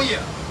 Oh, yeah.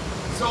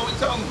 So we're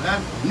talking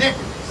about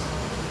nakedness.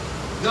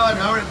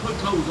 God already put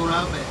clothes on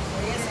our back.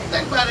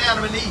 Think about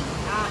Adam and Eve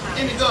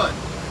in the garden.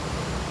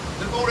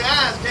 Before the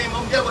eyes came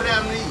on, guess what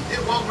Adam and Eve? They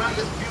walked around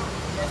this beautiful.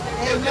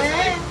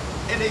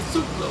 And they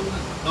suit clothes,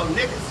 or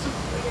naked suit.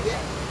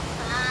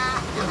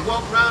 Just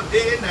walk around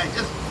day and night,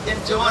 just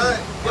enjoying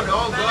what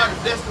all God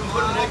blessed them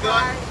put in their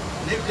garden.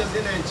 And they were just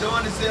in there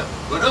enjoying themselves.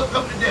 But up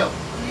come the devil,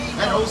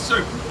 that old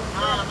serpent.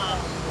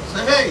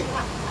 Say, hey,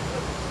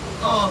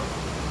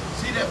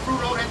 see that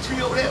fruit on that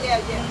tree over there?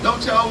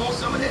 Don't y'all want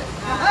some of that?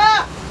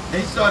 And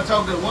he started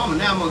talking to the woman,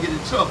 now I'm going to get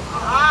in trouble.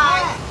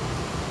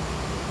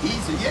 He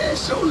said, yeah, it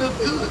sure look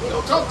good.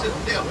 Don't talk to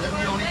the devil. That's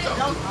the only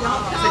talk to.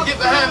 He said, get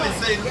behind me,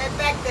 Satan. Get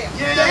back there.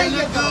 Yeah, it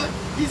look good.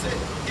 He said,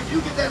 if you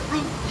get that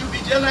fruit, you'll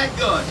be just like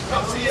God. You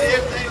come see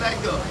everything like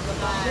God.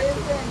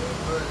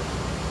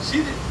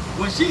 She did,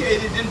 when she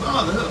ate it, it didn't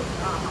bother her.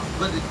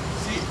 But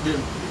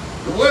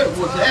the word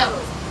was Adam.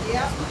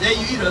 The day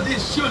you eat of this,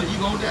 surely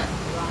you're going to die.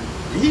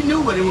 And he knew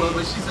what it was,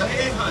 but she said,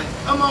 hey, honey,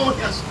 come on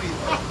here, sweet.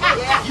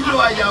 You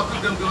know how y'all cook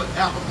them good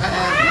apple pies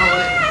and all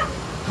that.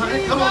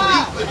 Honey, come on,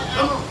 eat with it.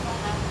 Come on.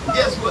 And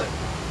guess what?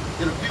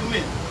 In a few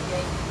minutes,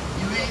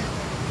 you eat it,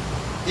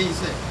 and you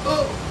say,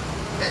 oh,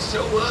 that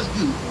sure was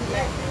good.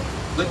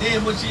 But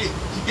then when she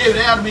gave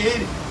it out to me,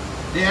 ate it,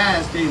 their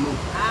eyes came open.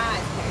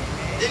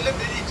 They looked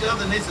at each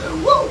other and they said,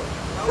 whoa,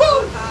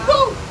 whoa,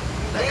 whoa.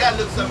 Like I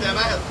look sometimes,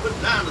 I have to put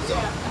down or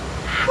something.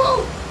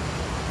 Whoa.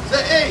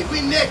 Say, hey, we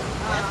naked.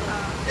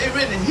 They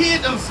really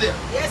hid themselves.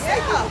 Yes,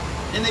 they do.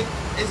 And they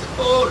said,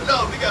 oh,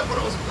 Lord, we got to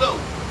put on some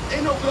clothes.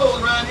 Ain't no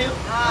clothes around here.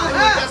 And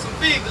we got some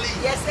fig leaves.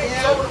 Yes, they do.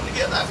 Sold them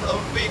together. I put on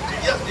fig tree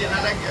yesterday, and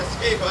I like that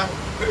escape. I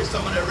heard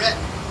some of that rap.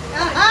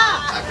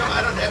 I come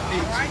out of that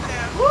fig tree.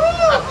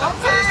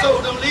 So they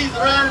sold them leaves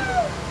around,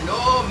 and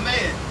oh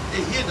man,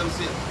 they hid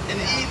themselves. In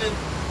the evening,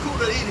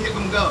 cooler eating, here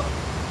come God.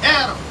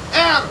 Adam,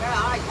 Adam,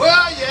 where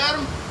are you,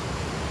 Adam?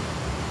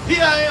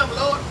 Here I am,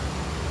 Lord.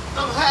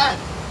 I'm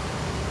hiding.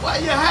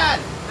 Why you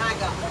hiding? My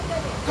God.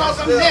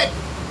 Because I'm naked.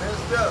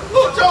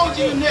 Who told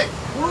you you're naked?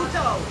 Who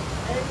told?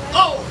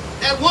 Oh,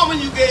 that woman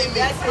you gave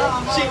me. That's it.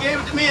 She gave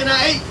it to me and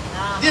I ate.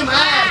 Then my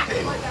eyes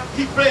came up.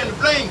 He playing the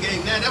blame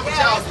game. Now that's what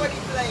y'all do.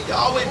 You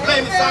always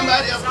blaming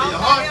somebody else for your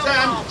hard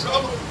time, your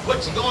trouble, what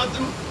you're going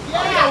through. You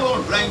don't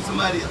want to blame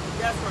somebody else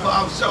for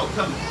our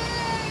shortcomings.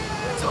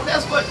 So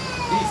that's what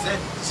he said.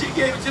 She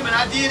gave it to me and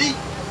I did eat.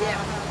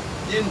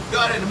 Then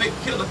God had to make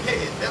kill a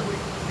calf. That's what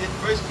he did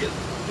first,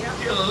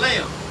 kill a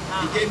lamb.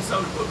 He gave me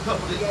something to put a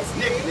couple of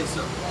nakedness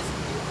on.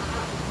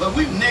 But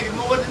we naked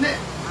more than that.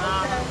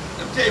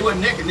 Let me tell you what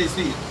nakedness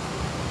is.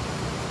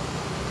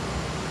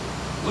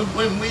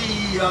 When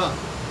we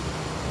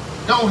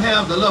don't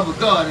have the love of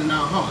God in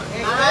our heart.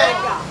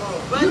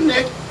 You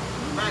naked.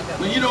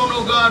 When you don't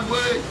know God's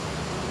word,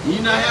 and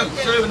you're not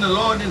serving the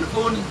Lord in the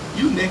fullness,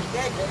 you naked.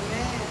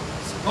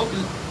 Folks,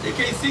 they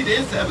can't see the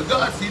inside, but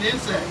God see the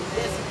inside.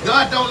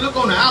 God don't look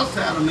on the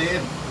outside of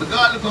man, but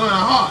God look on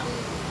our heart.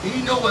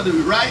 He know whether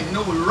we're right, he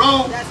know whether we're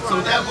wrong,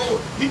 so therefore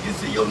he can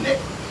see your neck.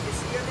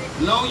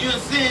 As long as you're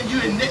in sin,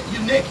 you're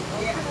naked.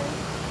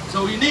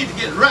 So you need to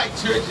get right,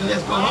 church, and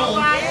let's go home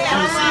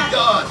and see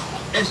God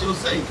as your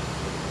Savior.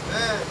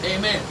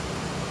 Amen.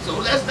 So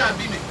let's not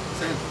be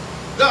saying,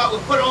 God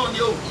will put on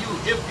you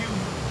if you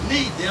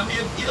need them,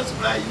 he'll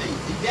supply your needs.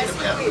 He did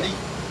about need.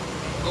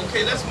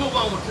 Okay, let's move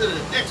on to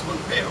the next one,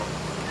 peril.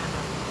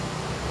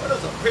 What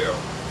is a peril?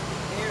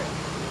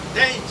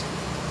 Danger.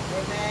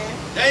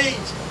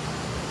 Danger.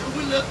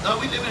 Are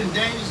we living in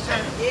dangerous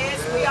times? Yes,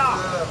 we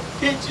are.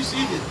 Can't you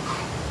see this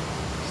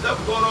stuff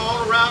going on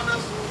all around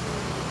us?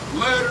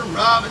 Murder,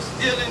 robbing,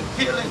 stealing,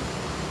 killing,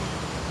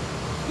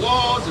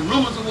 wars and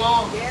rumors of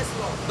war. Yes,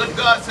 Lord. But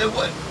God said,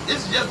 what?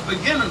 This is just the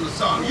beginning of the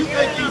song. You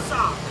think you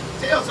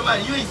tell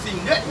somebody you ain't seen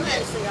nothing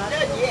yet.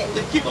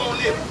 Just keep on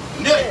living.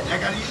 Nothing. I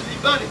gotta use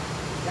these bunnies.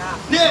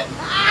 Nothing.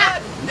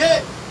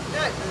 Nothing.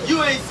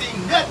 You ain't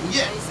seen nothing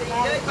yet.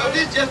 So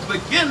this is just the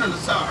beginning of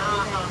the song.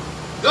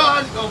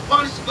 God is going to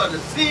punish you for the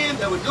sin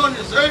that we're doing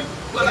in this earth,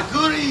 for the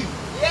good or evil.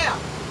 Yeah.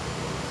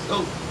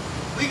 So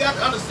we got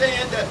to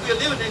understand that we're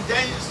living in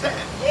dangerous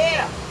times.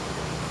 Yeah.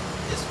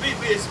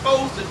 We're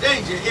exposed to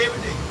danger every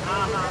day.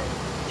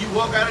 You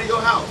walk out of your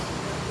house,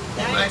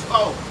 you might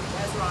fall.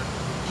 That's right.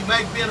 You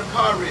might be in a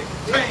car wreck,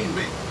 train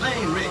wreck,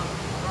 plane wreck,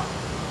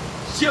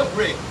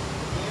 shipwreck.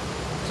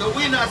 So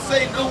we're not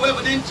saved no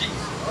other than Jesus.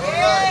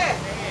 Yeah.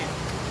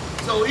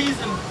 So he's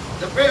in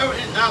the peril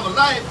in our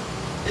life.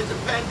 Is a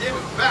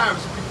pandemic virus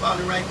we're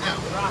following right now.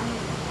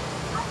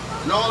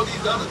 And all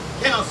these other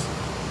cancer,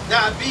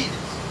 diabetes,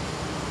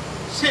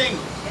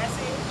 shingles,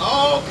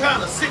 all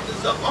kind of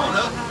sickness up on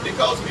us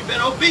because we've been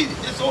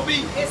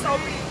disobedient.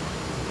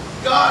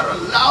 God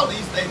allowed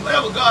these things.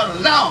 Whatever God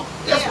allowed,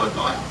 that's what's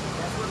going to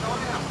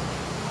happen.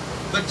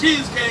 But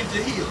Jesus came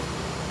to heal.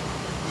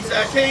 He said,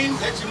 I came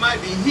that you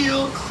might be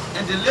healed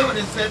and delivered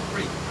and set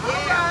free.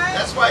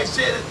 That's why he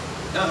shed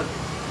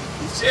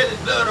his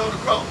blood on the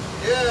cross.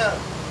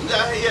 He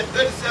had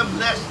 37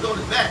 lashes on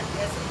his back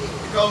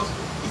because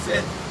he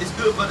said it's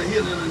good for the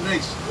healing of the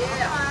nation.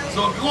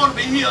 So if you want to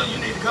be healed, you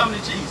need to come to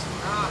Jesus.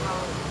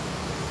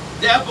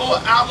 Therefore,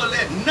 I will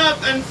let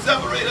nothing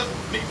separate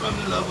me from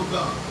the love of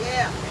God.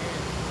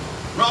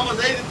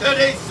 Romans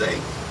 8:38 says,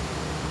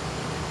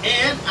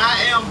 and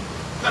I am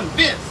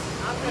convinced.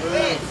 I'm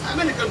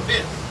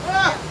convinced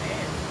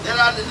that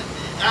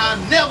I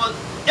never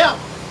ever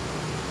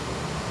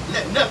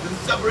let nothing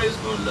separate us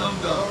from the love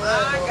of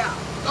God.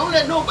 Don't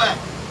let nobody.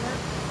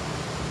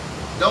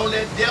 Don't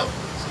let death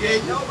scare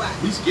you.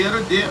 We scared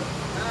of death.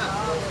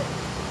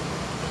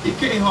 It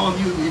can't harm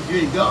you if you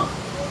ain't God.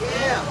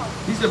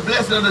 He said,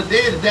 blessed are the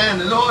dead that die in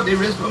the Lord, they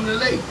rest from the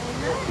lake.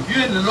 If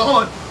you're in the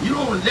Lord, you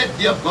don't let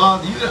death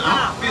bother you.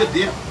 I don't fear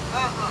death.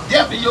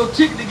 Death is your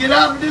ticket to get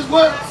out of this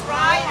world.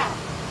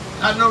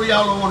 I know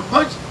y'all don't want to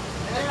punch it.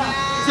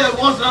 He said,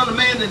 once another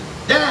man that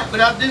died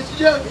without this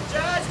judgment.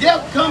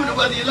 Death coming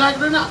whether you like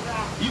it or not.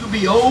 You can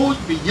be old,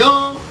 you can be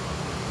young.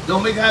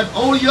 Don't make it how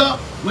old you are.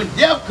 When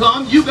death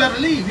comes, you got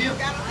to leave here.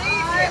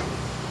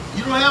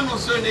 You don't have no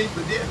certain age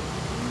for death.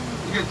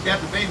 You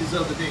got the babies the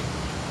other day.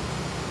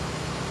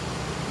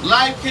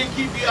 Life can't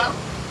keep you out.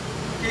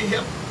 You can't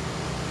help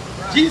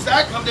it. Jesus,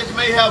 I come that you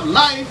may have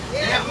life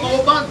and have more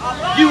abundance.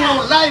 You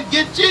want life,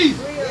 get Jesus.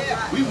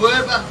 We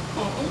worry about,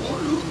 oh, I want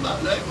to lose my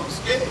life. I'm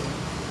scared.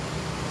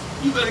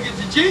 You better get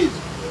to Jesus.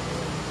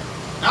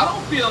 I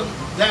don't feel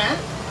dying.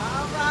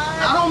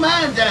 I don't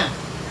mind dying.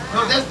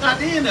 Because that's not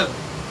the end of it.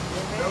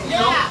 You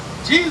know,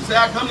 Jesus said,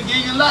 I come to give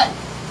you life.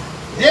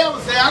 The devil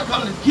said, I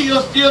come to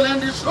kill, steal,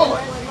 and destroy.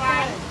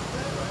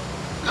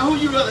 Now, who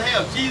you rather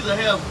have, Jesus or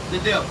have the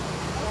devil?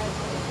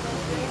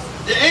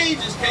 The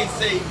angels can't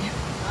save you.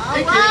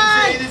 They can't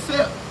save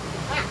themselves.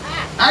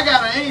 I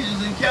got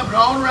angels encamped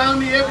all around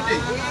me every day.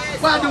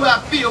 Why do I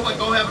fear what's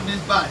going to happen to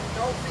this body?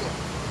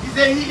 He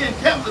said he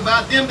encamps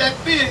about them that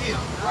fear him.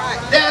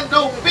 There's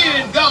no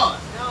fear in God.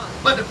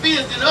 But the fear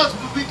is in us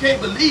when we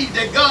can't believe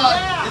that God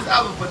is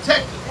our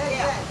protector.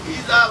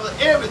 He's our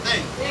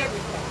everything.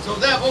 So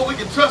therefore we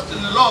can trust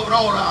in the Lord with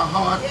all our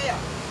heart.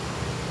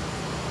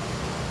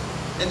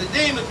 And the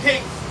demon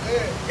can't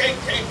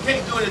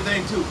do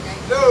anything to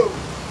us. No.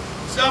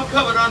 So I'm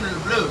covered under the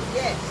blood.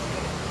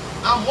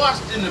 I'm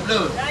washed in the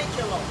blood.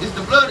 It's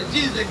the blood of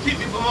Jesus that keeps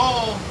me from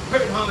all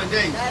hurt, harm, and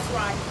danger. That's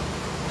right.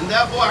 And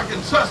therefore I can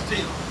trust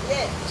him.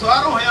 So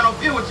I don't have no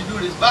fear what you do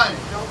to this body.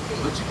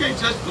 But you can't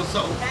touch my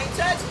soul. Can't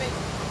touch me.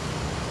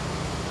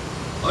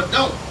 Or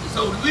don't.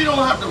 So we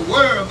don't have to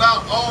worry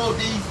about all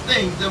these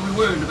things that we're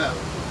worried about.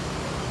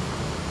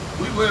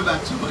 We worry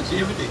about too much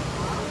every day.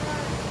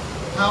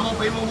 How I'm going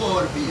to pay my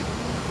water bill.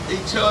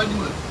 They charge me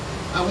money.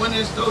 I went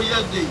in the store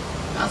yesterday.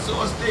 I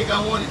saw a steak I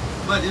wanted,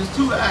 but it's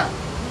too high.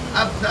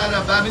 I decided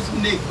to buy me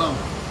some neck bone.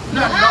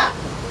 Not at all.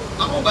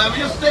 I'm going to buy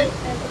me a steak.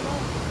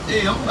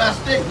 Hey, I'm going to buy a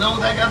steak. As long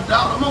as I got $1,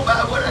 I'm going to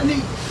buy what I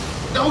need.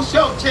 Don't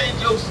shortchange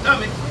your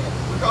stomach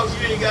because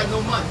you ain't got no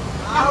money.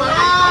 You might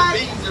eat some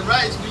beans and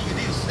rice when you can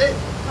eat a steak.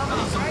 I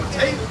need some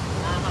potatoes.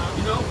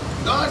 You know,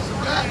 God's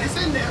supplied. It's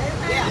in there.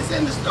 It's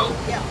in the stove.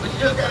 But you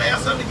just got to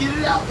have something to get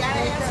it out.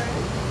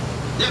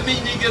 That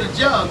means you get a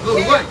job, go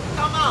to work.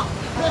 Come on.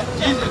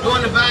 Jesus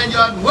going to the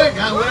vineyard and work.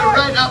 I went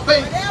right out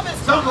pay.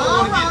 Some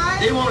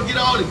people want to get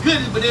all the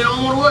goodies, but they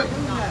don't want to work.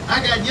 I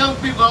got young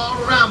people all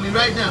around me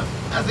right now.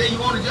 I say, you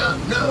want a job?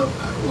 No,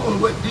 I don't want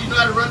to work. Do you know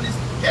how to run this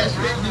cash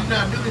register? Do you know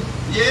how to do this?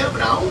 Yeah,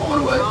 but I don't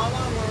want to work.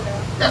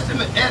 That's the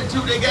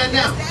attitude they got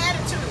now.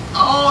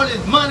 All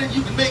this money you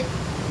can make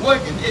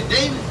working at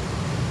David,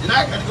 and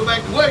I got to go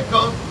back to work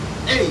because,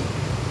 hey,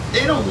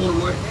 they don't want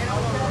to work.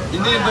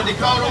 And then, but they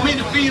call on me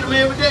to feed them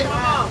every day.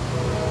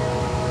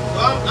 So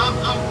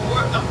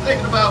I'm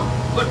thinking about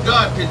what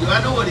God can do.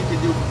 I know what He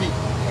can do for people.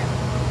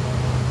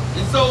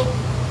 And so,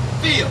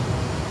 fear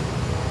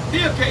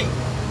can't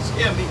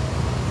scare me.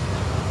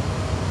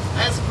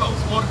 I had some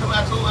folks want to come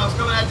out. I told them I was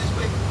coming out this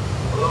way.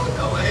 Oh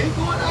no, I ain't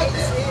going out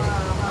there.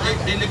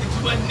 They look at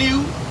you like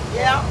new.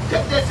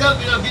 Cut that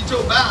television up, get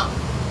your bow.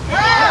 You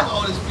don't have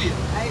all this fear.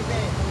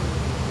 Amen.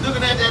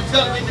 Looking at that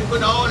television and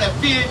putting all that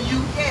fear in you,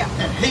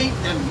 that hate,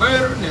 that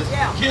murder, and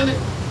that killing.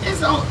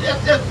 It's on that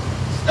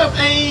stuff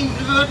ain't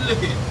good to look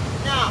at.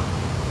 No.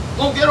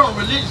 Won't get on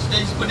religious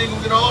stations, but they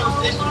gonna get all the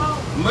stations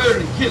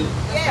murder and killing.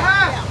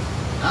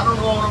 I don't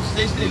know all them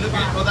stations they look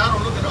at because I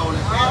don't look at all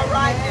that. All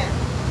right then.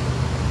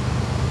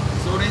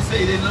 So they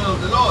say they love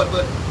the Lord,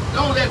 but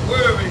don't let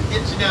worry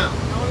get you down.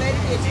 Don't let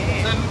it get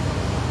you down.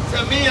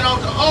 So men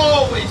ought to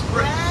always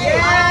pray.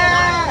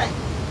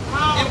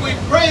 If we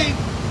pray,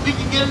 we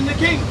can get in the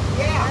kingdom.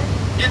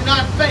 And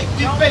not faint.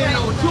 We're fainting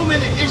over too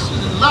many issues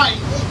in life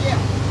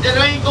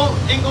that ain't gonna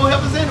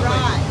help us anyway.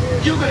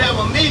 You could have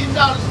 $1 million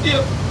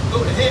still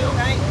go to hell.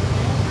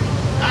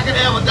 I could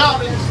have $1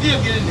 and still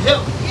get into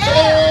heaven.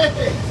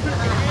 Hey.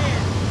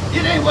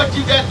 It ain't what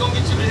you got gonna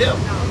get you to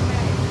heaven.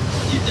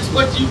 It's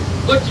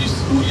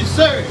who you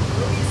serve.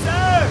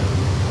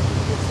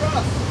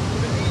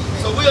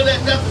 So we'll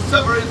let nothing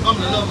separate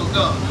from the love of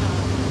God.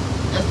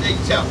 That's the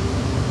 8th chapter.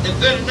 The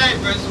 39th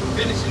verse, we're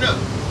finishing up.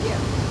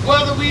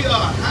 Whether we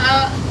are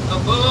high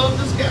above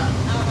the sky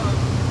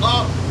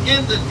or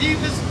in the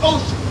deepest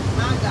ocean,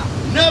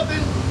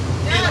 nothing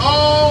in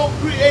all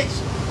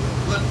creation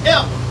will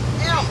ever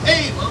be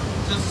able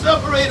to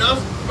separate us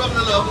from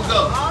the love of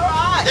God.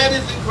 That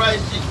is in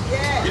Christ Jesus.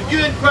 If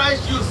you're in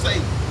Christ, you're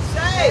saved.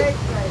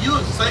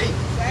 You're saved.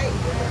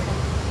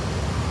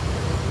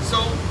 So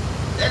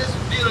that is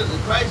revealed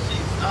in Christ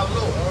Jesus, our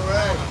Lord.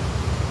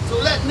 So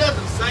let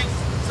nothing, saints,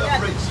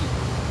 separate you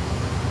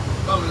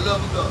from the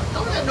love of God.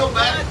 Don't let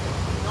nobody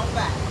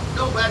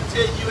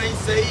tell you ain't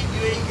saved,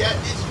 you ain't got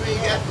this, you ain't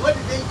got. What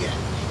did they get?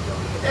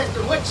 That's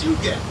what you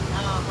got.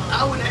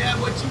 I wouldn't have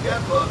what you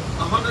got for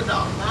 $100 or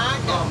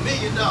 $1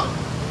 million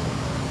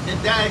and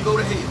die and go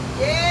to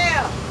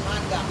hell.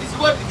 It's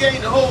what to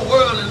gain the whole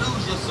world and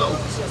lose your soul.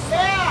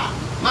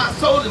 My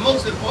soul is the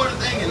most important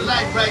thing in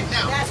life right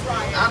now.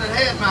 I done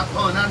had my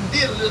fun. I done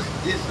did this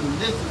and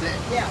this and that.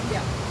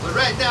 But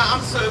right now I'm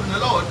serving the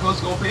Lord because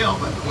it's going to pay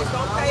off.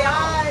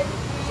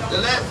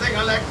 The last thing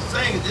I like to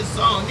sing is this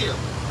song here.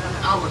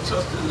 I will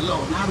trust in the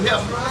Lord. Will you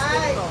help me?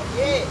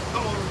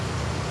 Come on.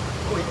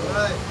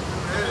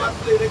 I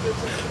play that good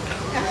time.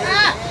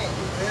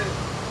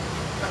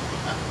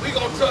 We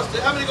gonna trust it.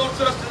 How many gonna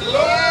trust in the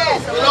Lord?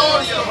 With all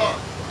your heart.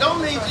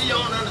 Don't lean to your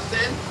own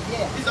understanding.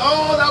 He's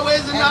all our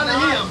ways and not to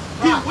Him.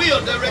 He will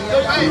direct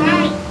your path.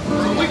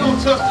 So we gonna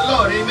trust the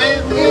Lord.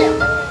 Amen.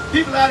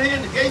 People out here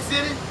in the gay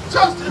city,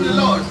 trust in the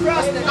Lord.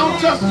 Don't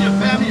trust in your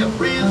family, your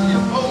friends,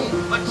 your foes,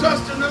 but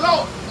trust in the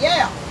Lord.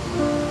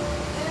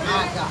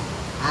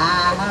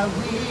 I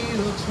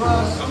will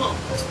trust. Come on.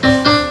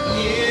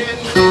 In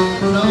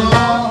the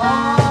Lord.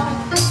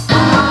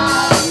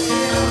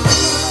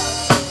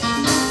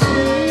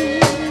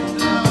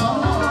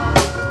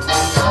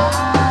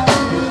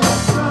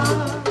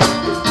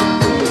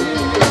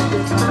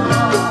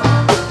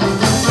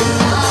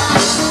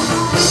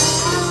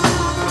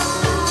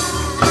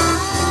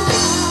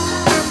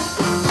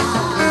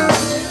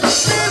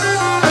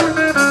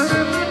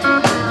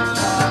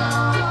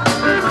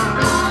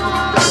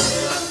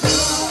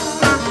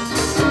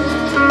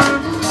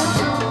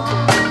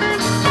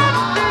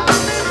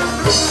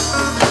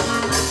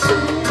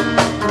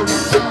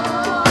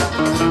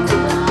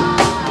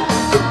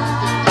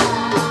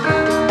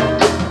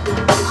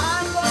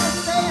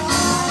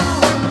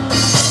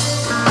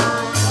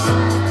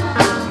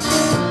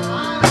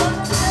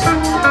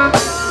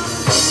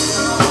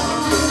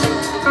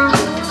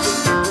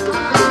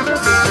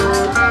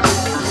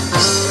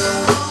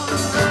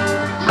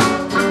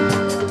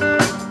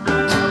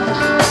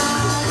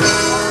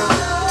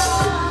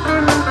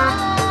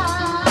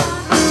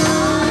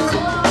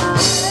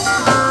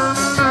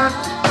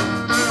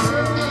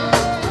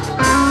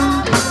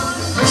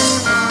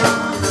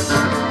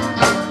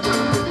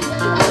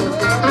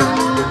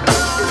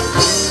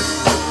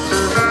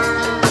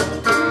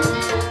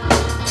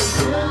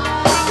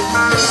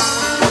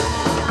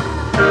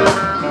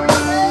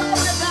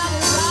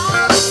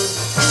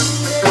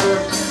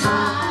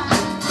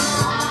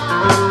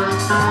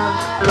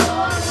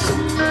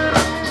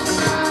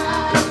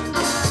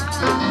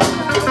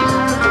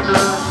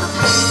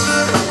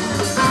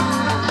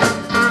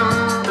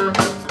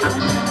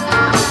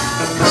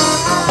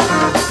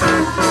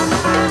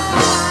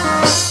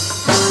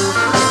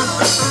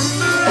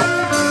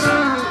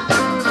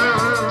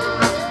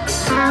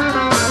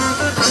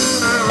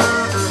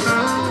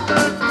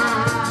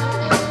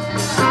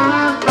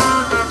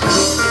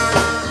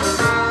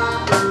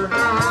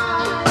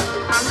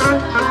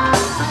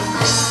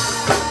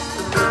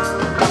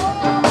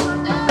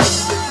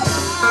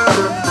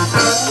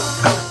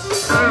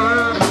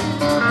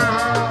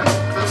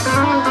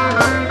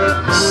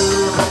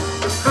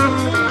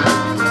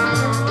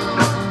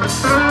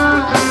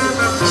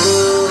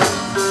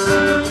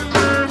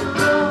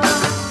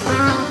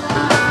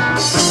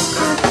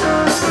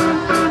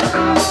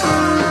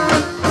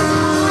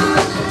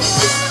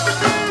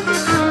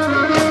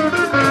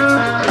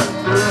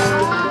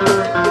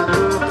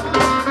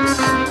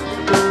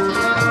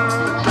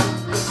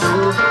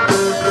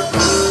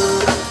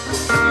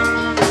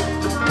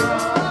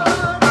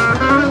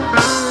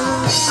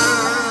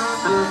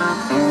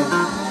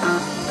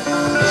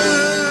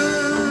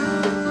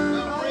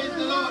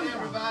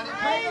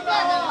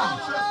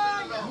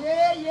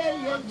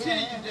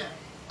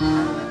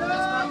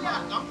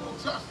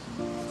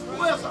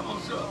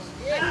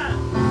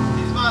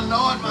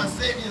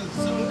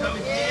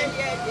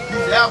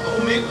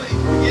 ain't going to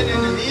get in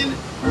the end.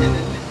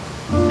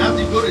 And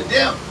after you go to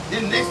death,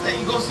 then the next thing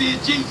you go see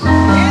is Jesus.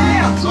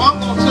 Yeah. So I'm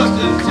going to trust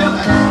it until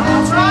I die.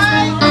 That's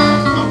right.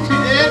 I'm going to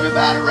treat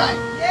everybody right.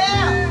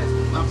 Yeah.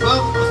 My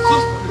brother, my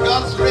sister,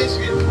 regardless of race,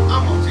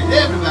 I'm going to treat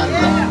everybody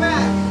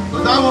right.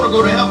 Because I want to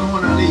go to heaven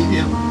when I leave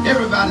here.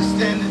 Everybody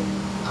standing.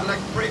 I'd like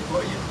to pray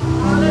for you.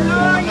 Hallelujah.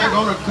 I'm not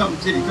going to come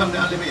till you come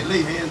down and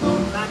lay hands on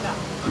you.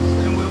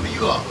 Understand wherever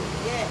you are.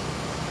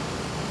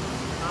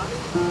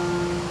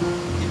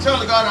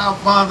 Eternal God, our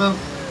Father,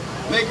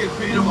 make it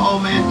freedom of all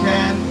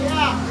mankind,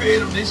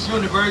 creator of this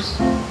universe.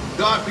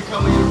 God,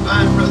 becoming your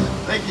divine presence.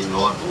 Thank you,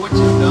 Lord, for what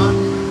you've done,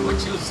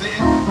 what you've said.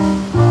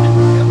 And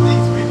help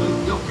these people,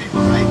 your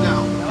people right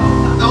now.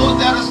 Those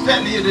that are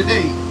standing here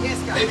today,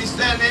 maybe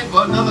standing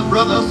for another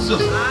brother or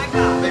sister,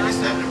 maybe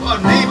standing for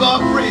a neighbor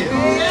or friend.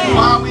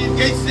 While we in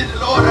Gate City,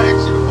 Lord, I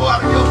ask you to pour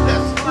out of your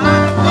blessing, pour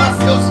out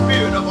of your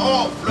spirit of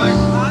all flesh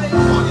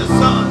on your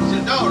sons,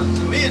 your daughters,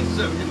 your men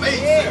servants, your maid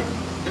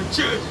servants, your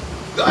children.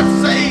 God,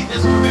 save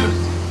this community.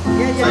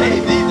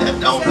 Save these that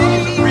don't know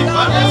you to free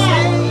by their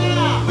soul.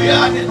 We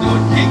are out here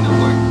doing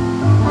kingdom work.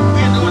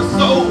 We are doing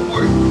soul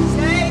work.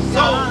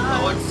 Soul,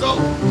 Lord,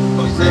 soul. So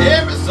we say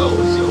every soul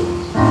is yours.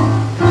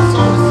 And the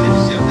soul is sin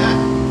shall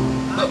die.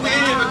 But we're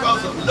here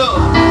because of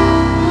love.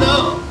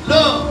 Love.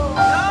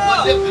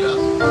 What lifted us?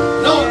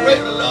 No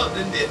greater love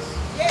than this.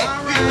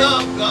 We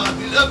love God.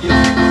 We love you.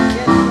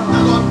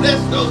 Now, Lord, bless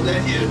those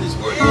that hear this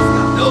word.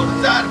 Those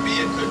that desire to be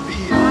and could be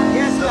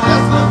here. So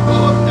bless them. Go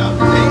up and down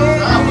the day.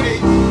 Our way,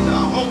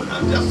 our home,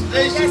 our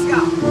destination.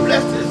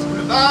 Bless this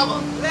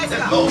revival.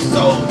 That most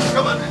souls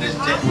come under this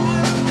tent.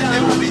 And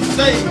they will be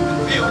saved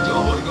and filled with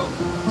your Holy Ghost.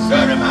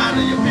 Stir the mind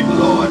of your people,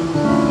 Lord,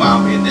 while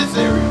we're in this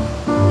area.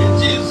 In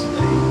Jesus'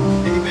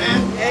 name. Amen.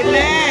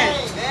 Amen.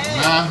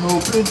 My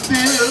hope is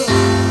built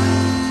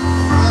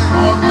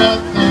on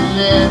nothing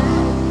less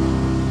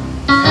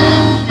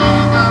than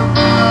Jesus'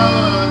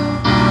 blood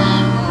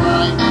and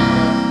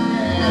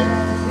righteousness.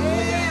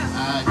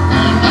 I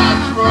cannot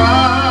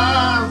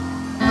trust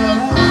the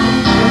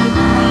sweetest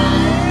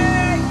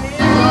friend,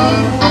 but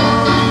only on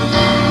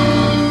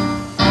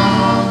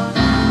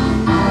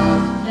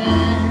Jesus'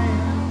 name.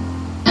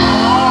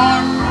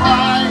 On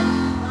right,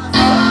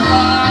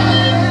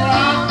 somebody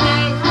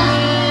righteousness.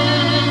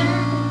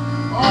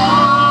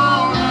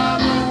 All of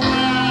the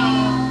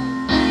world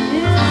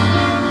is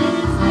in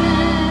His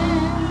hand.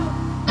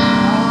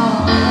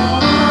 All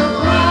of the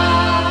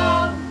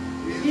world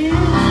is in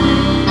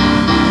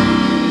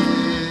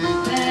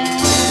His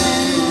hand.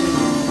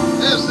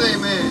 Let's say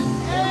amen.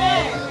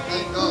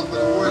 Thank God for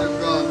the word of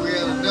God. We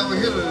had a double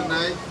hitter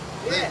tonight.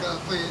 Thank God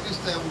for you. This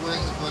time we're going to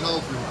ask for an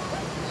offering.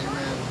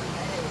 Amen.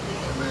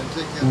 Amen.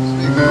 Take care of the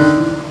speaker.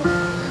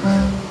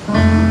 Amen.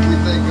 We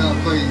thank God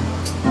for you.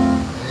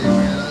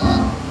 Amen.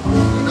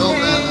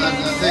 I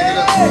take it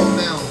up from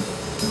now.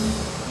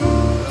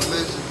 A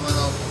message went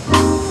off.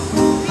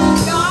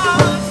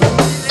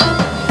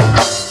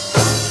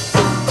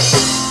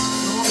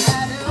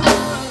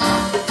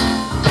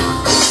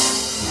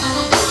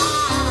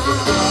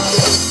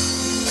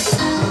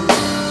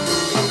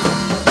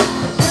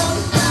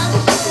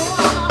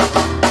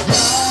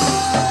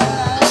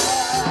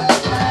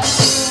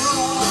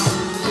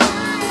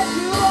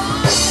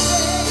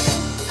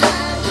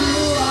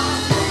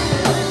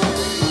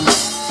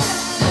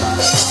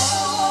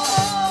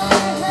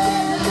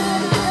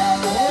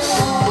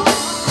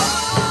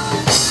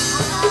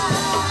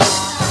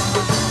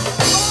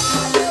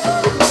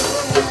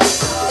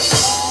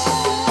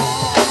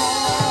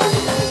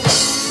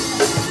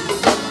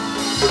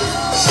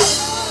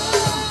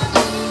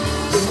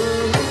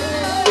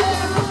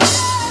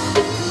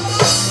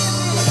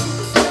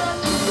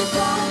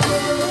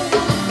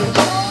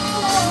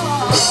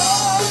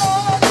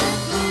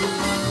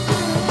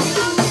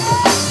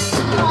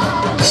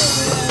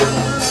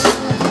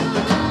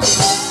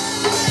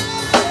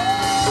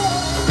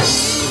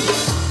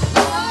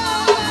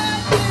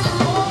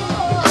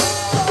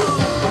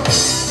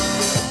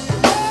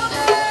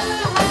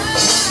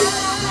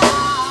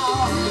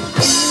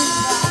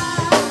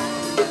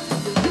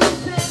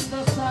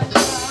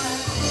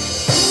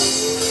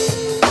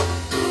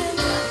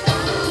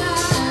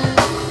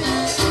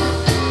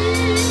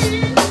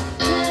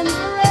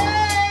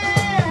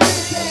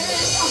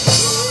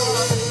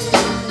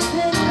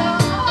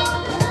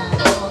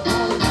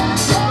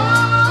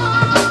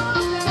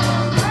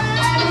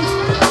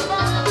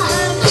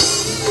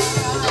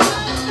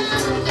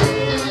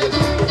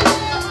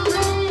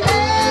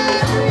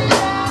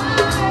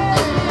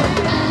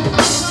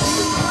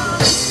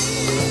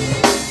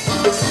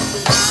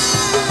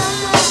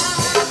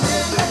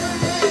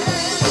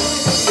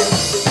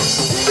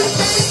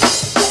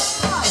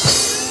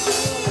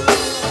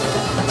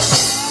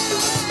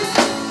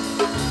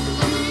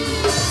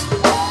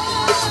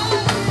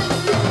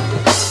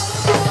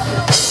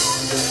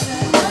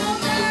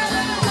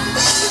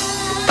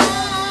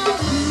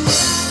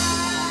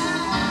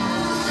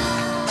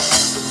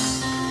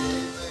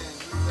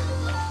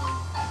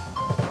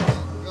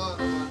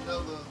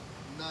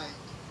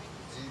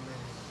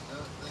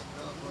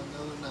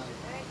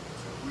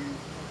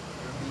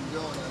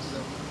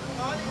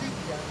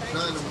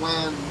 trying to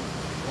wind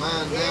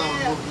down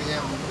what we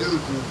have to do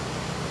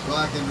so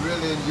I can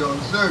really enjoy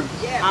the service.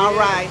 All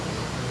right.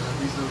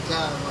 There'll be some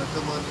time when I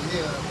come under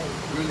here, I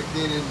really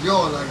can't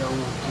enjoy like I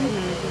want to.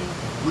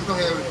 We're going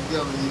to have it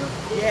together here.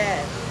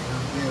 Yes.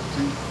 There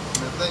too.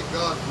 And I thank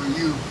God for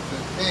you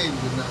that came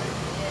tonight.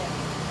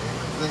 And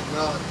I thank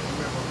God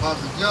for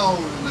Pastor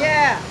Jones tonight.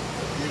 Yeah.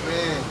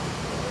 Amen.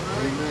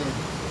 Amen.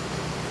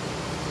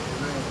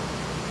 Amen.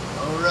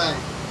 All right.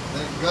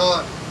 Thank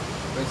God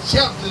for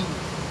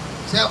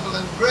Chapel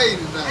and Gray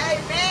tonight.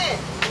 Amen.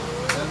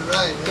 That's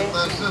right. That's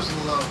my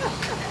sister-in-law.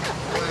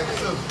 My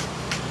sister.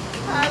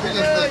 We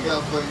just thank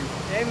God for you.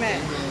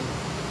 Amen. Amen.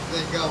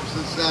 Thank God for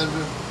Sister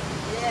Sandra.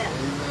 Yeah.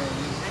 Amen.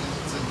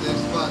 It's that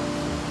spot.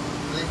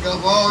 Thank God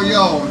for all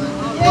y'all that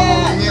come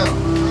over here.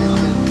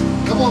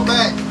 Amen. Come on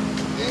back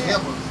and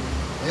help us.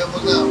 Help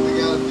us out.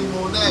 We got a few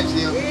more nights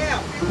here. Yeah.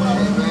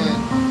 Amen.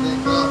 Thank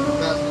God for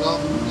Pastor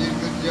Lofton. You did a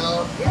good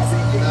job Yes, he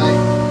did.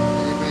 tonight.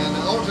 Amen.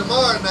 Now, on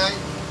tomorrow night,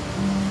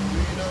 do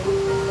you know?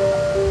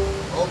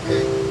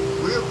 Okay.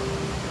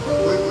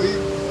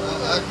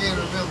 I can't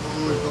remember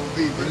who it's going to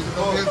be, but it's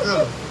going to be a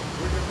good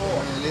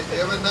one. And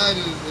every night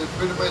is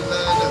pretty much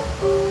lined up.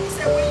 He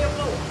said William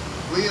Moore.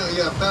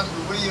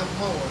 Pastor William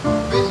Moore,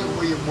 Bishop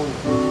William Moore.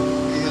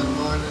 He has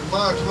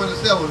March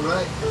 27th,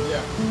 right?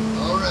 Yeah.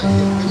 All right,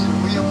 yeah, Bishop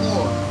William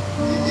Moore.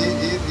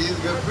 He's a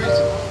good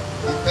preacher.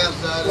 He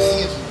passed out of the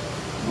Institute.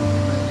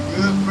 Amen. A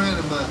good friend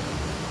of mine.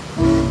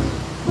 Amen.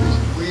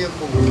 Bishop William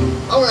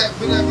Moore. All right,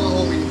 we're not going to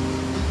hold you.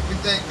 We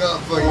thank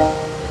God for you.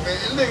 Amen.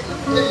 And look, let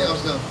me tell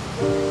y'all something.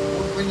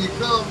 When you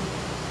come,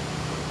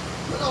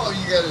 put all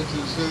you got into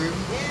the service.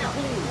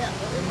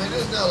 Amen.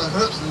 It's not a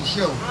Hudson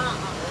show.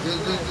 It's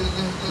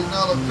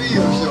not a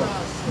field show.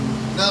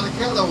 It's not a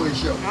Callaway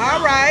show.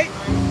 All right.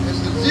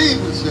 It's a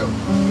Jesus show.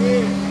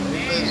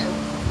 Amen.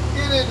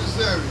 Get in the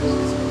service.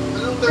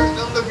 But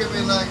don't look at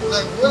me like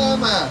where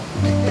am I?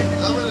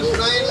 I'm in a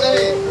strange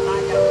land.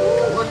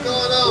 What's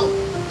going on?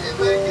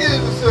 Amen. Get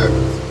in the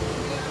service.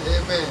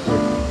 Amen.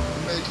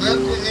 Amen. Clap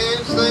your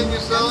hands, sing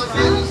your song,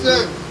 get in the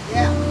service.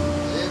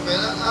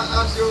 Amen.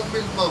 I sure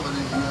miss Mama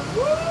this year.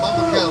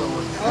 Mama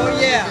Callaway. Oh,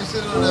 yeah. She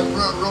sitting on that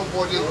front row,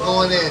 boy, just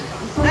going at it.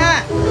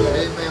 Amen.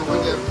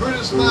 With that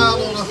pretty smile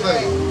on her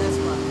face.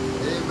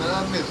 Amen.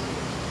 I miss her.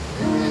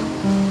 Amen.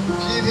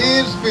 She's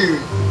here in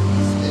spirit.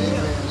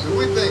 Amen. So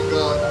we thank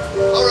God.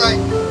 All right.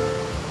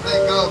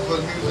 Thank God for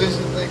the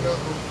musicians. Thank God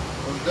for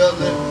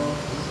Dudley,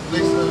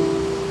 Lisa,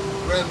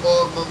 my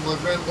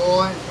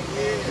grandboy.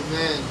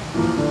 Amen.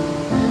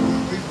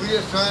 We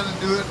just trying to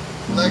do it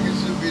like it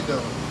should be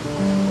done.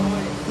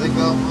 Thank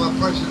God for my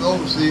precious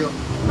overseer.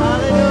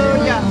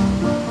 Hallelujah.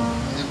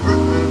 And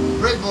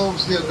grateful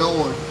overseer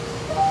Dawn.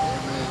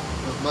 Amen.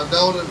 My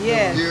daughter,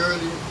 dear,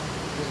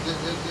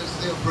 just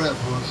say a prayer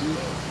for her.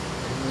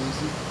 Amen.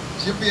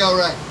 She'll be all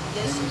right.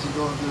 Amen. She's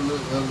going through a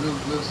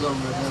little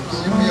something right now.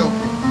 She'll be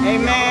okay.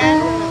 Amen.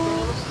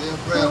 Say a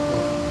prayer for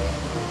her.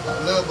 I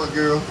love my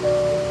girl.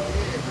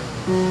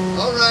 Amen.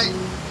 All right.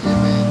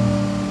 Amen.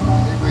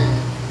 Amen.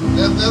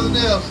 There's nothing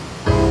else.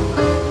 We're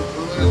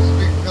going to let the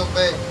speaker come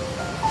back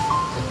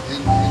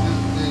and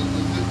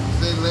just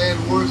say land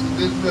words and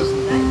dismissal.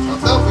 I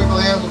thought we were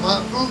going to have some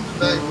hot food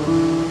tonight, but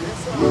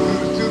we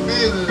were too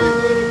busy to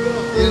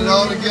get it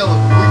all together.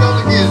 We're going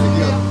to get it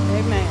together.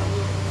 Amen.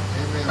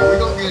 Amen. We're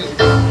going to get it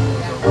together.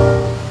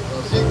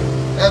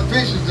 That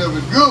pictures of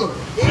it good.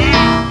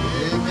 Amen.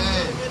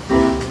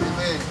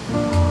 Amen.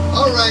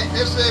 All right.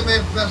 Let's say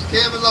amen, Pastor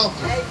Kevin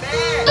Lofton.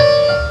 Amen.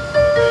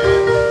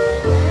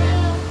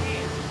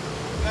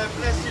 God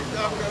bless you,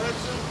 Dr.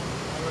 Hudson.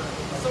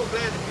 I'm so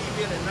glad to be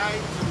here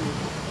tonight to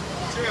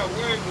share a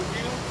word with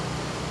you.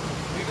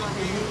 We're going to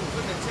be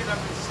putting a tent up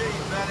in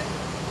Shade Valley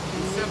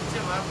in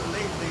September after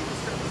Labor Day,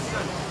 December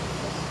Sunday.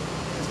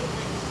 In 2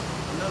 weeks,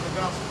 another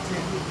gospel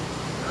tent.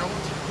 And I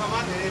want you to come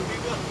out there and be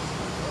with us.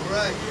 All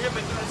right. You hear me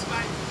through this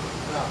mic?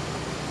 No.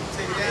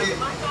 Take it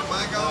down.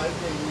 Mic on.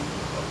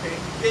 Okay.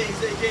 You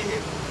say you can't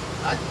hear me.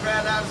 I just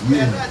cried out and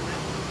spared that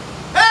now.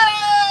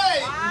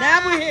 Hey! Now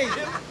we hear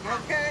you.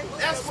 Okay.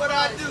 That's what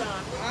I do.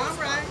 All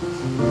right.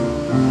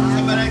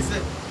 Somebody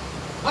said,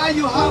 why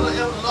you holler,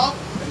 Elder Law?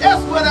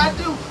 That's what I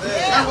do.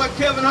 That's what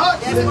Kevin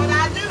Hart said. That's what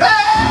I do.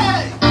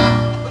 Hey!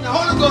 When the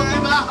Holy Ghost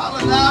came out,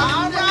 holler loud.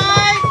 All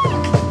right.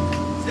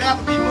 See, I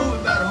can be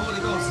moved by the Holy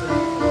Ghost.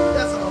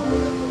 That's all.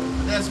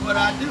 That's what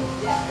I do.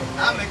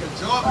 I make a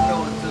joy of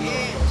knowing to the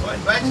Lord. So I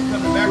invite you to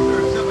come to Back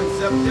in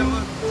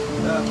September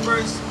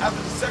 1st,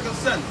 after the second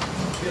Sunday.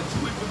 We have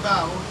 2 week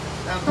revival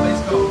down a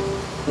place called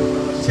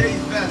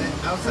Shades Valley,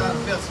 outside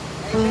of Vessel.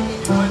 You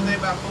know anything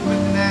about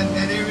 459 in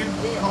that area,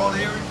 Hall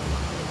area?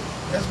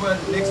 That's where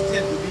the next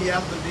tent will be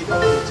after they go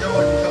to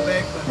Georgia and come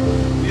back, but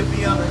we'll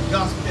be on the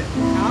gospel tent.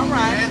 All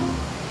right. Amen?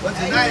 But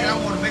tonight I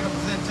want to make a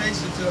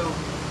presentation to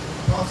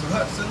Pastor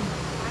Hudson.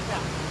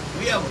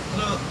 We have a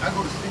club. I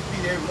go to Sleep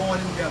Feet every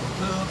morning. We have a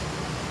club,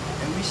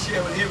 and we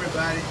share with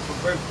everybody for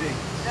birthday.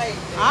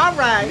 All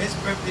right. And this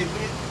birthday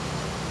week,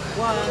 that's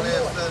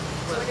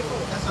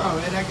all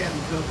right. I got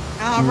it covered.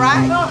 All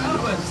right. I knew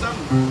it was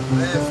something.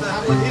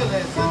 I wasn't here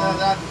last Sunday. I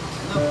love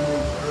it.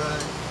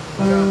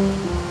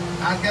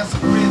 I got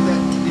some friends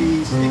that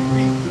the stick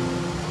people,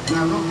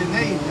 and I wrote their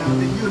name down.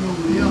 Then you know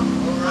who they are.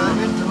 The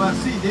rest of my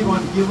see, they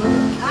want to give up.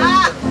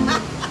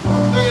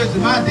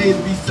 Thursday, my day to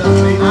be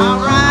celebrated.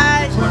 All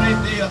right. 28th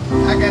day,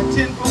 I got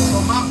 10 folks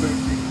on my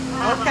birthday.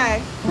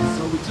 Okay.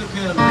 So we took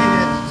care of the lady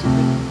that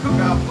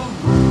cook our food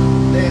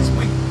last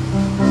week.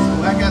 So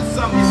I got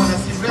some here when I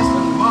see the rest of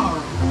them tomorrow.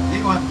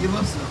 They gonna have to give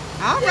up some.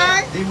 All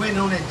right. They waiting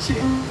on that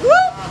check. Woo!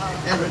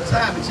 That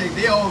retirement check.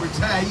 They all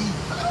retirees.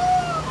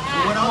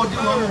 So what I'm gonna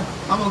do,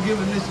 I'm gonna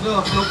give them this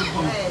love token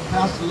from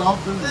Pastor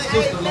Lofton and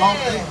Sister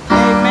Lofton.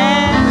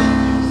 Amen.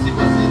 See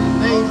what's in the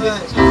names of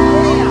the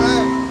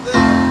children.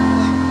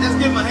 Let's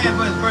give him a hand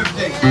for his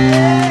birthday.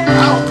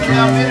 I hope he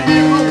have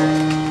many more.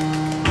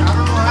 I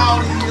don't know how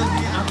old he is.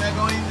 I'm not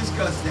gonna even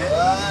discuss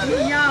that.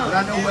 You're young. But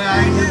I know where I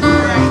am in the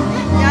brain.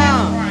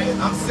 Young.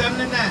 I'm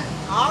 79.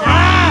 All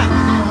right.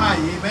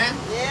 Amen.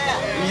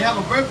 When you have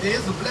a birthday,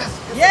 it's a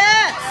blessing.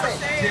 Yes.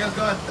 Tell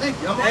God thank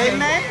you.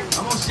 Amen.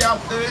 I'm gonna shout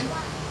 30,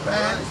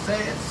 Friday,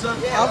 Saturday,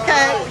 Sunday.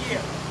 Okay.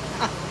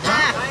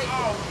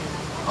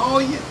 Oh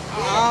yeah.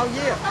 Oh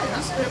yeah.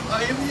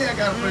 Every year I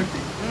got a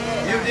birthday.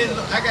 Every day,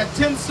 I got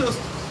 10 sisters.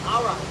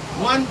 All right.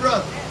 1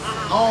 brother.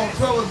 All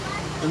 12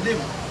 are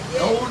living. The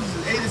oldest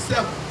is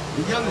 87.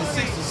 The youngest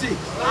is 66.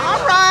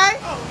 All right.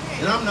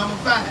 And I'm number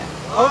 5.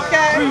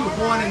 Okay. 3 were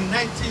born in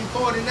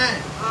 1949.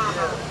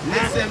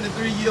 They're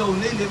 73-year-old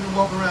and they live and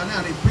walk around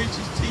now. They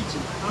preachers,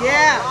 teachers.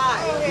 Yeah.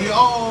 We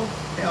all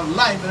have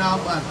life in our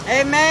body.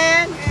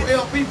 Amen.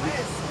 12 people.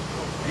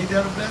 Ain't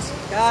that a blessing?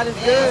 God is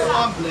good. So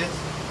I'm blessed.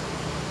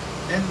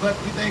 But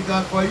we thank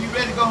God for you. You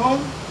ready to go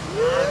home?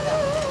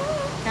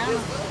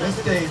 Let's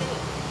stay.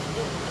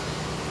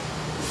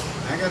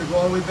 I got to go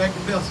all the way back to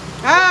Belston.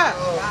 Ah.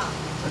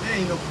 But there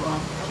ain't no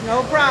problem.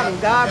 No problem.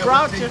 God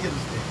brought you.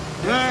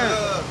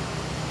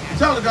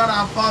 Tell God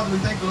our Father, we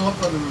thank the Lord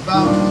for the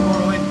revival this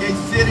morning in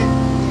Gate City.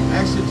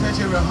 Actually touch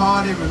every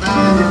heart, every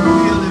mind, every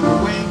will, every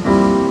way.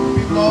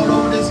 People all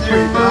over this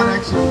area, God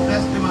actually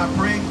bless them, I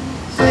pray.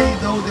 Save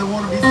those that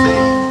want to be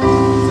saved.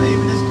 Save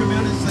in this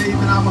community, save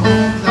in our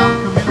homes, our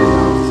community,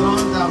 our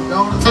sons, our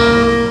daughters,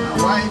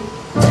 our wife.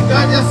 And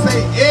God just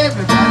save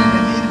everybody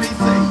that need to be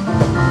saved.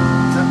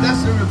 Now bless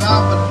the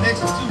revival for the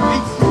next 2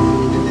 weeks.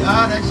 And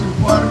God actually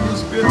pour out of your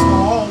spirit for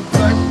all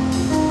flesh.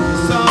 The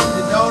sons,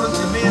 the daughters,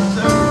 the men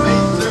servants,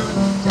 maid servants.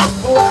 Just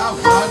pour it out,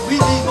 God. We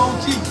need more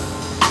Jesus.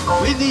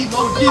 We need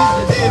more Jesus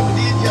today than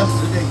we did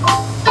yesterday.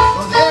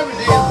 Because every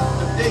day is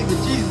the day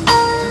with Jesus.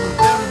 It was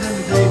better than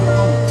the day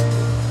before.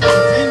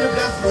 Continue to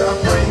bless us, I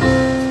pray.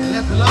 And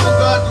let the love of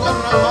God dwell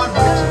in our heart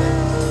richly.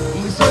 And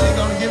we certainly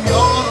going to give you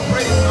all the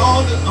praise and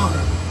all the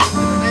honor.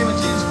 In the name of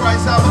Jesus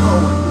Christ, our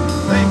Lord.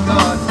 Thank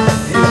God.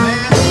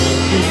 Amen.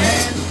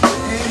 Amen.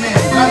 Amen.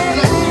 God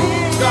bless you.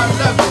 God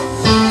love you.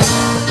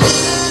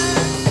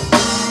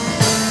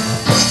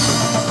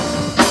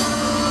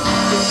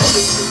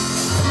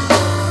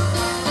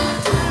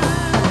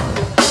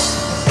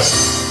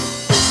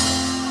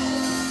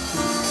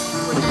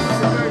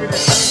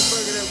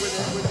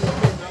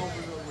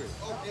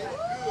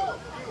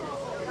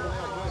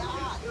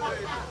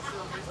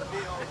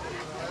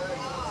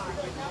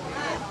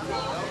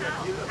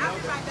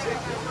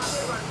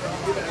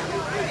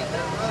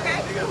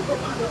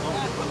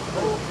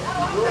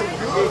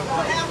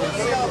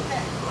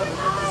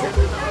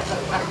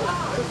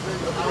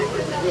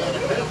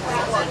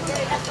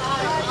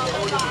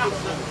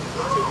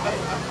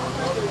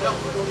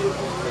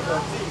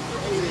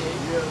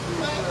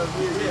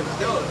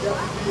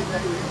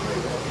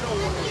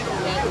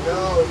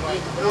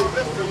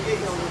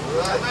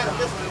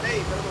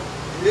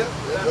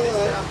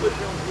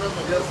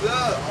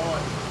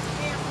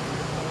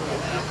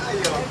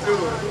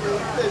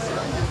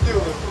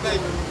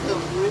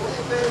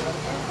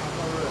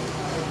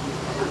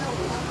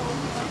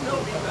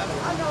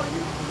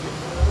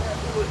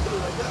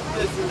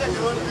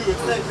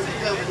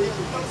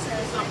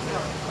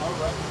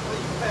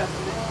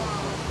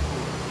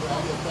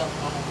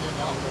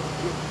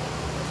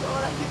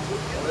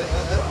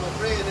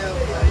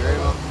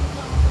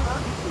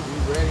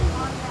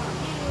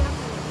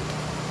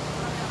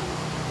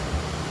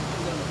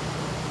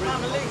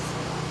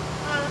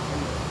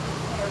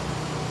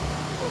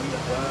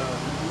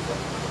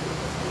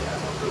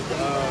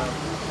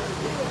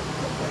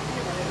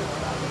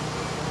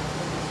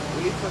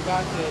 We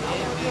forgot to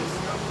end this.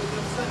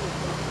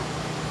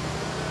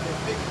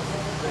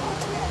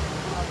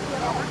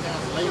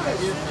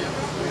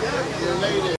 Lady.